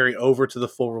that could carry over to the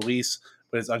full release,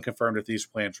 but it's unconfirmed if these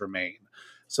plans remain.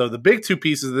 So the big two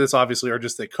pieces of this obviously are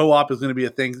just that co-op is going to be a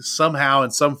thing somehow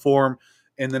in some form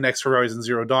in the next Horizon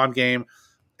Zero Dawn game,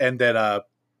 and that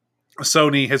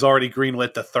Sony has already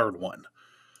greenlit the third one.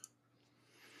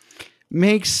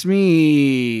 Makes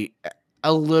me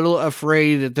a little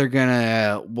afraid that they're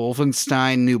gonna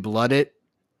Wolfenstein New Blood it.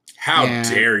 How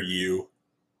dare you?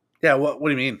 Yeah, what do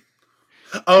you mean?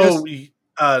 Oh,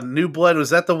 New Blood,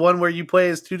 was that the one where you play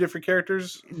as two different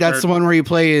characters? That's the one where you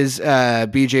play as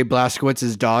BJ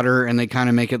Blazkowicz's daughter, and they kind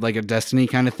of make it like a Destiny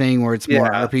kind of thing where it's more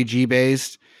RPG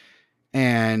based.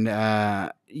 And,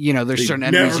 there's certain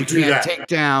enemies you can't take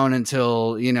down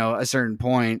until, a certain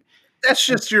point. That's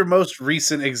just your most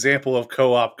recent example of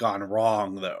co-op gone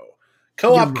wrong, though.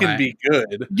 Co-op can be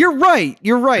good. You're right.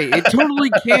 It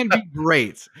totally can be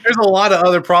great. There's a lot of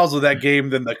other problems with that game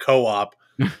than the co-op.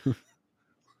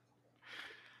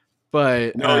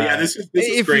 But no, this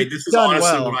is great. This is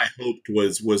honestly what I hoped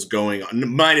was going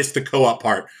on, minus the co-op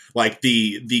part, like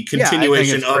the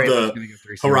continuation of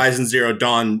the Horizon Zero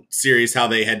Dawn series, how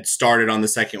they had started on the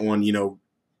second one,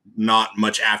 not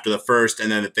much after the first,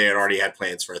 and then that they had already had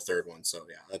plans for a third one. So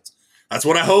yeah, that's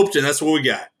what I hoped, and that's what we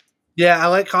got. Yeah, I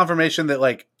like confirmation that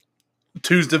like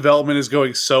 2's development is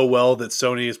going so well that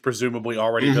Sony has presumably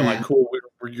already been like, cool,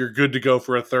 you're good to go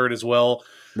for a third as well.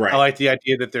 Right. I like the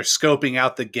idea that they're scoping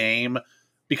out the game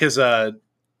because I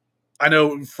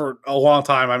know for a long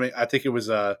time, I think it was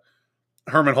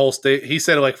Herman Holst, he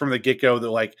said like from the get-go that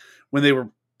like when they were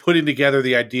putting together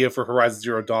the idea for Horizon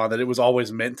Zero Dawn that it was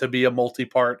always meant to be a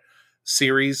multi-part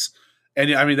series.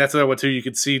 And I mean, that's another one too. You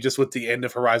could see just with the end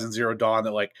of Horizon Zero Dawn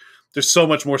that like there's so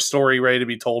much more story ready to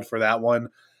be told for that one.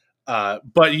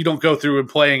 But you don't go through and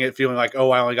playing it feeling like,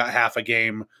 oh, I only got half a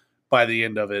game by the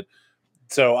end of it.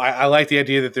 So I like the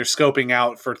idea that they're scoping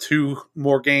out for 2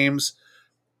 more games.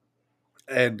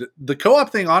 And the co-op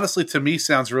thing, honestly, to me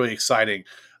sounds really exciting.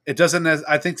 It doesn't,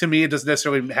 I think to me, it doesn't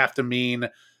necessarily have to mean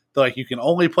that like you can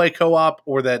only play co-op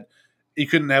or that you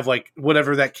couldn't have like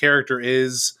whatever that character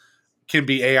is can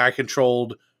be AI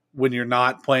controlled when you're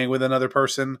not playing with another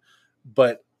person.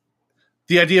 But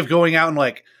the idea of going out and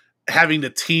like having to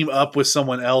team up with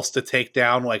someone else to take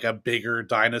down like a bigger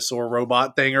dinosaur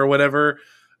robot thing or whatever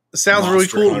sounds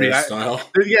Monster really cool to me.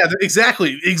 Yeah,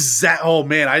 exactly. Oh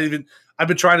man, I've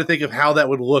been trying to think of how that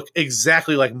would look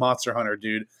exactly like Monster Hunter,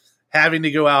 dude. Having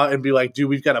to go out and be like, dude,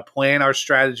 we've got to plan our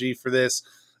strategy for this.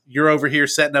 You're over here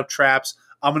setting up traps.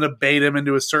 I'm going to bait him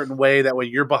into a certain way. That way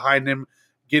you're behind him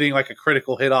getting like a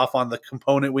critical hit off on the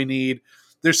component we need.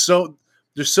 There's so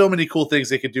many cool things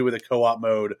they could do with a co-op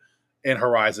mode in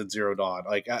Horizon Zero Dawn.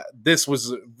 Like this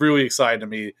was really exciting to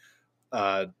me.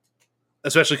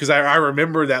 Especially because I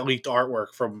remember that leaked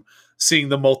artwork from seeing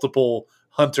the multiple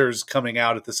hunters coming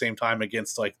out at the same time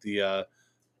against like the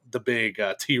big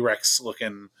T-Rex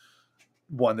looking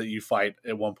one that you fight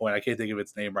at one point. I can't think of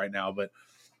its name right now, but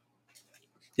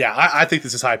yeah, I think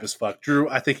this is hype as fuck. Drew,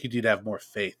 I think you need to have more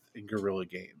faith in Guerrilla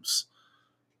Games.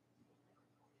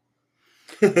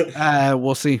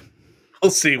 We'll see.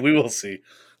 We'll see. We will see.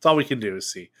 That's all we can do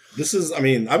is see. This is, I've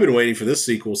been waiting for this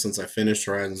sequel since I finished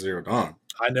Horizon Zero Dawn.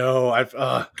 I know.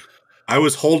 I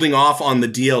was holding off on the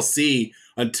DLC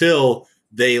until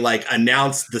they like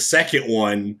announced the second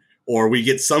one, or we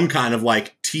get some kind of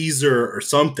like teaser or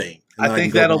something. I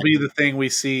think that'll be the thing we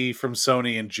see from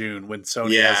Sony in June when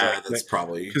Sony has that's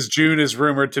probably because June is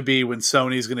rumored to be when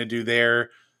Sony's going to do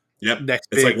their next.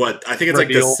 It's like what I think it's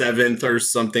reveal. Like the 7th or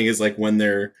something is like when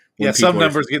they're. Some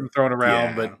numbers getting thrown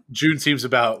around, but June seems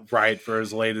about right for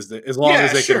as late as long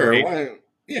as they can wait. Why,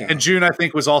 And June, I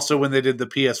think, was also when they did the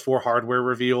PS4 hardware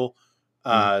reveal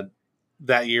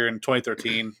that year in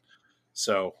 2013.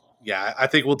 So, yeah, I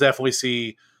think we'll definitely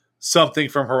see something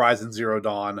from Horizon Zero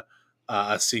Dawn,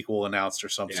 a sequel announced or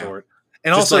some sort.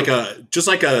 And just also, just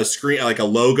like a screen, like a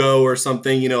logo or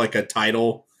something, like a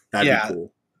title. That'd be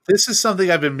cool. This is something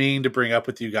I've been meaning to bring up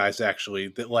with you guys, actually,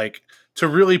 that like to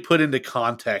really put into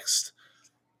context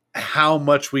how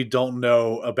much we don't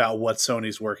know about what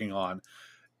Sony's working on.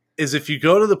 Is if you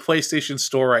go to the PlayStation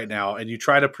Store right now and you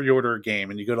try to pre-order a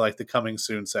game and you go to like the coming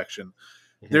soon section,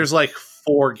 there's like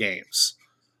 4 games.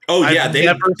 Oh yeah, they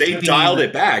dialed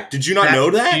it back. Did you not know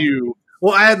that?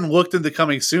 Well, I hadn't looked into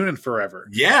coming soon in forever.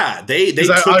 Yeah, they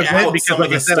took out because, some like of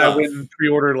the I said, stuff. I went and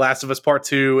pre-ordered Last of Us Part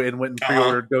 2 and went and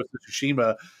pre-ordered Ghost of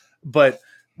Tsushima. But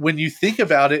when you think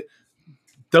about it,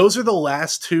 those are the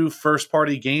last 2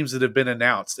 first-party games that have been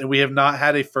announced, and we have not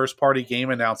had a first-party game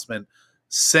announcement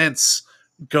since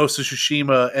Ghost of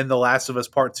Tsushima and The Last of Us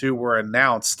Part 2 were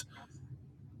announced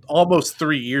almost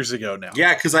 3 years ago now.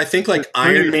 Yeah, because I think like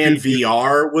Iron Man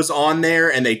VR was on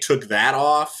there, and they took that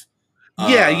off.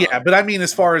 Yeah, but I mean,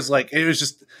 as far as like, it was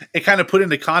just, it kind of put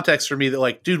into context for me that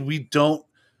like, dude, we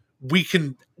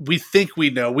think we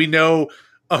know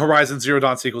a Horizon Zero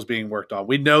Dawn sequel is being worked on.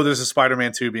 We know there's a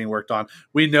Spider-Man 2 being worked on.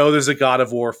 We know there's a God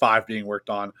of War 5 being worked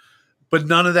on, but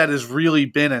none of that has really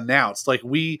been announced. Like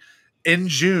in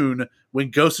June,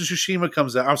 when Ghost of Tsushima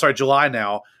comes out, I'm sorry, July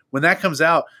now, when that comes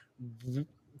out,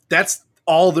 that's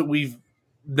all that we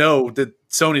know that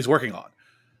Sony's working on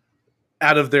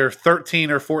out of their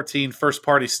 13 or 14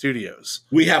 first-party studios.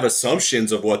 We have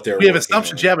assumptions of what we have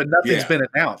assumptions, but nothing's been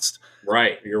announced.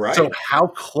 Right, you're right. So how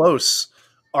close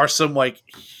are some like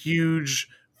huge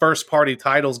first-party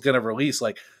titles going to release?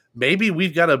 Like maybe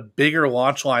we've got a bigger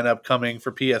launch lineup coming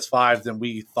for PS5 than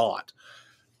we thought.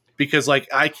 Because like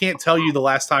I can't tell you the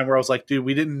last time where I was like, dude,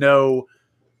 we didn't know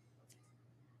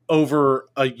over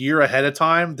a year ahead of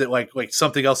time that like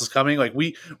something else is coming. Like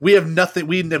we have nothing.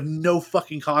 We have no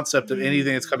fucking concept of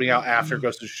anything that's coming out after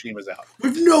Ghost of Tsushima's out. We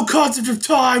have no concept of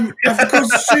time after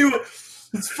Ghost of Tsushima.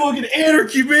 It's fucking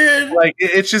anarchy, man. Like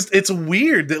it's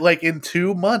weird that like in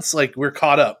 2 months, like we're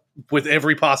caught up with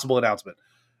every possible announcement.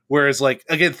 Whereas like,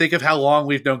 again, think of how long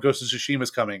we've known Ghost of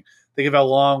Tsushima's coming. Think of how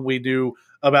long we knew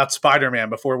about Spider-Man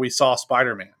before we saw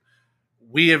Spider-Man.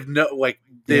 We have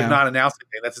they have not announced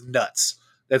anything. That's nuts.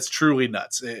 That's truly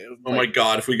nuts. Oh my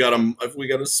god! If we got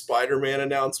a Spider-Man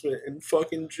announcement in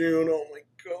fucking June, oh my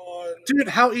god, dude,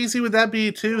 how easy would that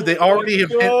be? Too, they already have.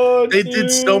 They did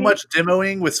so much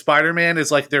demoing with Spider-Man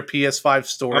as like their PS5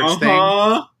 storage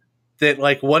thing. That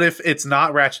like, what if it's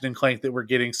not Ratchet and Clank that we're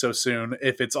getting so soon?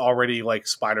 If it's already like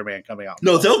Spider-Man coming out?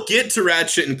 No, they'll get to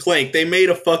Ratchet and Clank. They made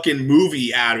a fucking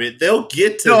movie out of it. They'll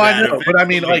get to. No, that I know, eventually. but I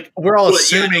mean, like, we're all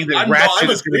assuming that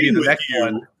Ratchet is going to be the next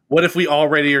one. What if we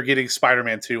already are getting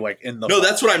Spider-Man 2 like in the No,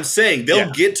 that's what I'm saying. They'll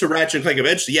get to Ratchet and Clank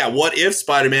eventually. Yeah, what if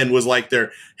Spider-Man was like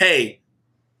their, hey,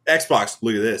 Xbox,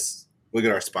 look at this. Look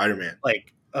at our Spider-Man.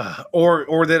 Like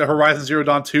or that Horizon Zero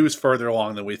Dawn 2 is further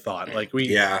along than we thought. Like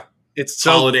it's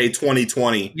so, holiday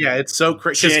 2020. Yeah, it's so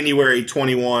crazy. January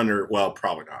 21 or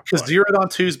probably not. Because Zero Dawn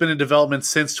 2 has been in development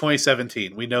since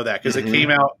 2017. We know that because it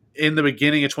came out in the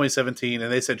beginning of 2017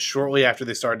 and they said shortly after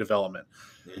they started development.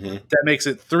 That makes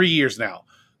it 3 years now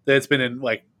that it's been in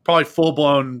like probably full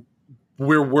blown.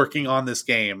 We're working on this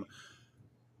game.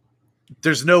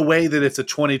 There's no way that it's a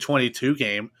 2022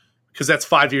 game because that's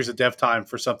 5 years of dev time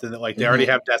for something that like they already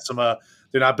have Decima.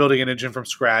 They're not building an engine from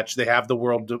scratch. They have the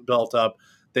world built up.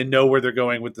 They know where they're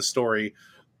going with the story.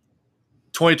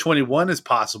 2021 is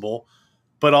possible,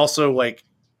 but also like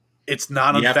it's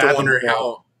not. You have to wonder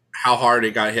how hard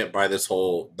it got hit by the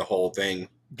whole thing.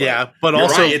 But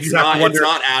also right. It's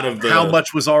not out of how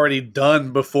much was already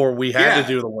done before we had to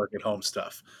do the work at home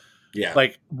stuff. Yeah,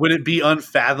 like would it be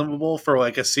unfathomable for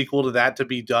like a sequel to that to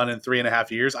be done in 3.5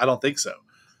 years? I don't think so.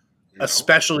 No.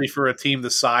 Especially for a team the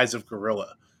size of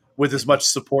Guerrilla, with as much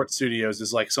support studios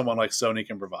as like someone like Sony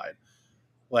can provide.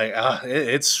 Like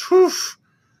it's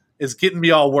getting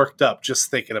me all worked up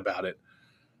just thinking about it.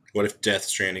 What if Death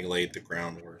Stranding laid the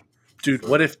groundwork? Dude,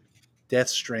 what if Death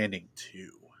Stranding 2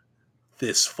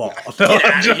 this fall? Get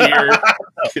out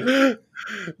of here.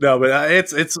 No, but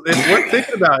it's worth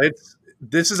thinking about.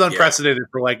 This is unprecedented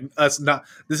for like us. Not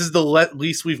this is the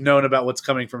least we've known about what's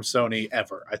coming from Sony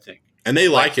ever. I think, and they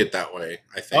like it that way.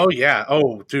 I think. Oh yeah.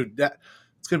 Oh, dude,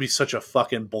 it's gonna be such a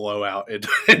fucking blowout in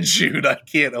June. I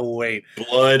can't wait.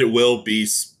 Blood will be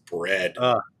spread.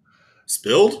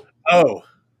 Spilled? Oh,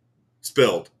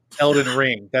 spilled. Elden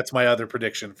Ring. That's my other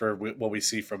prediction for what we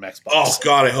see from Xbox. Oh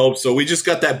God, I hope so. We just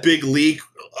got that big leak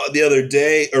the other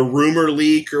day, a rumor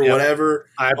leak or whatever.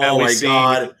 I bet we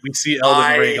see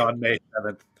Elden Ring on May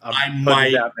 7th. I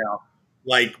might now.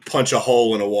 Like punch a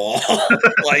hole in a wall.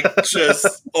 Like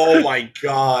just oh my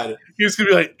God. He's gonna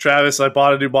be like, Travis, I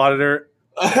bought a new monitor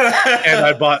and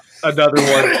I bought another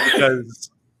one because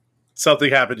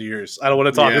something happened to yours. I don't want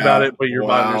to talk about it, but your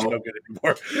monitor's no good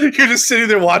anymore. You're just sitting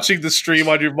there watching the stream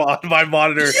on your my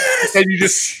monitor, and you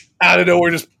just out of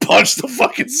nowhere just punch the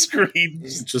fucking screen.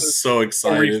 Just so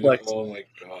excited. Oh my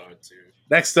God, dude.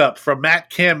 Next up, from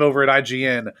Matt Kim over at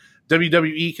IGN,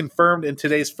 WWE confirmed in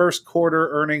today's first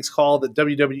quarter earnings call that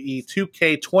WWE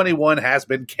 2K21 has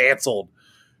been canceled.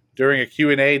 During a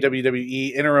Q&A,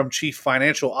 WWE interim chief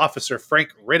financial officer Frank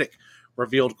Riddick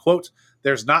revealed, quote,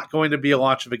 "There's not going to be a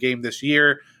launch of a game this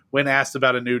year," when asked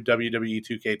about a new WWE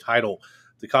 2K title.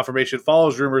 The confirmation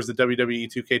follows rumors that WWE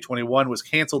 2K21 was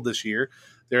canceled this year.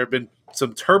 There have been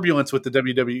some turbulence with the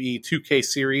WWE 2K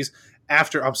series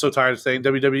after, I'm so tired of saying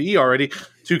WWE already,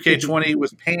 2K20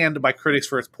 was panned by critics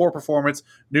for its poor performance,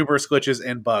 numerous glitches,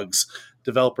 and bugs.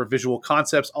 developer Visual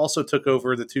Concepts also took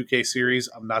over the 2K series.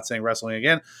 I'm not saying wrestling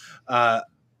again.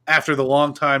 After the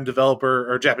longtime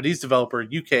developer or Japanese developer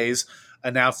UK's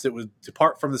announced it would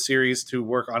depart from the series to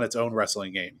work on its own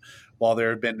wrestling game. While there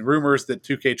have been rumors that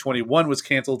 2K21 was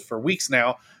canceled for weeks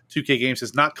now, 2K Games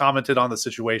has not commented on the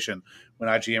situation. When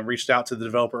IGN reached out to the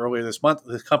developer earlier this month,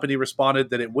 the company responded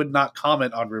that it would not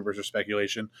comment on rumors or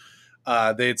speculation.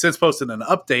 They had since posted an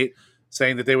update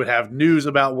saying that they would have news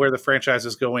about where the franchise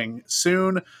is going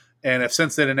soon, and have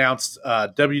since then announced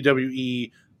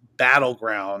WWE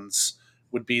Battlegrounds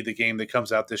would be the game that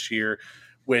comes out this year.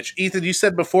 Which, Ethan, you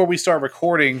said before we start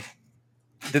recording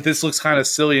that this looks kind of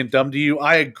silly and dumb to you.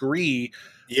 I agree.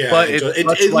 Yeah, but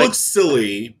it looks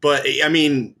silly, but I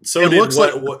mean, so it did looks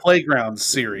like the Playground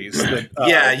series. That,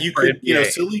 yeah, you could,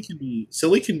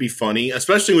 silly can be funny,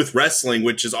 especially with wrestling,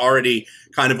 which is already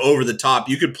kind of over the top.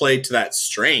 You could play to that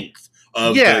strength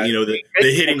of the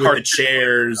hitting with the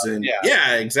chairs and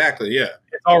exactly, yeah,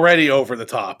 it's already over the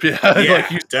top.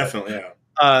 Yeah, definitely, yeah.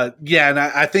 And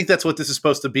I think that's what this is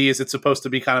supposed to be. Is it's supposed to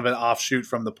be kind of an offshoot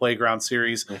from the Playground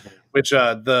series, which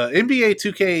the NBA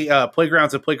 2K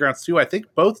Playgrounds and Playgrounds 2, I think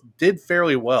both did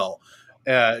fairly well,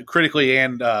 critically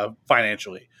and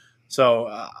financially. So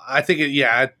I think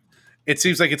it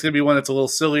seems like it's going to be one that's a little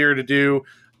sillier to do.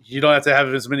 You don't have to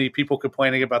have as many people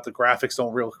complaining about the graphics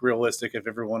don't look realistic if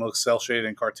everyone looks cel shaded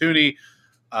and cartoony.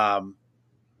 I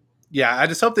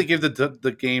just hope they give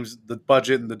the games the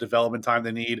budget and the development time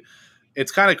they need.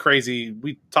 It's kind of crazy.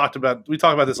 We talk about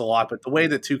this a lot, but the way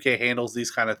that 2K handles these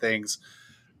kind of things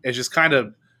is just kind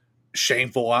of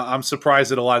shameful. I'm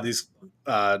surprised that a lot of these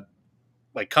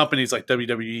like companies like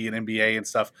WWE and NBA and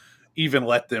stuff even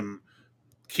let them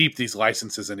keep these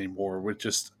licenses anymore.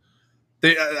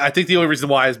 I think the only reason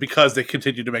why is because they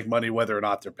continue to make money whether or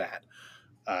not they're bad.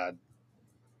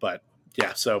 But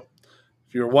yeah, so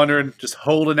if you're wondering, just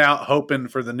holding out, hoping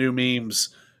for the new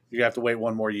memes, you have to wait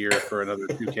one more year for another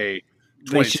 2K.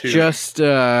 They should just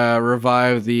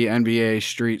revive the NBA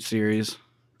Street series.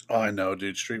 Oh, I know,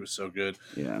 dude. Street was so good.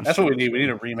 Yeah, that's what we need. We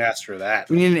need a remaster of that.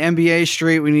 We need an NBA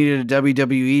Street. We needed a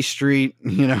WWE Street.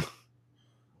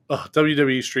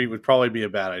 WWE Street would probably be a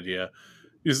bad idea.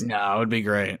 No, it would be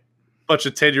great. Bunch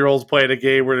of 10-year-olds playing a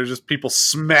game where there's just people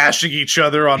smashing each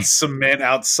other on cement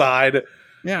outside.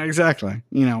 Yeah, exactly.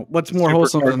 What's more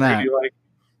wholesome than that?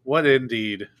 What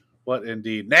indeed?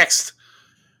 Next.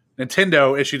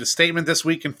 Nintendo issued a statement this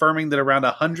week confirming that around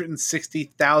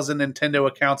 160,000 Nintendo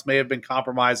accounts may have been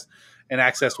compromised and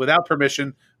accessed without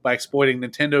permission by exploiting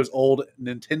Nintendo's old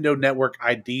Nintendo Network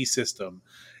ID system.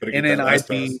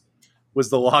 NNID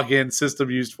was the login system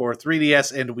used for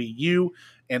 3DS and Wii U,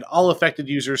 and all affected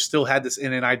users still had this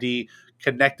NNID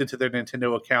connected to their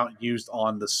Nintendo account used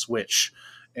on the Switch.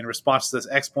 In response to this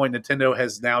exploit, Nintendo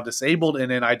has now disabled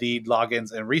NNID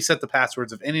logins and reset the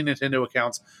passwords of any Nintendo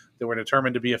accounts that were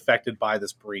determined to be affected by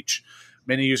this breach.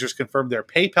 Many users confirmed their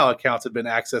PayPal accounts had been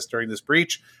accessed during this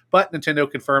breach, but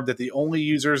Nintendo confirmed that the only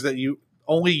users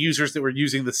that were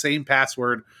using the same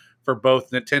password for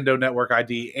both Nintendo Network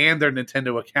ID and their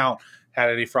Nintendo account had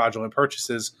any fraudulent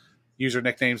purchases. User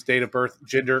nicknames, date of birth,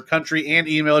 gender, country, and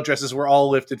email addresses were all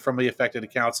lifted from the affected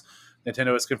accounts.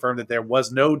 Nintendo has confirmed that there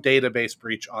was no database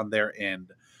breach on their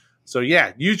end. So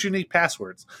yeah, use unique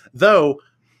passwords. Though,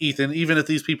 Ethan, even if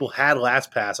these people had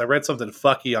LastPass, I read something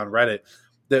fucky on Reddit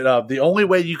that the only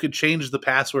way you could change the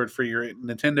password for your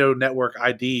Nintendo Network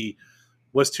ID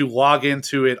was to log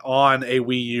into it on a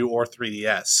Wii U or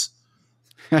 3DS.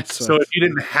 So if you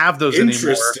didn't have those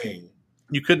anymore,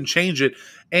 you couldn't change it.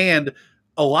 And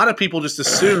a lot of people just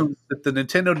assume that the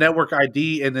Nintendo Network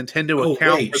ID and Nintendo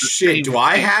account. Wait, shit! Do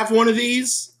I have one of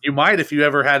these? You might if you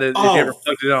ever had it. If you ever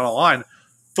plugged it on a line.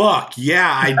 Fuck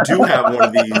yeah, I do have one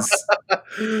of these.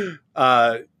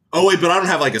 Oh wait, but I don't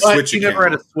have like a Switch. You never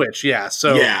had a Switch, yeah.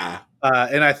 So yeah,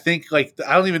 and I think like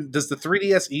I don't even. Does the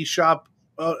 3DS eShop?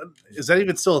 Is that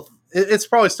even still? It's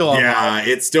probably still online.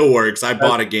 Yeah, it still works. I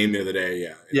bought a game the other day.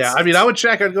 Yeah, I mean, I would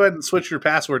check. I'd go ahead and switch your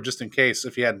password just in case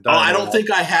if you hadn't done. I don't think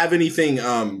I have anything.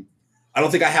 I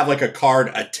don't think I have like a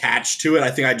card attached to it. I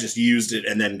think I just used it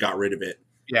and then got rid of it.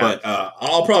 Yeah, but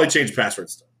I'll probably change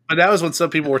passwords. But that was when some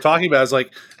people were talking about. It's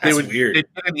like they'd get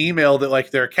an email that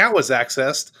like their account was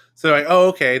accessed. So they're like, oh,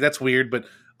 okay, that's weird. But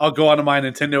I'll go onto my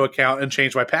Nintendo account and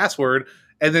change my password.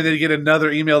 And then they get another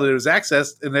email that it was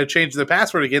accessed, and they change the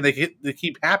password again. They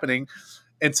keep happening,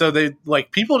 and so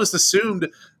people just assumed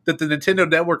that the Nintendo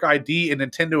Network ID and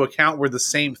Nintendo account were the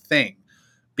same thing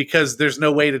because there's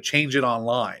no way to change it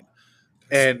online.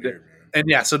 And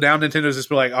yeah, so now Nintendo's just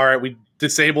been like, all right, we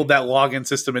disabled that login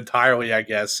system entirely, I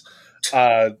guess,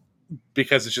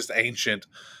 because it's just ancient.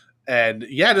 And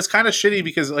yeah, it's kind of shitty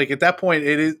because like at that point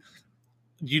it is.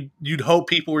 you'd hope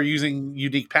people were using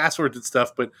unique passwords and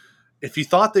stuff, but if you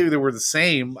thought they were the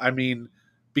same, I mean,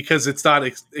 because it's not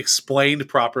explained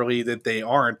properly that they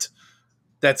aren't,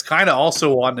 that's kind of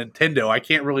also on Nintendo. I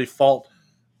can't really fault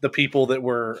the people that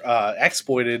were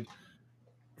exploited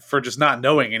for just not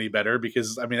knowing any better,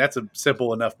 because I mean that's a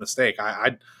simple enough mistake.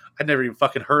 I never even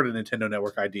fucking heard of Nintendo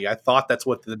Network ID. I thought that's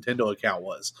what the Nintendo account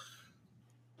was.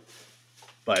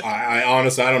 But I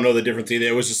honestly, I don't know the difference either.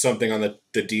 It was just something on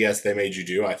the DS they made you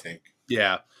do, I think.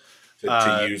 yeah.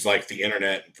 To use like the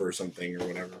internet for something or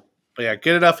whatever. But yeah,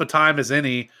 get enough of time as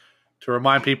any to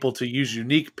remind people to use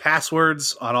unique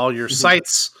passwords on all your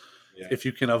sites. Yeah. If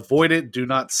you can avoid it, do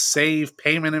not save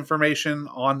payment information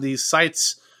on these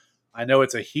sites. I know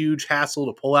it's a huge hassle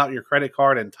to pull out your credit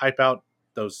card and type out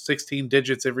those 16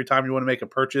 digits every time you want to make a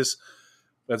purchase.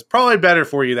 But it's probably better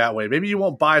for you that way. Maybe you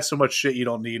won't buy so much shit you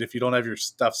don't need if you don't have your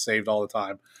stuff saved all the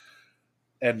time.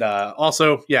 And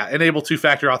also, yeah, enable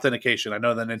two-factor authentication. I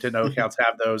know the Nintendo accounts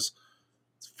have those.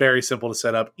 It's very simple to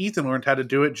set up. Ethan learned how to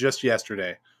do it just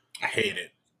yesterday. I hate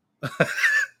it.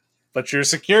 But you're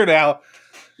secure now.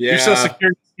 Yeah. You're so secure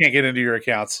you can't get into your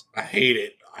accounts. I hate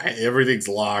it. Everything's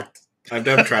locked. I have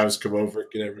to have Travis come over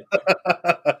and get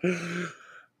everything.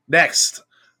 Next,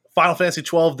 Final Fantasy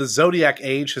XII The Zodiac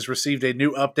Age has received a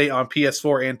new update on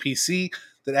PS4 and PC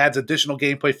that adds additional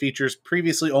gameplay features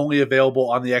previously only available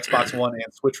on the Xbox One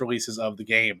and Switch releases of the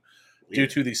game. Due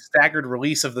to the staggered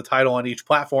release of the title on each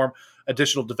platform,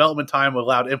 additional development time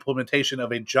allowed implementation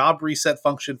of a job reset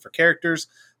function for characters,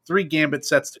 3 gambit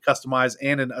sets to customize,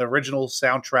 and an original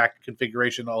soundtrack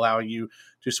configuration allowing you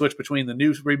to switch between the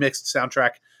new remixed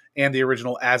soundtrack and the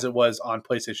original as it was on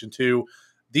PlayStation 2.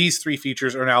 These 3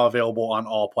 features are now available on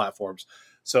all platforms.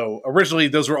 So originally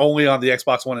those were only on the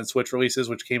Xbox One and Switch releases,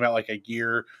 which came out like a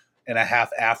year and a half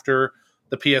after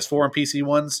the PS4 and PC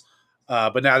ones.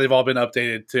 But now they've all been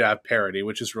updated to have parity,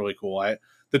 which is really cool.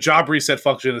 The job reset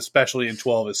function, especially in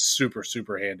 12, is super,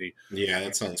 super handy. Yeah,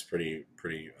 that sounds pretty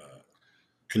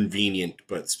convenient.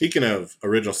 But speaking of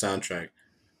original soundtrack,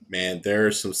 man, there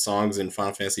are some songs in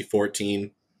Final Fantasy 14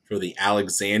 for the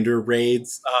Alexander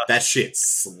raids. That shit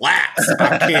slaps.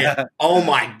 I can't. Oh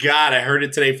my God. I heard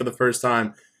it today for the first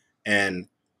time. And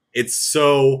it's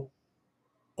so.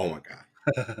 Oh my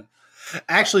God.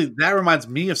 Actually, that reminds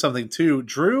me of something too.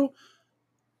 Drew,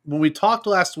 when we talked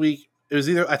last week,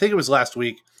 I think it was last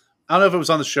week. I don't know if it was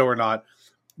on the show or not.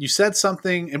 You said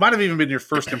something. It might have even been your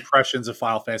first impressions of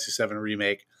Final Fantasy VII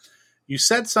Remake. You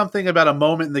said something about a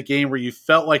moment in the game where you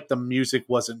felt like the music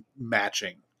wasn't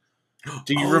matching.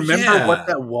 Do you remember what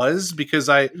that was? Because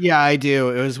I do.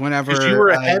 It was whenever you were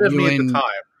ahead of me at the time.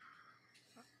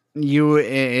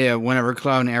 Whenever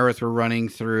Cloud and Aerith were running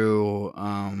through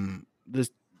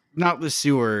not the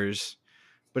sewers,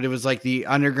 but it was like the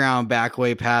underground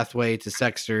backway pathway to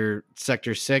Sector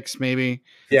 6, maybe.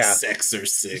 Yeah, Sector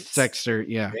 6. Sector,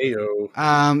 yeah.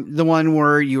 Ayo. The one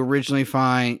where you originally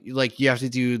find, like, you have to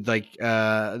do like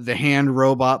the hand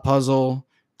robot puzzle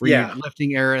where you're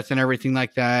lifting Aerith and everything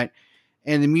like that.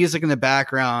 And the music in the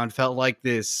background felt like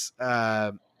this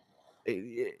dancey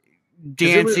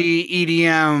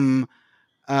EDM.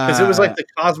 Because it was like the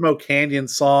Cosmo Canyon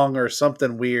song or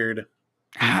something weird.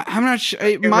 I'm not sure.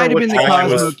 It might have been the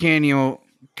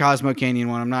Cosmo Canyon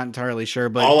one. I'm not entirely sure.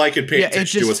 But all I could pay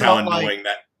attention to was how annoying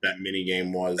that mini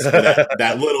game was.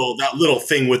 that little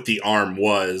thing with the arm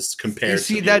was compared. You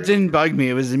see, that didn't bug me.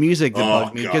 It was the music that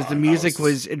bugged me, because the music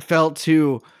it felt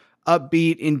too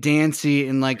upbeat and dancey,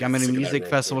 and like I'm at a music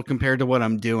festival compared to what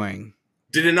I'm doing.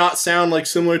 Did it not sound like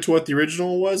similar to what the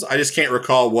original was? I just can't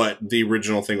recall what the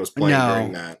original thing was playing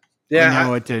during that. Yeah,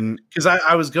 no, it didn't. Because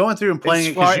I was going through and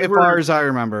playing it. As far as I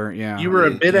remember, yeah. You were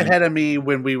a bit ahead of me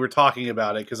when we were talking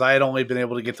about it, because I had only been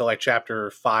able to get to like chapter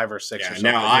 5 or 6 or something.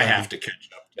 Now I have to catch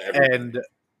up to everything.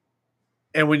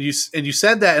 And when you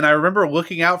said that, and I remember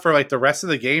looking out for like the rest of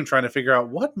the game, trying to figure out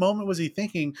what moment was he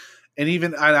thinking. And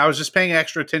even I was just paying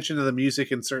extra attention to the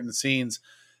music in certain scenes,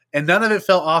 and none of it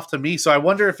felt off to me. So I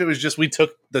wonder if it was just we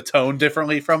took the tone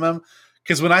differently from him.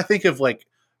 Because when I think of like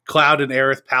Cloud and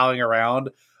Aerith palling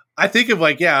around, I think of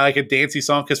like a dancey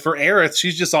song. Because for Aerith,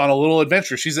 she's just on a little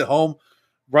adventure. She's at home,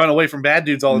 run away from bad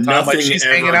dudes all the time. Nothing like she's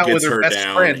hanging out with her best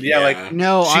friend. Yeah, like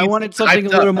no, I wanted something a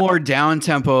little more down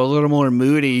tempo, a little more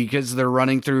moody, because they're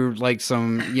running through like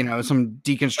some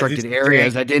deconstructed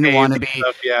areas. I didn't want to be.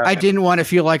 I didn't want to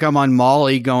feel like I'm on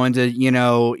Molly going to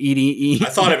eat. I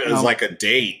thought it was like a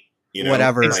date.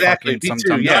 Whatever. Exactly.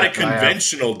 Not a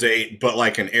conventional date, but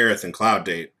like an Aerith and Cloud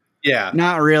date. Yeah.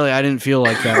 Not really. I didn't feel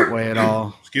like that way at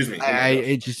all. Excuse me.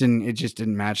 It just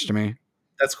didn't match to me.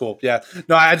 That's cool. Yeah.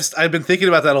 No, I've been thinking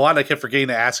about that a lot, and I kept forgetting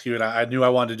to ask you, and I knew I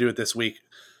wanted to do it this week.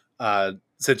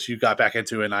 since you got back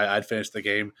into it and I'd finished the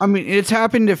game. I mean, it's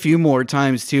happened a few more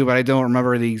times too, but I don't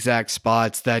remember the exact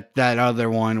spots. That other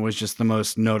one was just the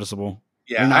most noticeable. Or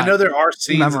Yeah, I not know there are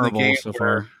scenes in the memorable game so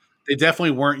where far. they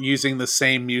definitely weren't using the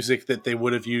same music that they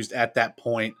would have used at that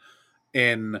point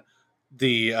in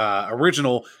the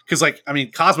original. Because, like, I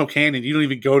mean, Cosmo Canyon, you don't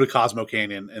even go to Cosmo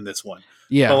Canyon in this one.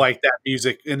 But, Yeah. like, that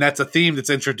music, and that's a theme that's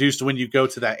introduced when you go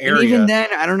to that And even area.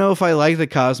 then, I don't know if I like the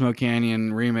Cosmo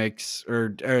Canyon remix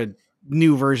or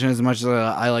new version as much as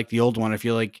I like the old one. I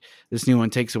feel like this new one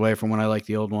takes away from what I like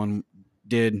the old one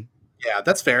did. Yeah,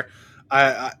 that's fair.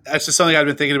 That's just something I've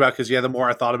been thinking about because, yeah, the more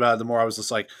I thought about it, the more I was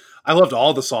just like, I loved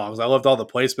all the songs. I loved all the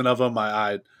placement of them.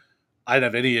 I didn't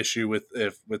have any issue with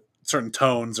certain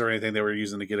tones or anything they were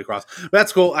using to get across. But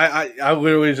that's cool. I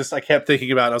literally just I kept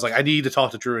thinking about it. I was like, I need to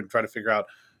talk to Drew and try to figure out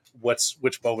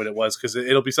which moment it was because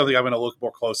it'll be something I'm going to look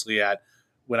more closely at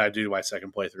when I do my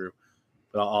second playthrough.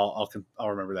 But I'll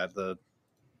remember that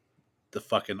the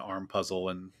fucking arm puzzle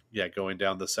and yeah, going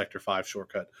down the Sector 5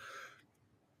 shortcut.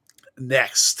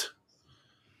 Next,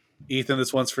 Ethan,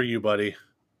 this one's for you, buddy.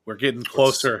 We're getting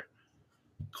closer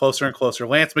and closer.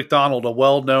 Lance McDonald, a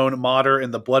well-known modder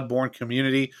in the Bloodborne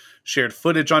community, shared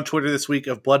footage on Twitter this week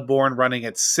of Bloodborne running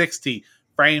at 60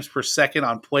 frames per second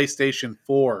on PlayStation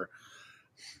 4.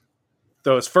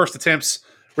 Though his first attempts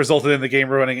resulted in the game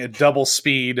running at double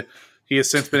speed, he has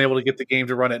since been able to get the game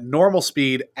to run at normal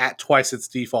speed at twice its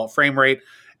default frame rate.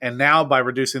 And now, by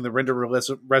reducing the render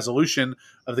resolution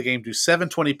of the game to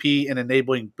 720p and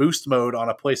enabling boost mode on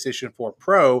a PlayStation 4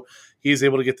 Pro, he is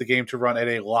able to get the game to run at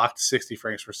a locked 60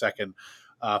 frames per second.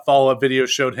 Follow-up videos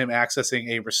showed him accessing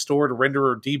a restored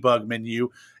renderer debug menu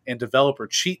and developer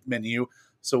cheat menu,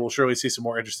 so we'll surely see some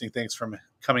more interesting things from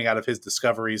coming out of his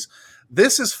discoveries.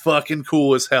 This is fucking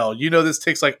cool as hell. You know, this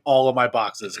ticks like all of my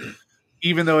boxes.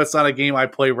 Even though it's not a game I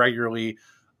play regularly,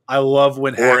 I love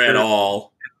when or hackers at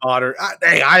all. Otter.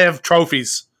 Hey, I have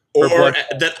trophies Or for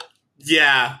that.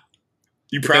 Yeah,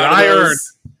 you that proud of I those? earned.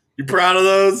 You proud of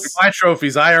those? My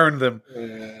trophies, I earned them.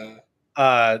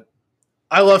 Yeah.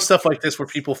 I love stuff like this where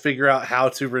people figure out how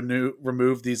to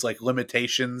remove these like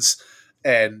limitations,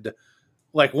 and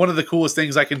like one of the coolest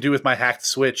things I can do with my hacked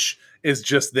Switch is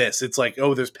just this. It's like,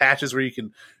 oh, there's patches where you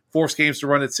can force games to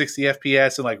run at 60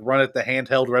 FPS and like run at the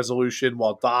handheld resolution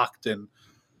while docked, and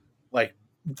like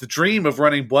the dream of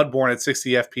running Bloodborne at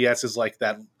 60 FPS is like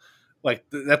that. Like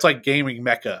that's like gaming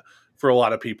mecca for a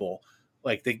lot of people.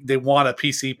 Like they want a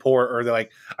PC port, or they're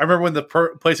like, I remember when the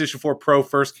PlayStation 4 Pro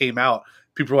first came out,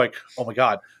 people were like, oh my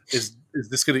god, is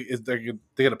this gonna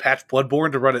they gonna patch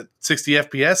Bloodborne to run at 60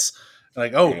 FPS? And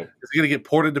like, oh, No. is it gonna get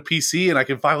ported to PC and I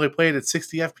can finally play it at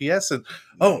 60 FPS? And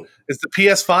No. is the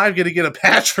PS5 gonna get a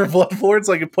patch for Bloodborne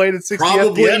so I can play it at 60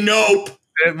 Probably FPS? nope.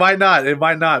 It might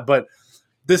not, but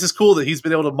this is cool that he's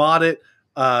been able to mod it.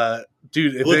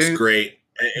 Dude, It looks great.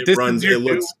 It runs. It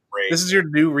looks great. This is your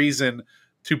new reason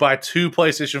to buy 2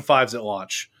 PlayStation 5s at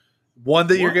launch. One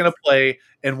that you're going to play,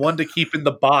 and one to keep in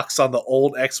the box on the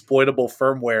old exploitable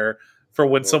firmware for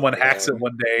when someone hacks it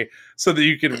one day, so that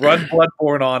you can run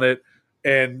Bloodborne on it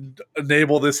and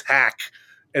enable this hack,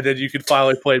 and then you can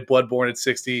finally play Bloodborne at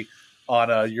 60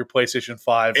 on your PlayStation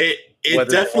 5. It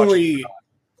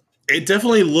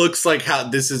definitely looks like how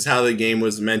the game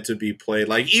was meant to be played.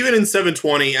 Like even in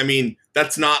 720, I mean,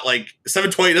 that's not like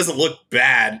 720 doesn't look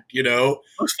bad, you know. It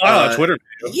looks fine on Twitter.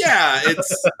 Yeah,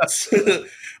 it's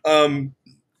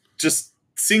just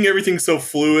seeing everything so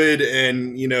fluid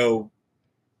and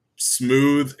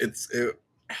smooth. It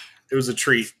was a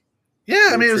treat. Yeah,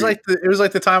 I mean, it was like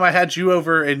the time I had you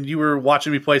over and you were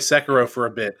watching me play Sekiro for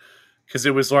a bit because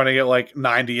it was running at like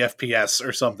 90 FPS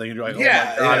or something. And you're like,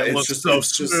 yeah, oh my god, yeah, it looks so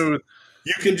smooth.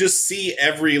 You can just see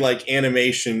every like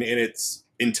animation in its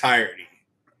entirety.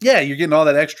 Yeah, you're getting all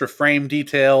that extra frame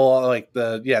detail, like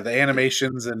the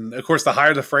animations, and of course, the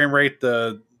higher the frame rate,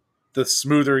 the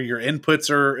smoother your inputs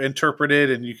are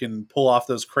interpreted, and you can pull off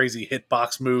those crazy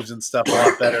hitbox moves and stuff a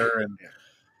lot better. And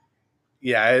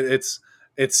yeah, it's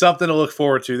something to look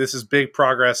forward to. This is big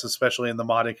progress, especially in the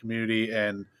modding community.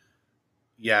 And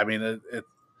yeah, I mean,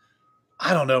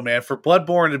 I don't know, man. For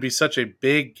Bloodborne to be such a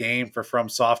big game for From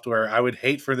Software, I would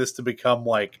hate for this to become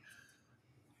like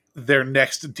their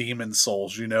next Demon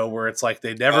Souls, where it's like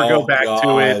they never go back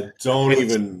to it.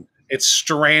 It's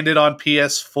stranded on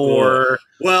PS4. Ugh.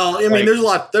 Well, I mean, there's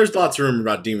lots of rumor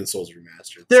about Demon Souls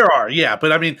remastered. There are, yeah,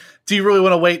 but I mean, do you really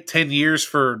want to wait 10 years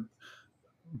for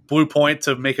Blue Point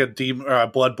to make a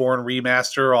Bloodborne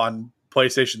remaster on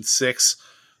PlayStation 6?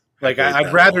 Like,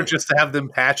 I'd rather just have them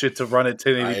patch it to run at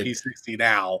 1080p 60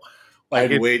 now.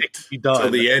 Like, I'd wait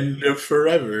till the end of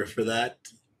forever for that.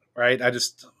 Right?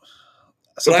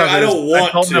 sometimes I don't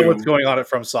want I don't know what's to. going on at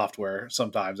From Software.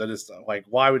 Sometimes I just like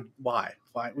why? What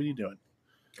are you doing?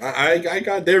 I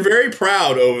got. They're very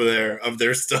proud over there of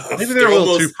their stuff. Maybe they're They're a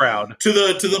little too almost proud. to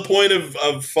the point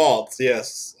of fault.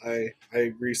 Yes, I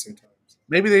agree sometimes.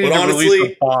 Maybe they But need to release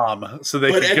a honestly, bomb so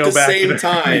they but could at go the back same and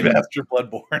time, remaster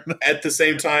Bloodborne.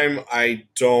 I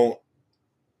don't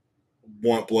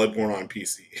want Bloodborne on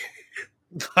PC.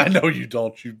 I know you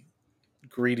don't, you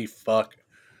greedy fuck.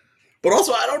 But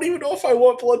also, I don't even know if I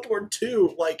want Bloodborne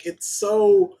 2. Like, it's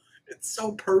so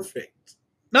perfect.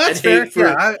 No, that's fair.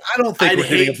 Yeah, I don't think we're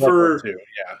getting a Bloodborne 2.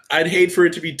 Yeah. I'd hate for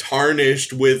it to be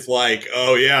tarnished with like,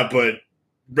 oh yeah, but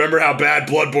remember how bad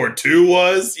Bloodborne 2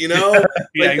 was? You know,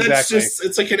 Yeah, like that's exactly. just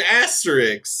it's like an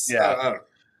asterisk. Yeah. I don't know.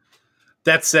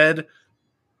 That said,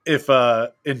 if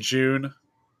in June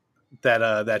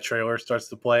that trailer starts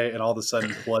to play and all of a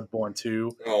sudden Bloodborne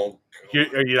 2, Oh,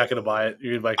 are you not going to buy it?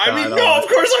 You're going to be like, I mean, God, no, of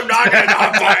course I'm not gonna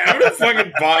not buy it. I'm gonna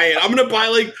fucking buy it. I'm gonna buy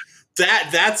like that.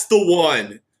 That's the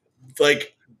one.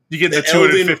 Like you get the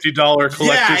Elden- $250 collector's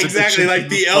yeah, exactly. edition Like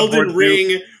the Bloodborne Elden 2.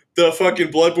 Ring, the fucking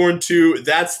Bloodborne 2.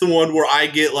 That's the one where I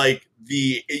get like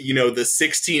the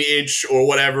 16-inch or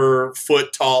whatever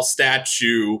foot tall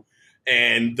statue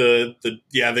and the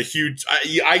huge.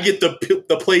 I get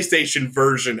the PlayStation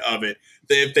version of it.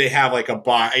 If they have like a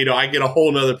box, I get a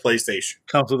whole nother PlayStation.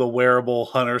 Comes with a wearable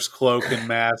hunter's cloak and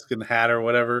mask and hat or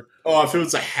whatever. Oh, if it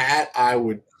was a hat, I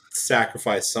would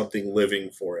sacrifice something living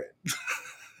for it.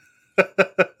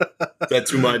 Is that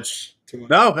too much?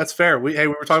 No, that's fair. We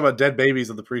were talking about dead babies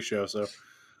on the pre-show, so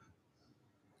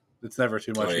it's never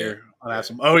too much here on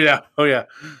Awesome. Oh yeah.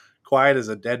 Quiet as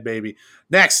a dead baby.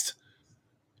 Next,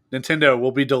 Nintendo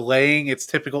will be delaying its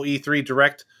typical E3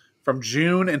 Direct from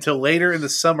June until later in the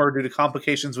summer due to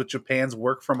complications with Japan's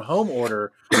work from home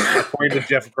order, according to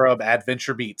Jeff Grubb at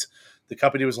VentureBeat. The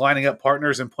company was lining up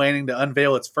partners and planning to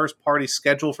unveil its first-party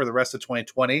schedule for the rest of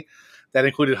 2020. That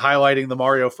included highlighting the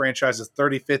Mario franchise's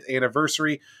 35th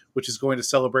anniversary, which is going to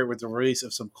celebrate with the release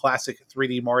of some classic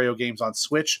 3D Mario games on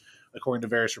Switch, according to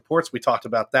various reports. We talked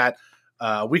about that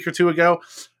a week or two ago.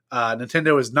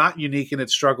 Nintendo is not unique in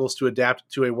its struggles to adapt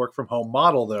to a work-from-home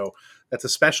model, though. That's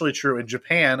especially true in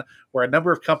Japan, where a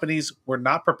number of companies were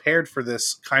not prepared for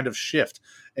this kind of shift.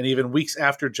 And even weeks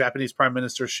after Japanese Prime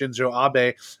Minister Shinzo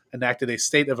Abe enacted a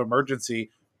state of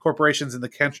emergency, corporations in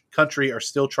the country are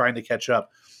still trying to catch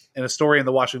up. In a story in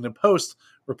the Washington Post,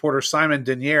 reporter Simon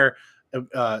Denier, it's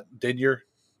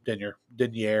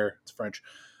French,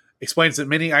 explains that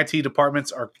many IT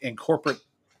departments and corporate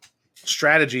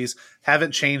strategies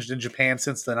haven't changed in Japan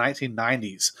since the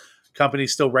 1990s.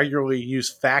 Companies still regularly use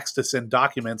fax to send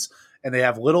documents, and they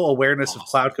have little awareness of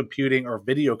cloud computing or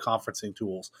video conferencing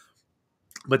tools.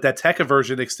 But that tech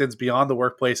aversion extends beyond the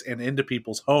workplace and into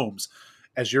people's homes.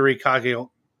 As Yuri Kageyama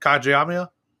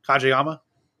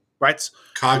writes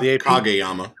for the AP,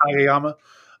 Kageyama.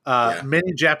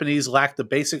 Many Japanese lack the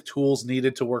basic tools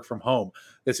needed to work from home.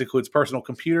 This includes personal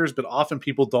computers, but often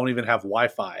people don't even have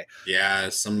Wi-Fi. Yeah,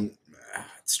 it's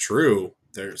true.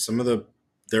 Their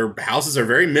houses are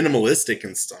very minimalistic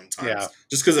and sometimes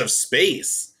just because of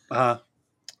space.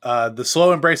 The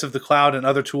slow embrace of the cloud and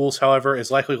other tools, however,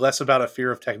 is likely less about a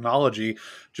fear of technology.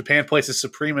 Japan places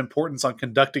supreme importance on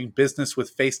conducting business with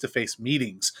face-to-face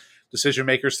meetings. Decision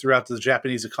makers throughout the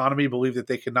Japanese economy believe that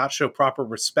they cannot show proper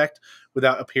respect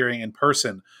without appearing in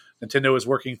person. Nintendo is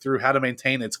working through how to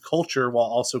maintain its culture while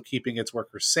also keeping its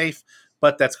workers safe,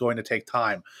 but that's going to take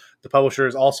time. The publisher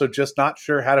is also just not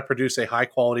sure how to produce a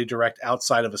high-quality direct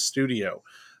outside of a studio.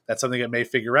 That's something it may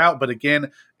figure out, but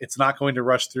again, it's not going to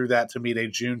rush through that to meet a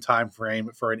June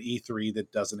timeframe for an E3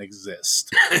 that doesn't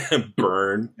exist.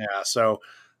 Burn. Yeah, so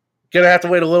gonna have to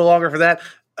wait a little longer for that.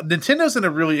 Nintendo's in a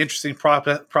really interesting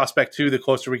prospect too. The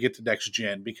closer we get to next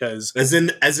gen, because as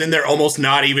in they're almost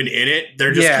not even in it.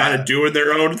 They're just kind of doing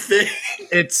their own thing.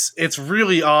 It's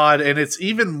really odd, and it's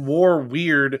even more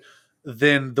weird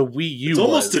than the Wii U. It's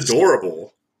almost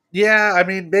adorable. Yeah, I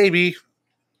mean, maybe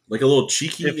like a little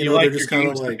cheeky. If you like they're just kind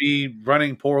of like to be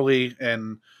running poorly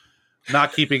and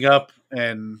not keeping up,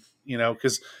 and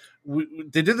because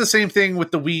they did the same thing with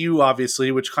the Wii U,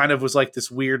 obviously, which kind of was like this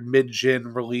weird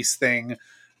mid-gen release thing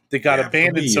that got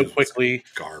abandoned so quickly.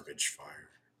 Garbage fire.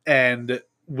 And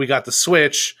we got the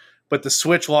Switch, but the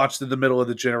Switch launched in the middle of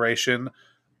the generation,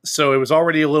 so it was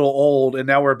already a little old, and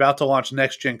now we're about to launch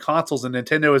next-gen consoles, and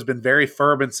Nintendo has been very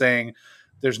firm in saying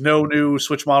there's no new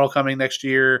Switch model coming next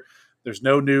year. There's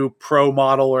no new Pro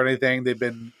model or anything. They've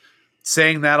been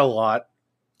saying that a lot.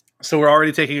 So we're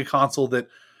already taking a console that,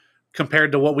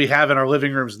 compared to what we have in our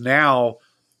living rooms now,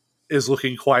 is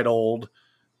looking quite old.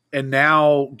 And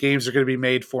now games are going to be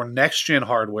made for next-gen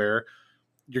hardware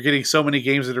you're getting so many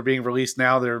games that are being released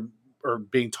now. They're or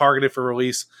being targeted for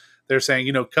release. They're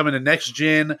saying, coming to next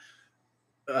gen,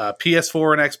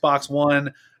 PS4 and Xbox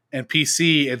One and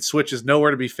PC, and Switch is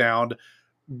nowhere to be found.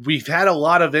 We've had a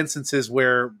lot of instances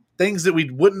where things that we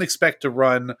wouldn't expect to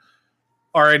run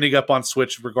are ending up on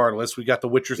Switch regardless. We got The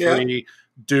Witcher 3,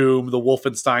 Doom, the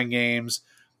Wolfenstein games.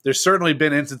 There's certainly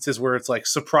been instances where it's like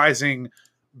surprising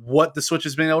what the Switch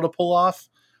has been able to pull off.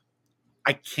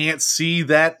 I can't see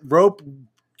that rope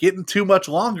getting too much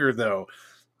longer though.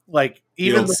 Like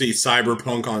You even don't see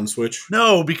Cyberpunk on Switch.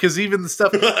 no, because even the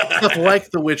stuff like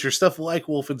The Witcher, stuff like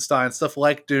Wolfenstein, stuff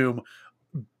like Doom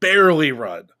barely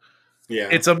run. Yeah.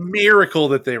 It's a miracle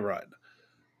that they run.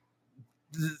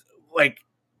 Like,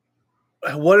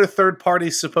 what are third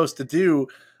parties supposed to do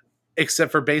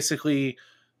except for basically,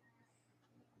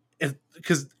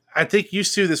 because I think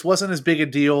used to this wasn't as big a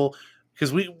deal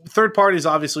because third parties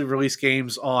obviously release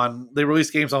games on like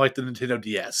the Nintendo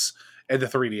DS and the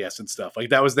 3DS and stuff. Like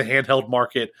that was the handheld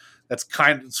market. That's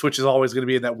Switch is always going to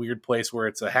be in that weird place where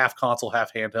it's a half console,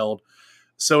 half handheld.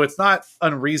 So it's not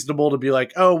unreasonable to be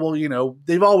like, oh, well,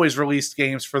 they've always released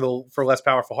games for less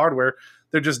powerful hardware.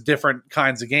 They're just different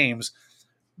kinds of games.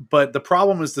 But the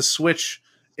problem is the Switch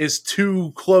is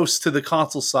too close to the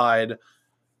console side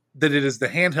than it is the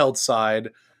handheld side.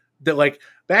 That like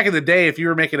back in the day, if you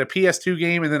were making a PS2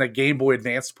 game and then a Game Boy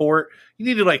Advance port, you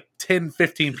needed like 10,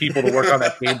 15 people to work on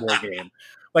that Game Boy game.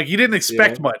 Like you didn't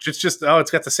expect much. It's just,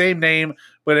 it's got the same name,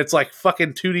 but it's like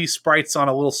fucking 2D sprites on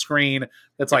a little screen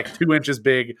that's like 2 inches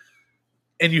big.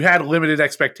 And you had limited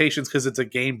expectations because it's a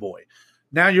Game Boy.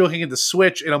 Now you're looking at the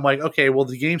Switch and I'm like, okay, well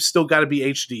the game's still got to be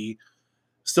HD.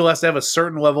 Still has to have a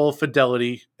certain level of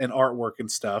fidelity and artwork and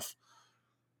stuff.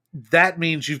 That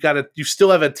means you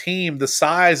still have a team the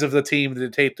size of the team that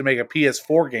it takes to make a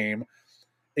PS4 game,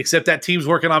 except that team's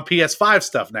working on PS5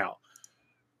 stuff now.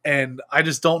 And I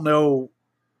just don't know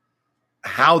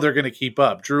how they're going to keep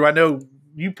up. Drew, I know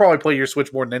you probably play your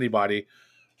Switch more than anybody.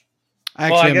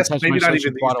 I guess maybe not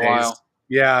even these days.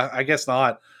 Yeah, I guess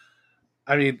not.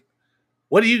 I mean,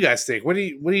 what do you guys think? What do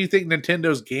you think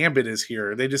Nintendo's gambit is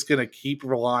here? Are they just going to keep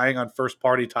relying on first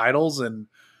party titles,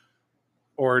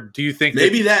 or do you think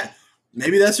maybe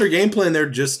that's their game plan? They're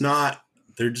just not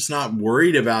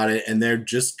worried about it, and they're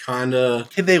just kind of.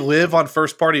 Can they live on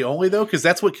first party only though? Because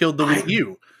that's what killed the Wii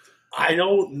U. I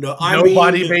don't know.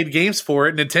 Nobody made games for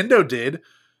it. Nintendo did,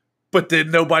 but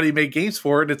then nobody made games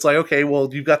for it. And it's like, okay, well,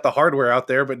 you've got the hardware out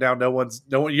there, but now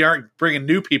you aren't bringing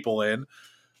new people in.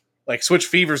 Like Switch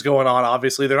Fever's going on.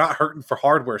 Obviously, they're not hurting for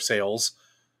hardware sales,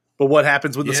 but what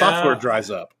happens when the software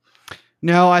dries up?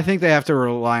 No, I think they have to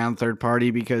rely on third party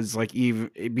because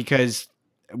because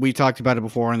we talked about it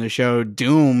before on the show.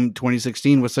 Doom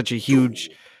 2016 was such a huge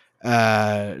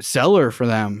seller for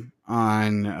them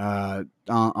on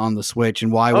the Switch,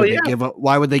 and why would they give up?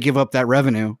 Why would they give up that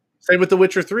revenue? Same with The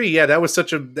Witcher 3. Yeah, that was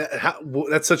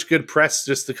that's such good press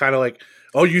just to kind of like,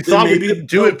 oh, you thought we couldn't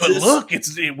do it, but look,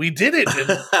 we did it.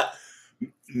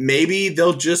 Maybe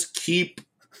they'll just keep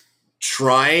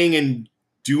trying and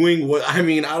doing what. I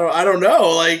mean, I don't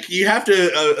know. Like you have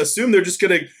to assume they're just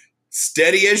gonna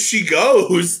steady as she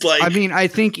goes. Like, I mean, I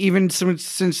think even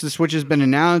since the Switch has been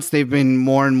announced, they've been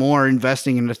more and more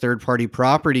investing into third-party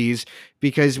properties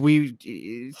because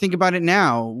we think about it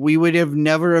now. We would have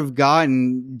never have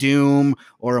gotten Doom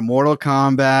or a Mortal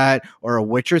Kombat or a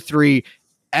Witcher 3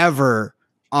 ever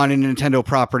on a Nintendo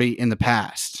property in the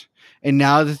past. And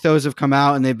now that those have come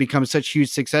out and they've become such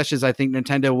huge successes, I think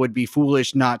Nintendo would be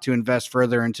foolish not to invest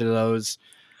further into those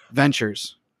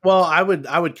ventures. Well, I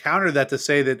would counter that to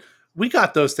say that we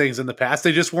got those things in the past.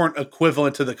 They just weren't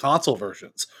equivalent to the console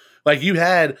versions. Like you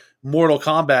had Mortal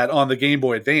Kombat on the Game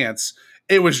Boy Advance.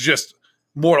 It was just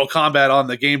Mortal Kombat on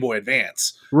the Game Boy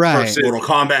Advance. Right. Mortal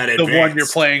Kombat Advance. The one you're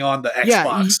playing on the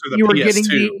Xbox or the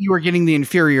PS2. You were getting the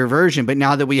inferior version, but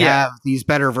now that we have these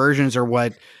better versions or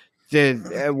what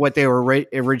they were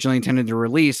originally intended to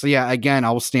release. So yeah, again,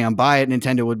 I will stand by it.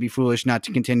 Nintendo would be foolish not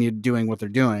to continue doing what they're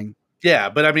doing. Yeah,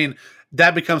 but I mean,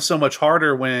 that becomes so much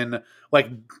harder when, like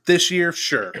this year,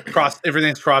 sure,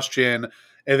 everything's cross-gen.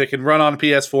 If it can run on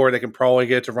PS4, they can probably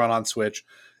get it to run on Switch.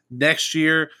 Next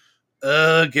year,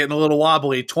 getting a little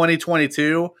wobbly.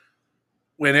 2022,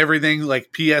 when everything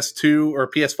like PS2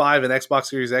 or PS5 and Xbox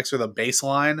Series X are the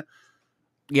baseline.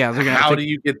 Yeah, how do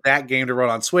you get that game to run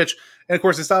on Switch? And of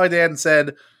course, it's not like they hadn't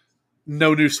said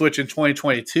no new Switch in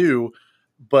 2022,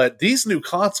 but these new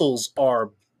consoles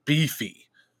are beefy,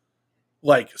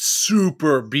 like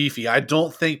super beefy. I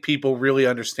don't think people really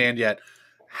understand yet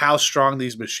how strong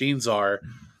these machines are.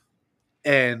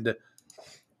 And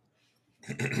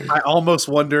I almost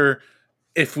wonder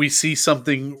if we see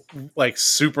something like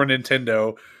Super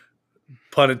Nintendo,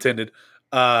 pun intended,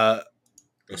 uh,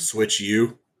 A Switch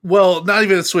U. well, not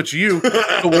even a Switch U,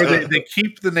 but where they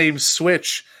keep the name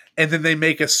Switch and then they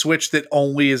make a Switch that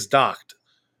only is docked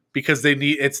because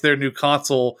it's their new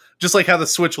console. Just like how the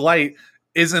Switch Lite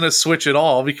isn't a Switch at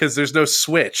all because there's no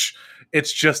Switch.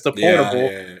 It's just a Yeah, portable. yeah.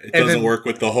 It And doesn't then, work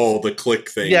with the click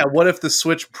yeah, thing. what if the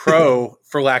Switch Pro,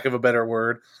 for lack of a better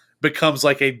word, becomes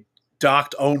like a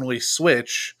docked only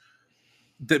Switch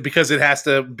that because it has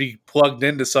to be plugged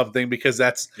into something because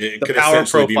that's It the could power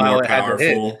essentially be profile more it had to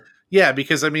hit. powerful. Yeah,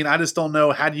 because I mean, I just don't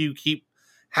know how do you keep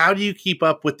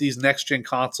up with these next gen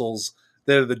consoles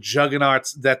that are the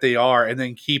juggernauts that they are, and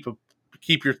then keep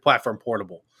your platform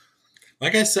portable.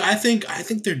 Like I said, I think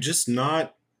they're just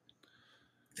not.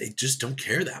 They just don't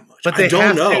care that much. But I they don't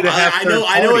have know. to have I third know.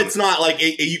 I know it's parties. not like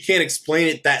you can't explain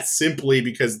it that simply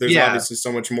because there's Yeah, obviously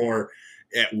so much more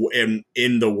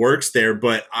in the works there.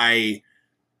 But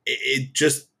it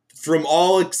just from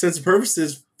all intents and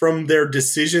purposes, from their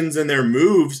decisions and their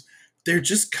moves, they're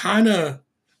just kind of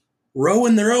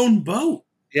rowing their own boat.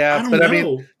 yeah, I don't but I mean,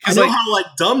 know. I because know like how like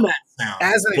dumb that sounds,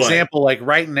 as an but example, like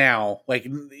right now, like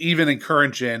even in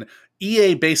current gen,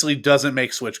 EA basically doesn't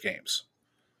make Switch games.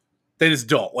 They just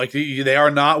don't. Like they are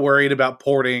not worried about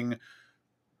porting,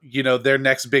 their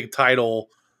next big title,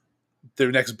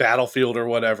 their next Battlefield or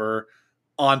whatever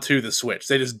onto the Switch.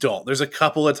 They just don't. There's a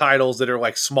couple of titles that are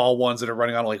like small ones that are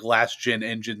running on like last gen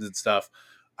engines and stuff.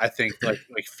 I think like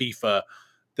FIFA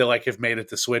that like have made it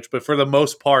to Switch, but for the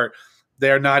most part,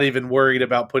 they're not even worried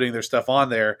about putting their stuff on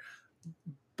there.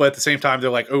 But at the same time, they're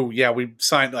like, oh yeah, we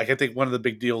signed. Like I think one of the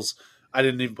big deals. I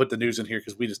didn't even put the news in here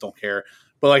because we just don't care.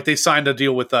 But like they signed a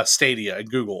deal with Stadia and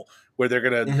Google where they're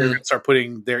gonna mhm. start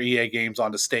putting their EA games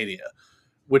onto Stadia,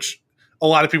 which a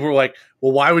lot of people were like,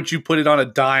 well, why would you put it on a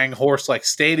dying horse like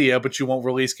Stadia, but you won't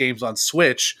release games on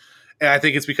Switch? And I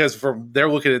think it's because they're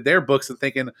looking at their books and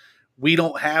thinking we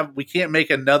can't make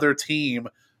another team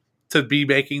to be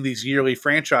making these yearly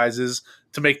franchises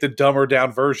to make the dumber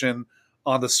down version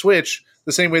on the Switch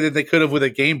the same way that they could have with a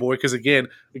Game Boy. Because again,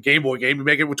 a Game Boy game, you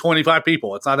make it with 25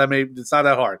 people. It's not that many, it's not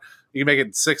that hard. You can make it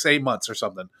in 6-8 months or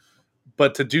something.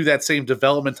 But to do that same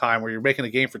development time where you're making a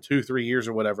game for 2-3 years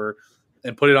or whatever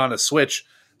and put it on a Switch,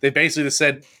 they basically just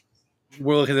said,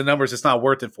 we're looking at the numbers, it's not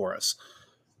worth it for us.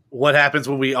 What happens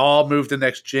when we all move to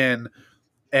next gen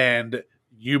and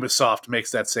Ubisoft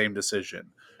makes that same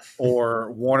decision,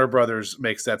 or Warner Brothers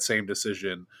makes that same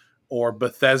decision, or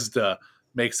Bethesda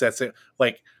makes that same,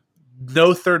 like,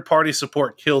 no third party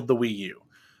support killed the Wii U.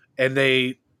 And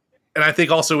I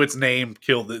think also its name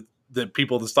killed the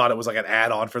people just thought it was like an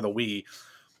add-on for the Wii.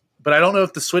 But I don't know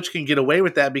if the Switch can get away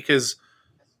with that because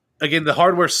again, the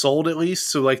hardware sold at least,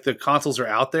 so like the consoles are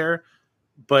out there.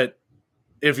 But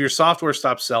if your software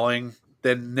stops selling,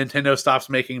 then Nintendo stops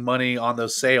making money on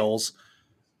those sales.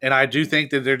 And I do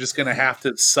think that they're just going to have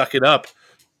to suck it up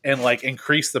and like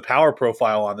increase the power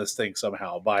profile on this thing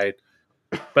somehow by.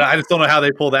 But I just don't know how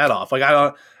they pull that off. Like I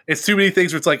don't. It's too many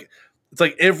things where it's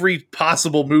like every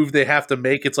possible move they have to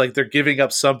make. It's like they're giving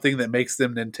up something that makes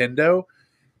them Nintendo,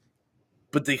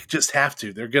 but they just have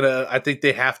to. They're gonna. I think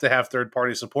they have to have third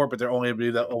party support, but they're only going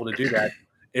to be able to do that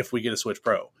if we get a Switch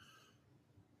Pro.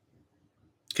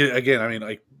 Again, I mean,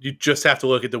 like you just have to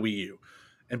look at the Wii U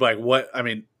and be like, what? I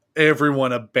mean,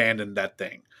 everyone abandoned that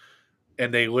thing,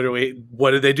 and they literally,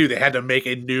 what did they do? They had to make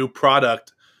a new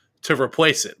product to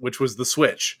replace it, which was the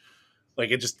Switch. Like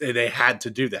they had to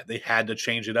do that. They had to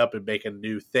change it up and make a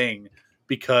new thing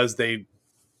because they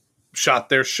shot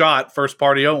their shot first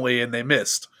party only and they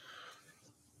missed.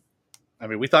 I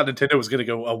mean, we thought Nintendo was going to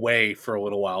go away for a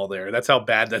little while there. That's how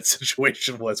bad that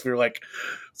situation was. We were like,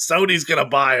 Sony's going to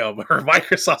buy them or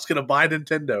Microsoft's going to buy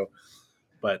Nintendo.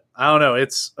 But I don't know.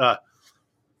 It's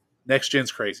next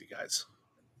gen's crazy, guys.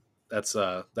 That's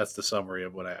the summary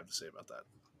of what I have to say about that.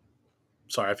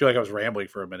 Sorry, I feel like I was rambling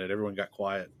for a minute. Everyone got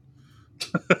quiet.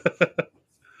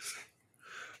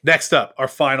 Next up, our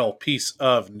final piece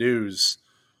of news.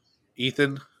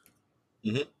 Ethan,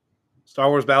 Mhm. Star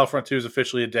Wars Battlefront 2 is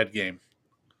officially a dead game.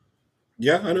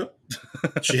 Yeah, I know.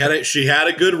 She had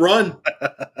a good run.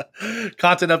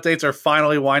 Content updates are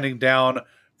finally winding down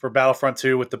for Battlefront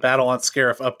 2 with the Battle on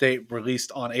Scarif update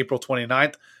released on April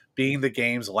 29th being the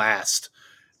game's last.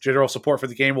 General support for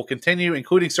the game will continue,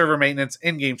 including server maintenance,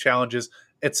 in-game challenges,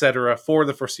 etc., for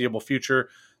the foreseeable future.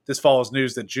 This follows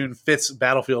news that June 5th's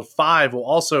Battlefield 5 will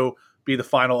also be the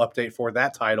final update for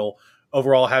that title,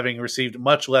 overall having received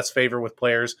much less favor with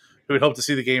players who had hoped to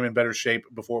see the game in better shape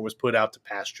before it was put out to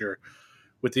pasture.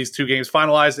 With these two games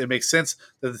finalized, it makes sense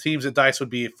that the teams at DICE would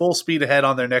be full speed ahead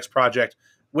on their next project,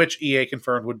 which EA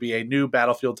confirmed would be a new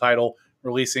Battlefield title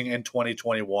releasing in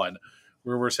 2021.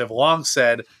 Rumors have long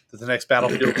said that the next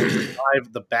Battlefield will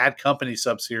survive the Bad Company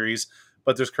subseries,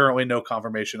 but there's currently no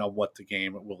confirmation on what the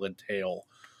game will entail.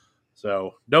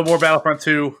 So, no more Battlefront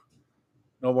 2,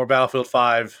 no more Battlefield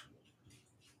 5.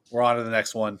 We're on to the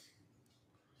next one.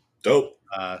 Dope.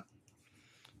 Uh,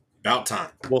 About time.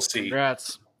 We'll see.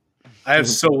 Congrats. I have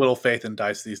so little faith in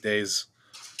DICE these days.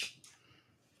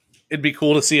 It'd be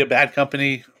cool to see a Bad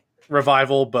Company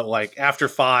revival, but like after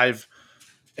 5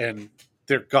 and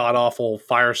their god awful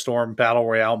Firestorm Battle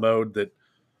Royale mode that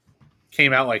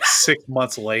came out like 6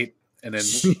 months late and then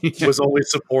was only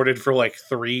supported for like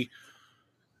 3.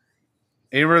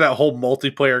 And you remember that whole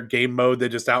multiplayer game mode they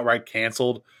just outright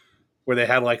canceled, where they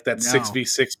had like that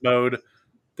 6v6 mode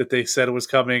that they said was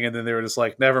coming, and then they were just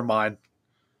like, never mind.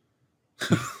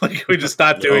 Like, we're just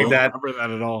not doing that. I don't remember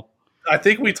that at all. I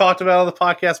think we talked about it on the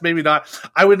podcast, maybe not.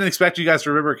 I wouldn't expect you guys to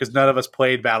remember because none of us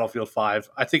played Battlefield 5.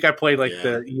 I think I played like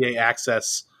the EA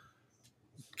Access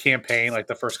campaign, like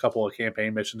the first couple of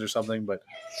campaign missions or something. But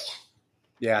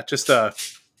yeah, just a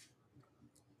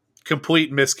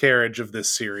complete miscarriage of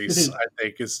this series, I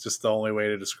think, is just the only way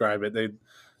to describe it. They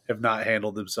have not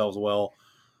handled themselves well.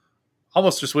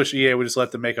 Almost just wish EA would just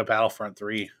let them make a Battlefront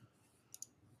 3.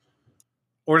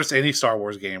 Or just any Star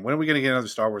Wars game. When are we going to get another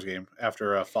Star Wars game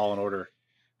after Fallen Order?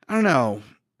 I don't know.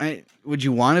 Would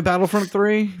you want a Battlefront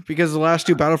 3? Because the last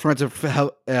 2 Battlefronts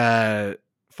have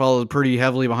followed pretty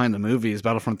heavily behind the movies.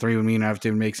 Battlefront 3 would mean I have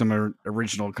to make some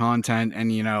original content.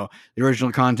 And, you know, the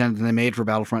original content that they made for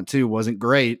Battlefront 2 wasn't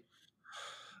great.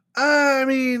 I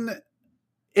mean,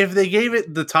 if they gave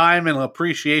it the time and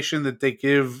appreciation that they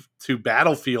give to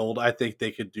Battlefield, I think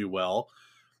they could do well.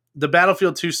 The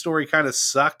Battlefield 2 story kind of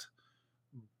sucked.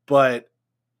 But,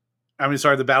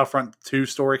 the Battlefront 2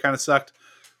 story kind of sucked.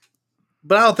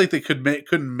 But I don't think they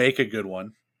couldn't make a good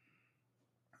one.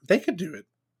 They could do it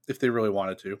if they really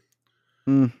wanted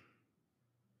to.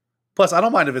 Plus, I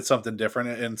don't mind if it's something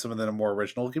different and some of them are more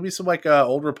original. Give me some like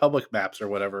Old Republic maps or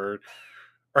whatever.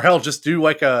 Or hell, just do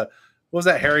like what was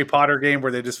that Harry Potter game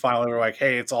where they just finally were like,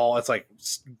 hey, it's like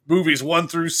movies 1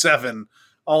 through 7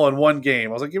 all in one game.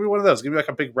 I was like, give me one of those. Give me like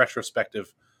a big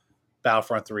retrospective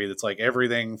Battlefront 3 that's like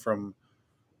everything from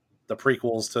the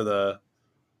prequels to the.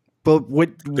 But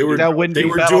that wouldn't be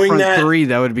Battlefront 3.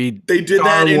 That would be. They did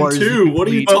that in 2. What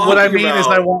are you talking about? What I mean is,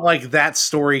 I want like that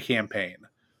story campaign.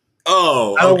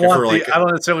 Oh, I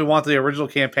don't necessarily want the original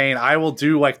campaign. I will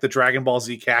do like the Dragon Ball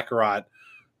Z Kakarot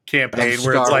campaign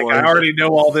where it's like I already know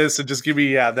all this and just give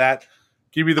me that.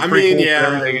 Give me the prequel.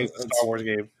 Everything is a Star Wars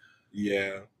game.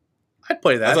 Yeah, I'd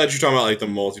play that. I thought you were talking about like the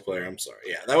multiplayer. I'm sorry.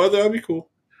 Yeah, that would be cool.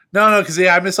 No, because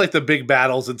I miss like the big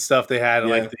battles and stuff they had,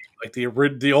 like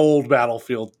the old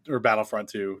Battlefield or Battlefront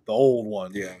 2, the old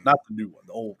one, not the new one,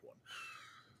 the old one.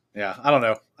 Yeah, I don't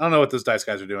know what those DICE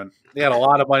guys are doing. They had a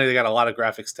lot of money, they got a lot of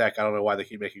graphics tech. I don't know why they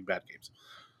keep making bad games.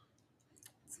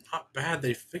 It's not bad.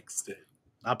 They fixed it.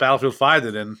 Not Battlefield 5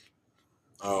 they didn't.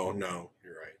 Oh no,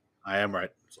 you're right. I am right.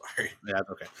 Sorry. Yeah,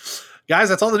 okay. Guys,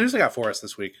 that's all the news I got for us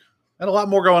this week. Had a lot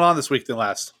more going on this week than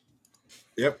last.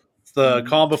 Yep. The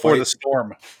calm before the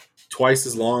storm. Twice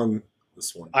as long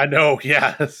this one. I know,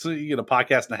 yeah. So you get a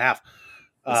podcast and a half.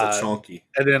 It's a chunky.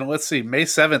 And then let's see, May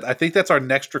 7th. I think that's our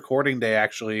next recording day,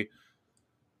 actually.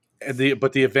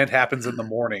 But the event happens in the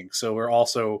morning, so we're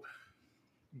also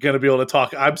going to be able to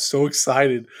talk. I'm so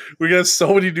excited. We're going to have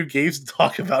so many new games to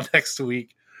talk about next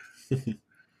week.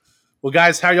 Well,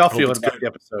 guys, how y'all feeling about the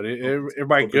episode?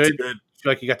 Everybody good? Feel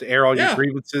like you got to air all your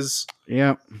grievances?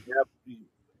 Yep.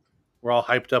 We're all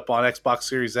hyped up on Xbox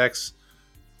Series X.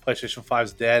 PlayStation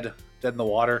 5's dead in the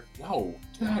water. No,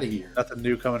 get out of here. Nothing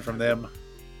new coming from them.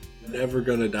 Never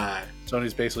gonna die.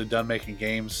 Sony's basically done making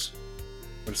games.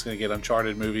 We're just gonna get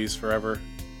Uncharted movies forever.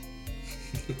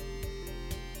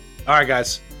 All right,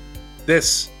 guys.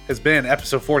 This has been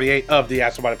episode 48 of the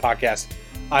Ask Somebody Podcast.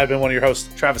 I've been one of your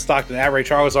hosts, Travis Stockton, at Ray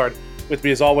Charlesard. With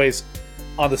me, as always,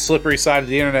 on the slippery side of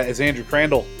the internet is Andrew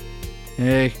Crandall.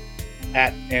 Hey.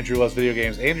 At Andrew Loves Video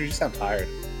Games. Andrew, you sound tired.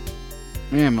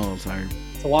 Yeah, I'm a little tired.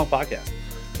 It's a long podcast.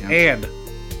 Yeah. And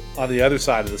on the other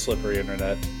side of the slippery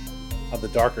internet, on the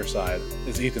darker side,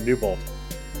 is Ethan Newbold.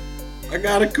 I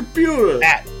got a computer.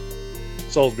 At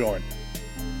Soulsbjorn.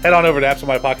 Head on over to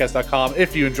AppSomebodyPodcast.com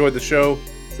if you enjoyed the show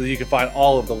so that you can find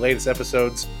all of the latest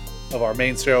episodes of our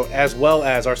main show, as well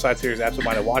as our side series, Absent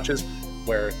Minded Watches,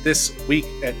 where this week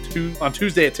on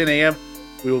Tuesday at 10 a.m.,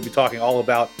 we will be talking all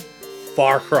about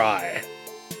Far Cry.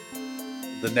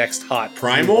 The next hot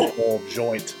Primal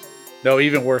joint. No,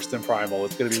 even worse than Primal.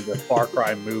 It's going to be the Far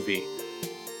Cry movie.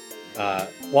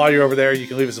 While you're over there, you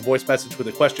can leave us a voice message with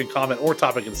a question, comment, or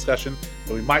topic of discussion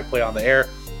that we might play on the air.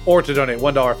 or to donate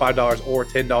 $1, $5, or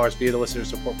 $10 via the listener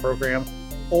support program.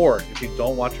 Or if you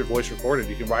don't want your voice recorded,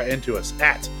 you can write into us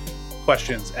at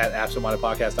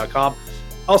questions@absentmindedpodcast.com.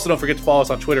 Also, don't forget to follow us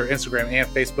on Twitter, Instagram, and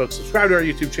Facebook. Subscribe to our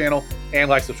YouTube channel, and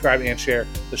like, subscribe, and share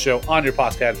the show on your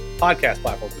podcast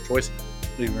platforms of choice.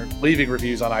 Leaving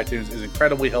reviews on iTunes is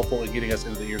incredibly helpful in getting us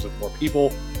into the ears of more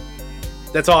people.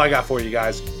 That's all I got for you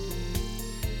guys.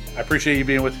 I appreciate you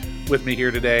being with me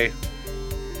here today.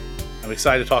 I'm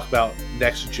excited to talk about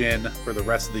next gen for the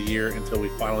rest of the year until we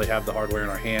finally have the hardware in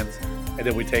our hands. And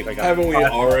then we take like a haven't we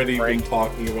already been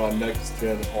talking about next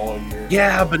gen all year?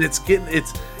 Yeah, but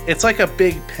it's like a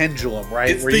big pendulum, right?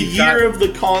 It's the year of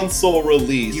the console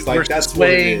release. Like that's what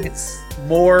it is.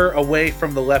 More away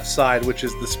from the left side, which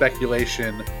is the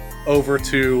speculation, over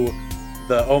to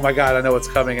the oh my god, I know it's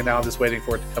coming, and now I'm just waiting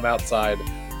for it to come outside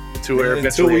to where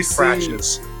eventually it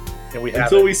crashes. And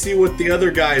we see what the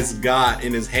other guy's got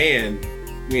in his hand,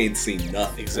 we ain't seen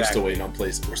nothing. Exactly. We're still waiting on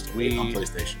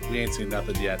PlayStation. We ain't seen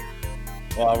nothing yet.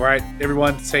 Well, all right,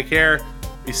 everyone, take care.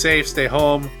 Be safe. Stay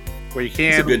home where you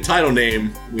can. It's a good title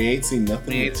name. We ain't seen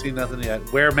nothing. Yet.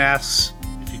 Wear masks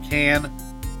if you can.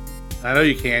 I know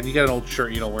you can. You got an old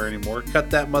shirt you don't wear anymore. Cut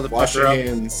that motherfucker up. Wash your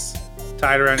hands.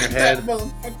 Tie it around your head.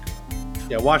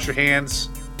 Yeah, wash your hands.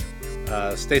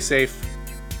 Stay safe.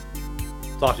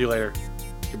 Talk to you later.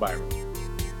 Goodbye, everyone.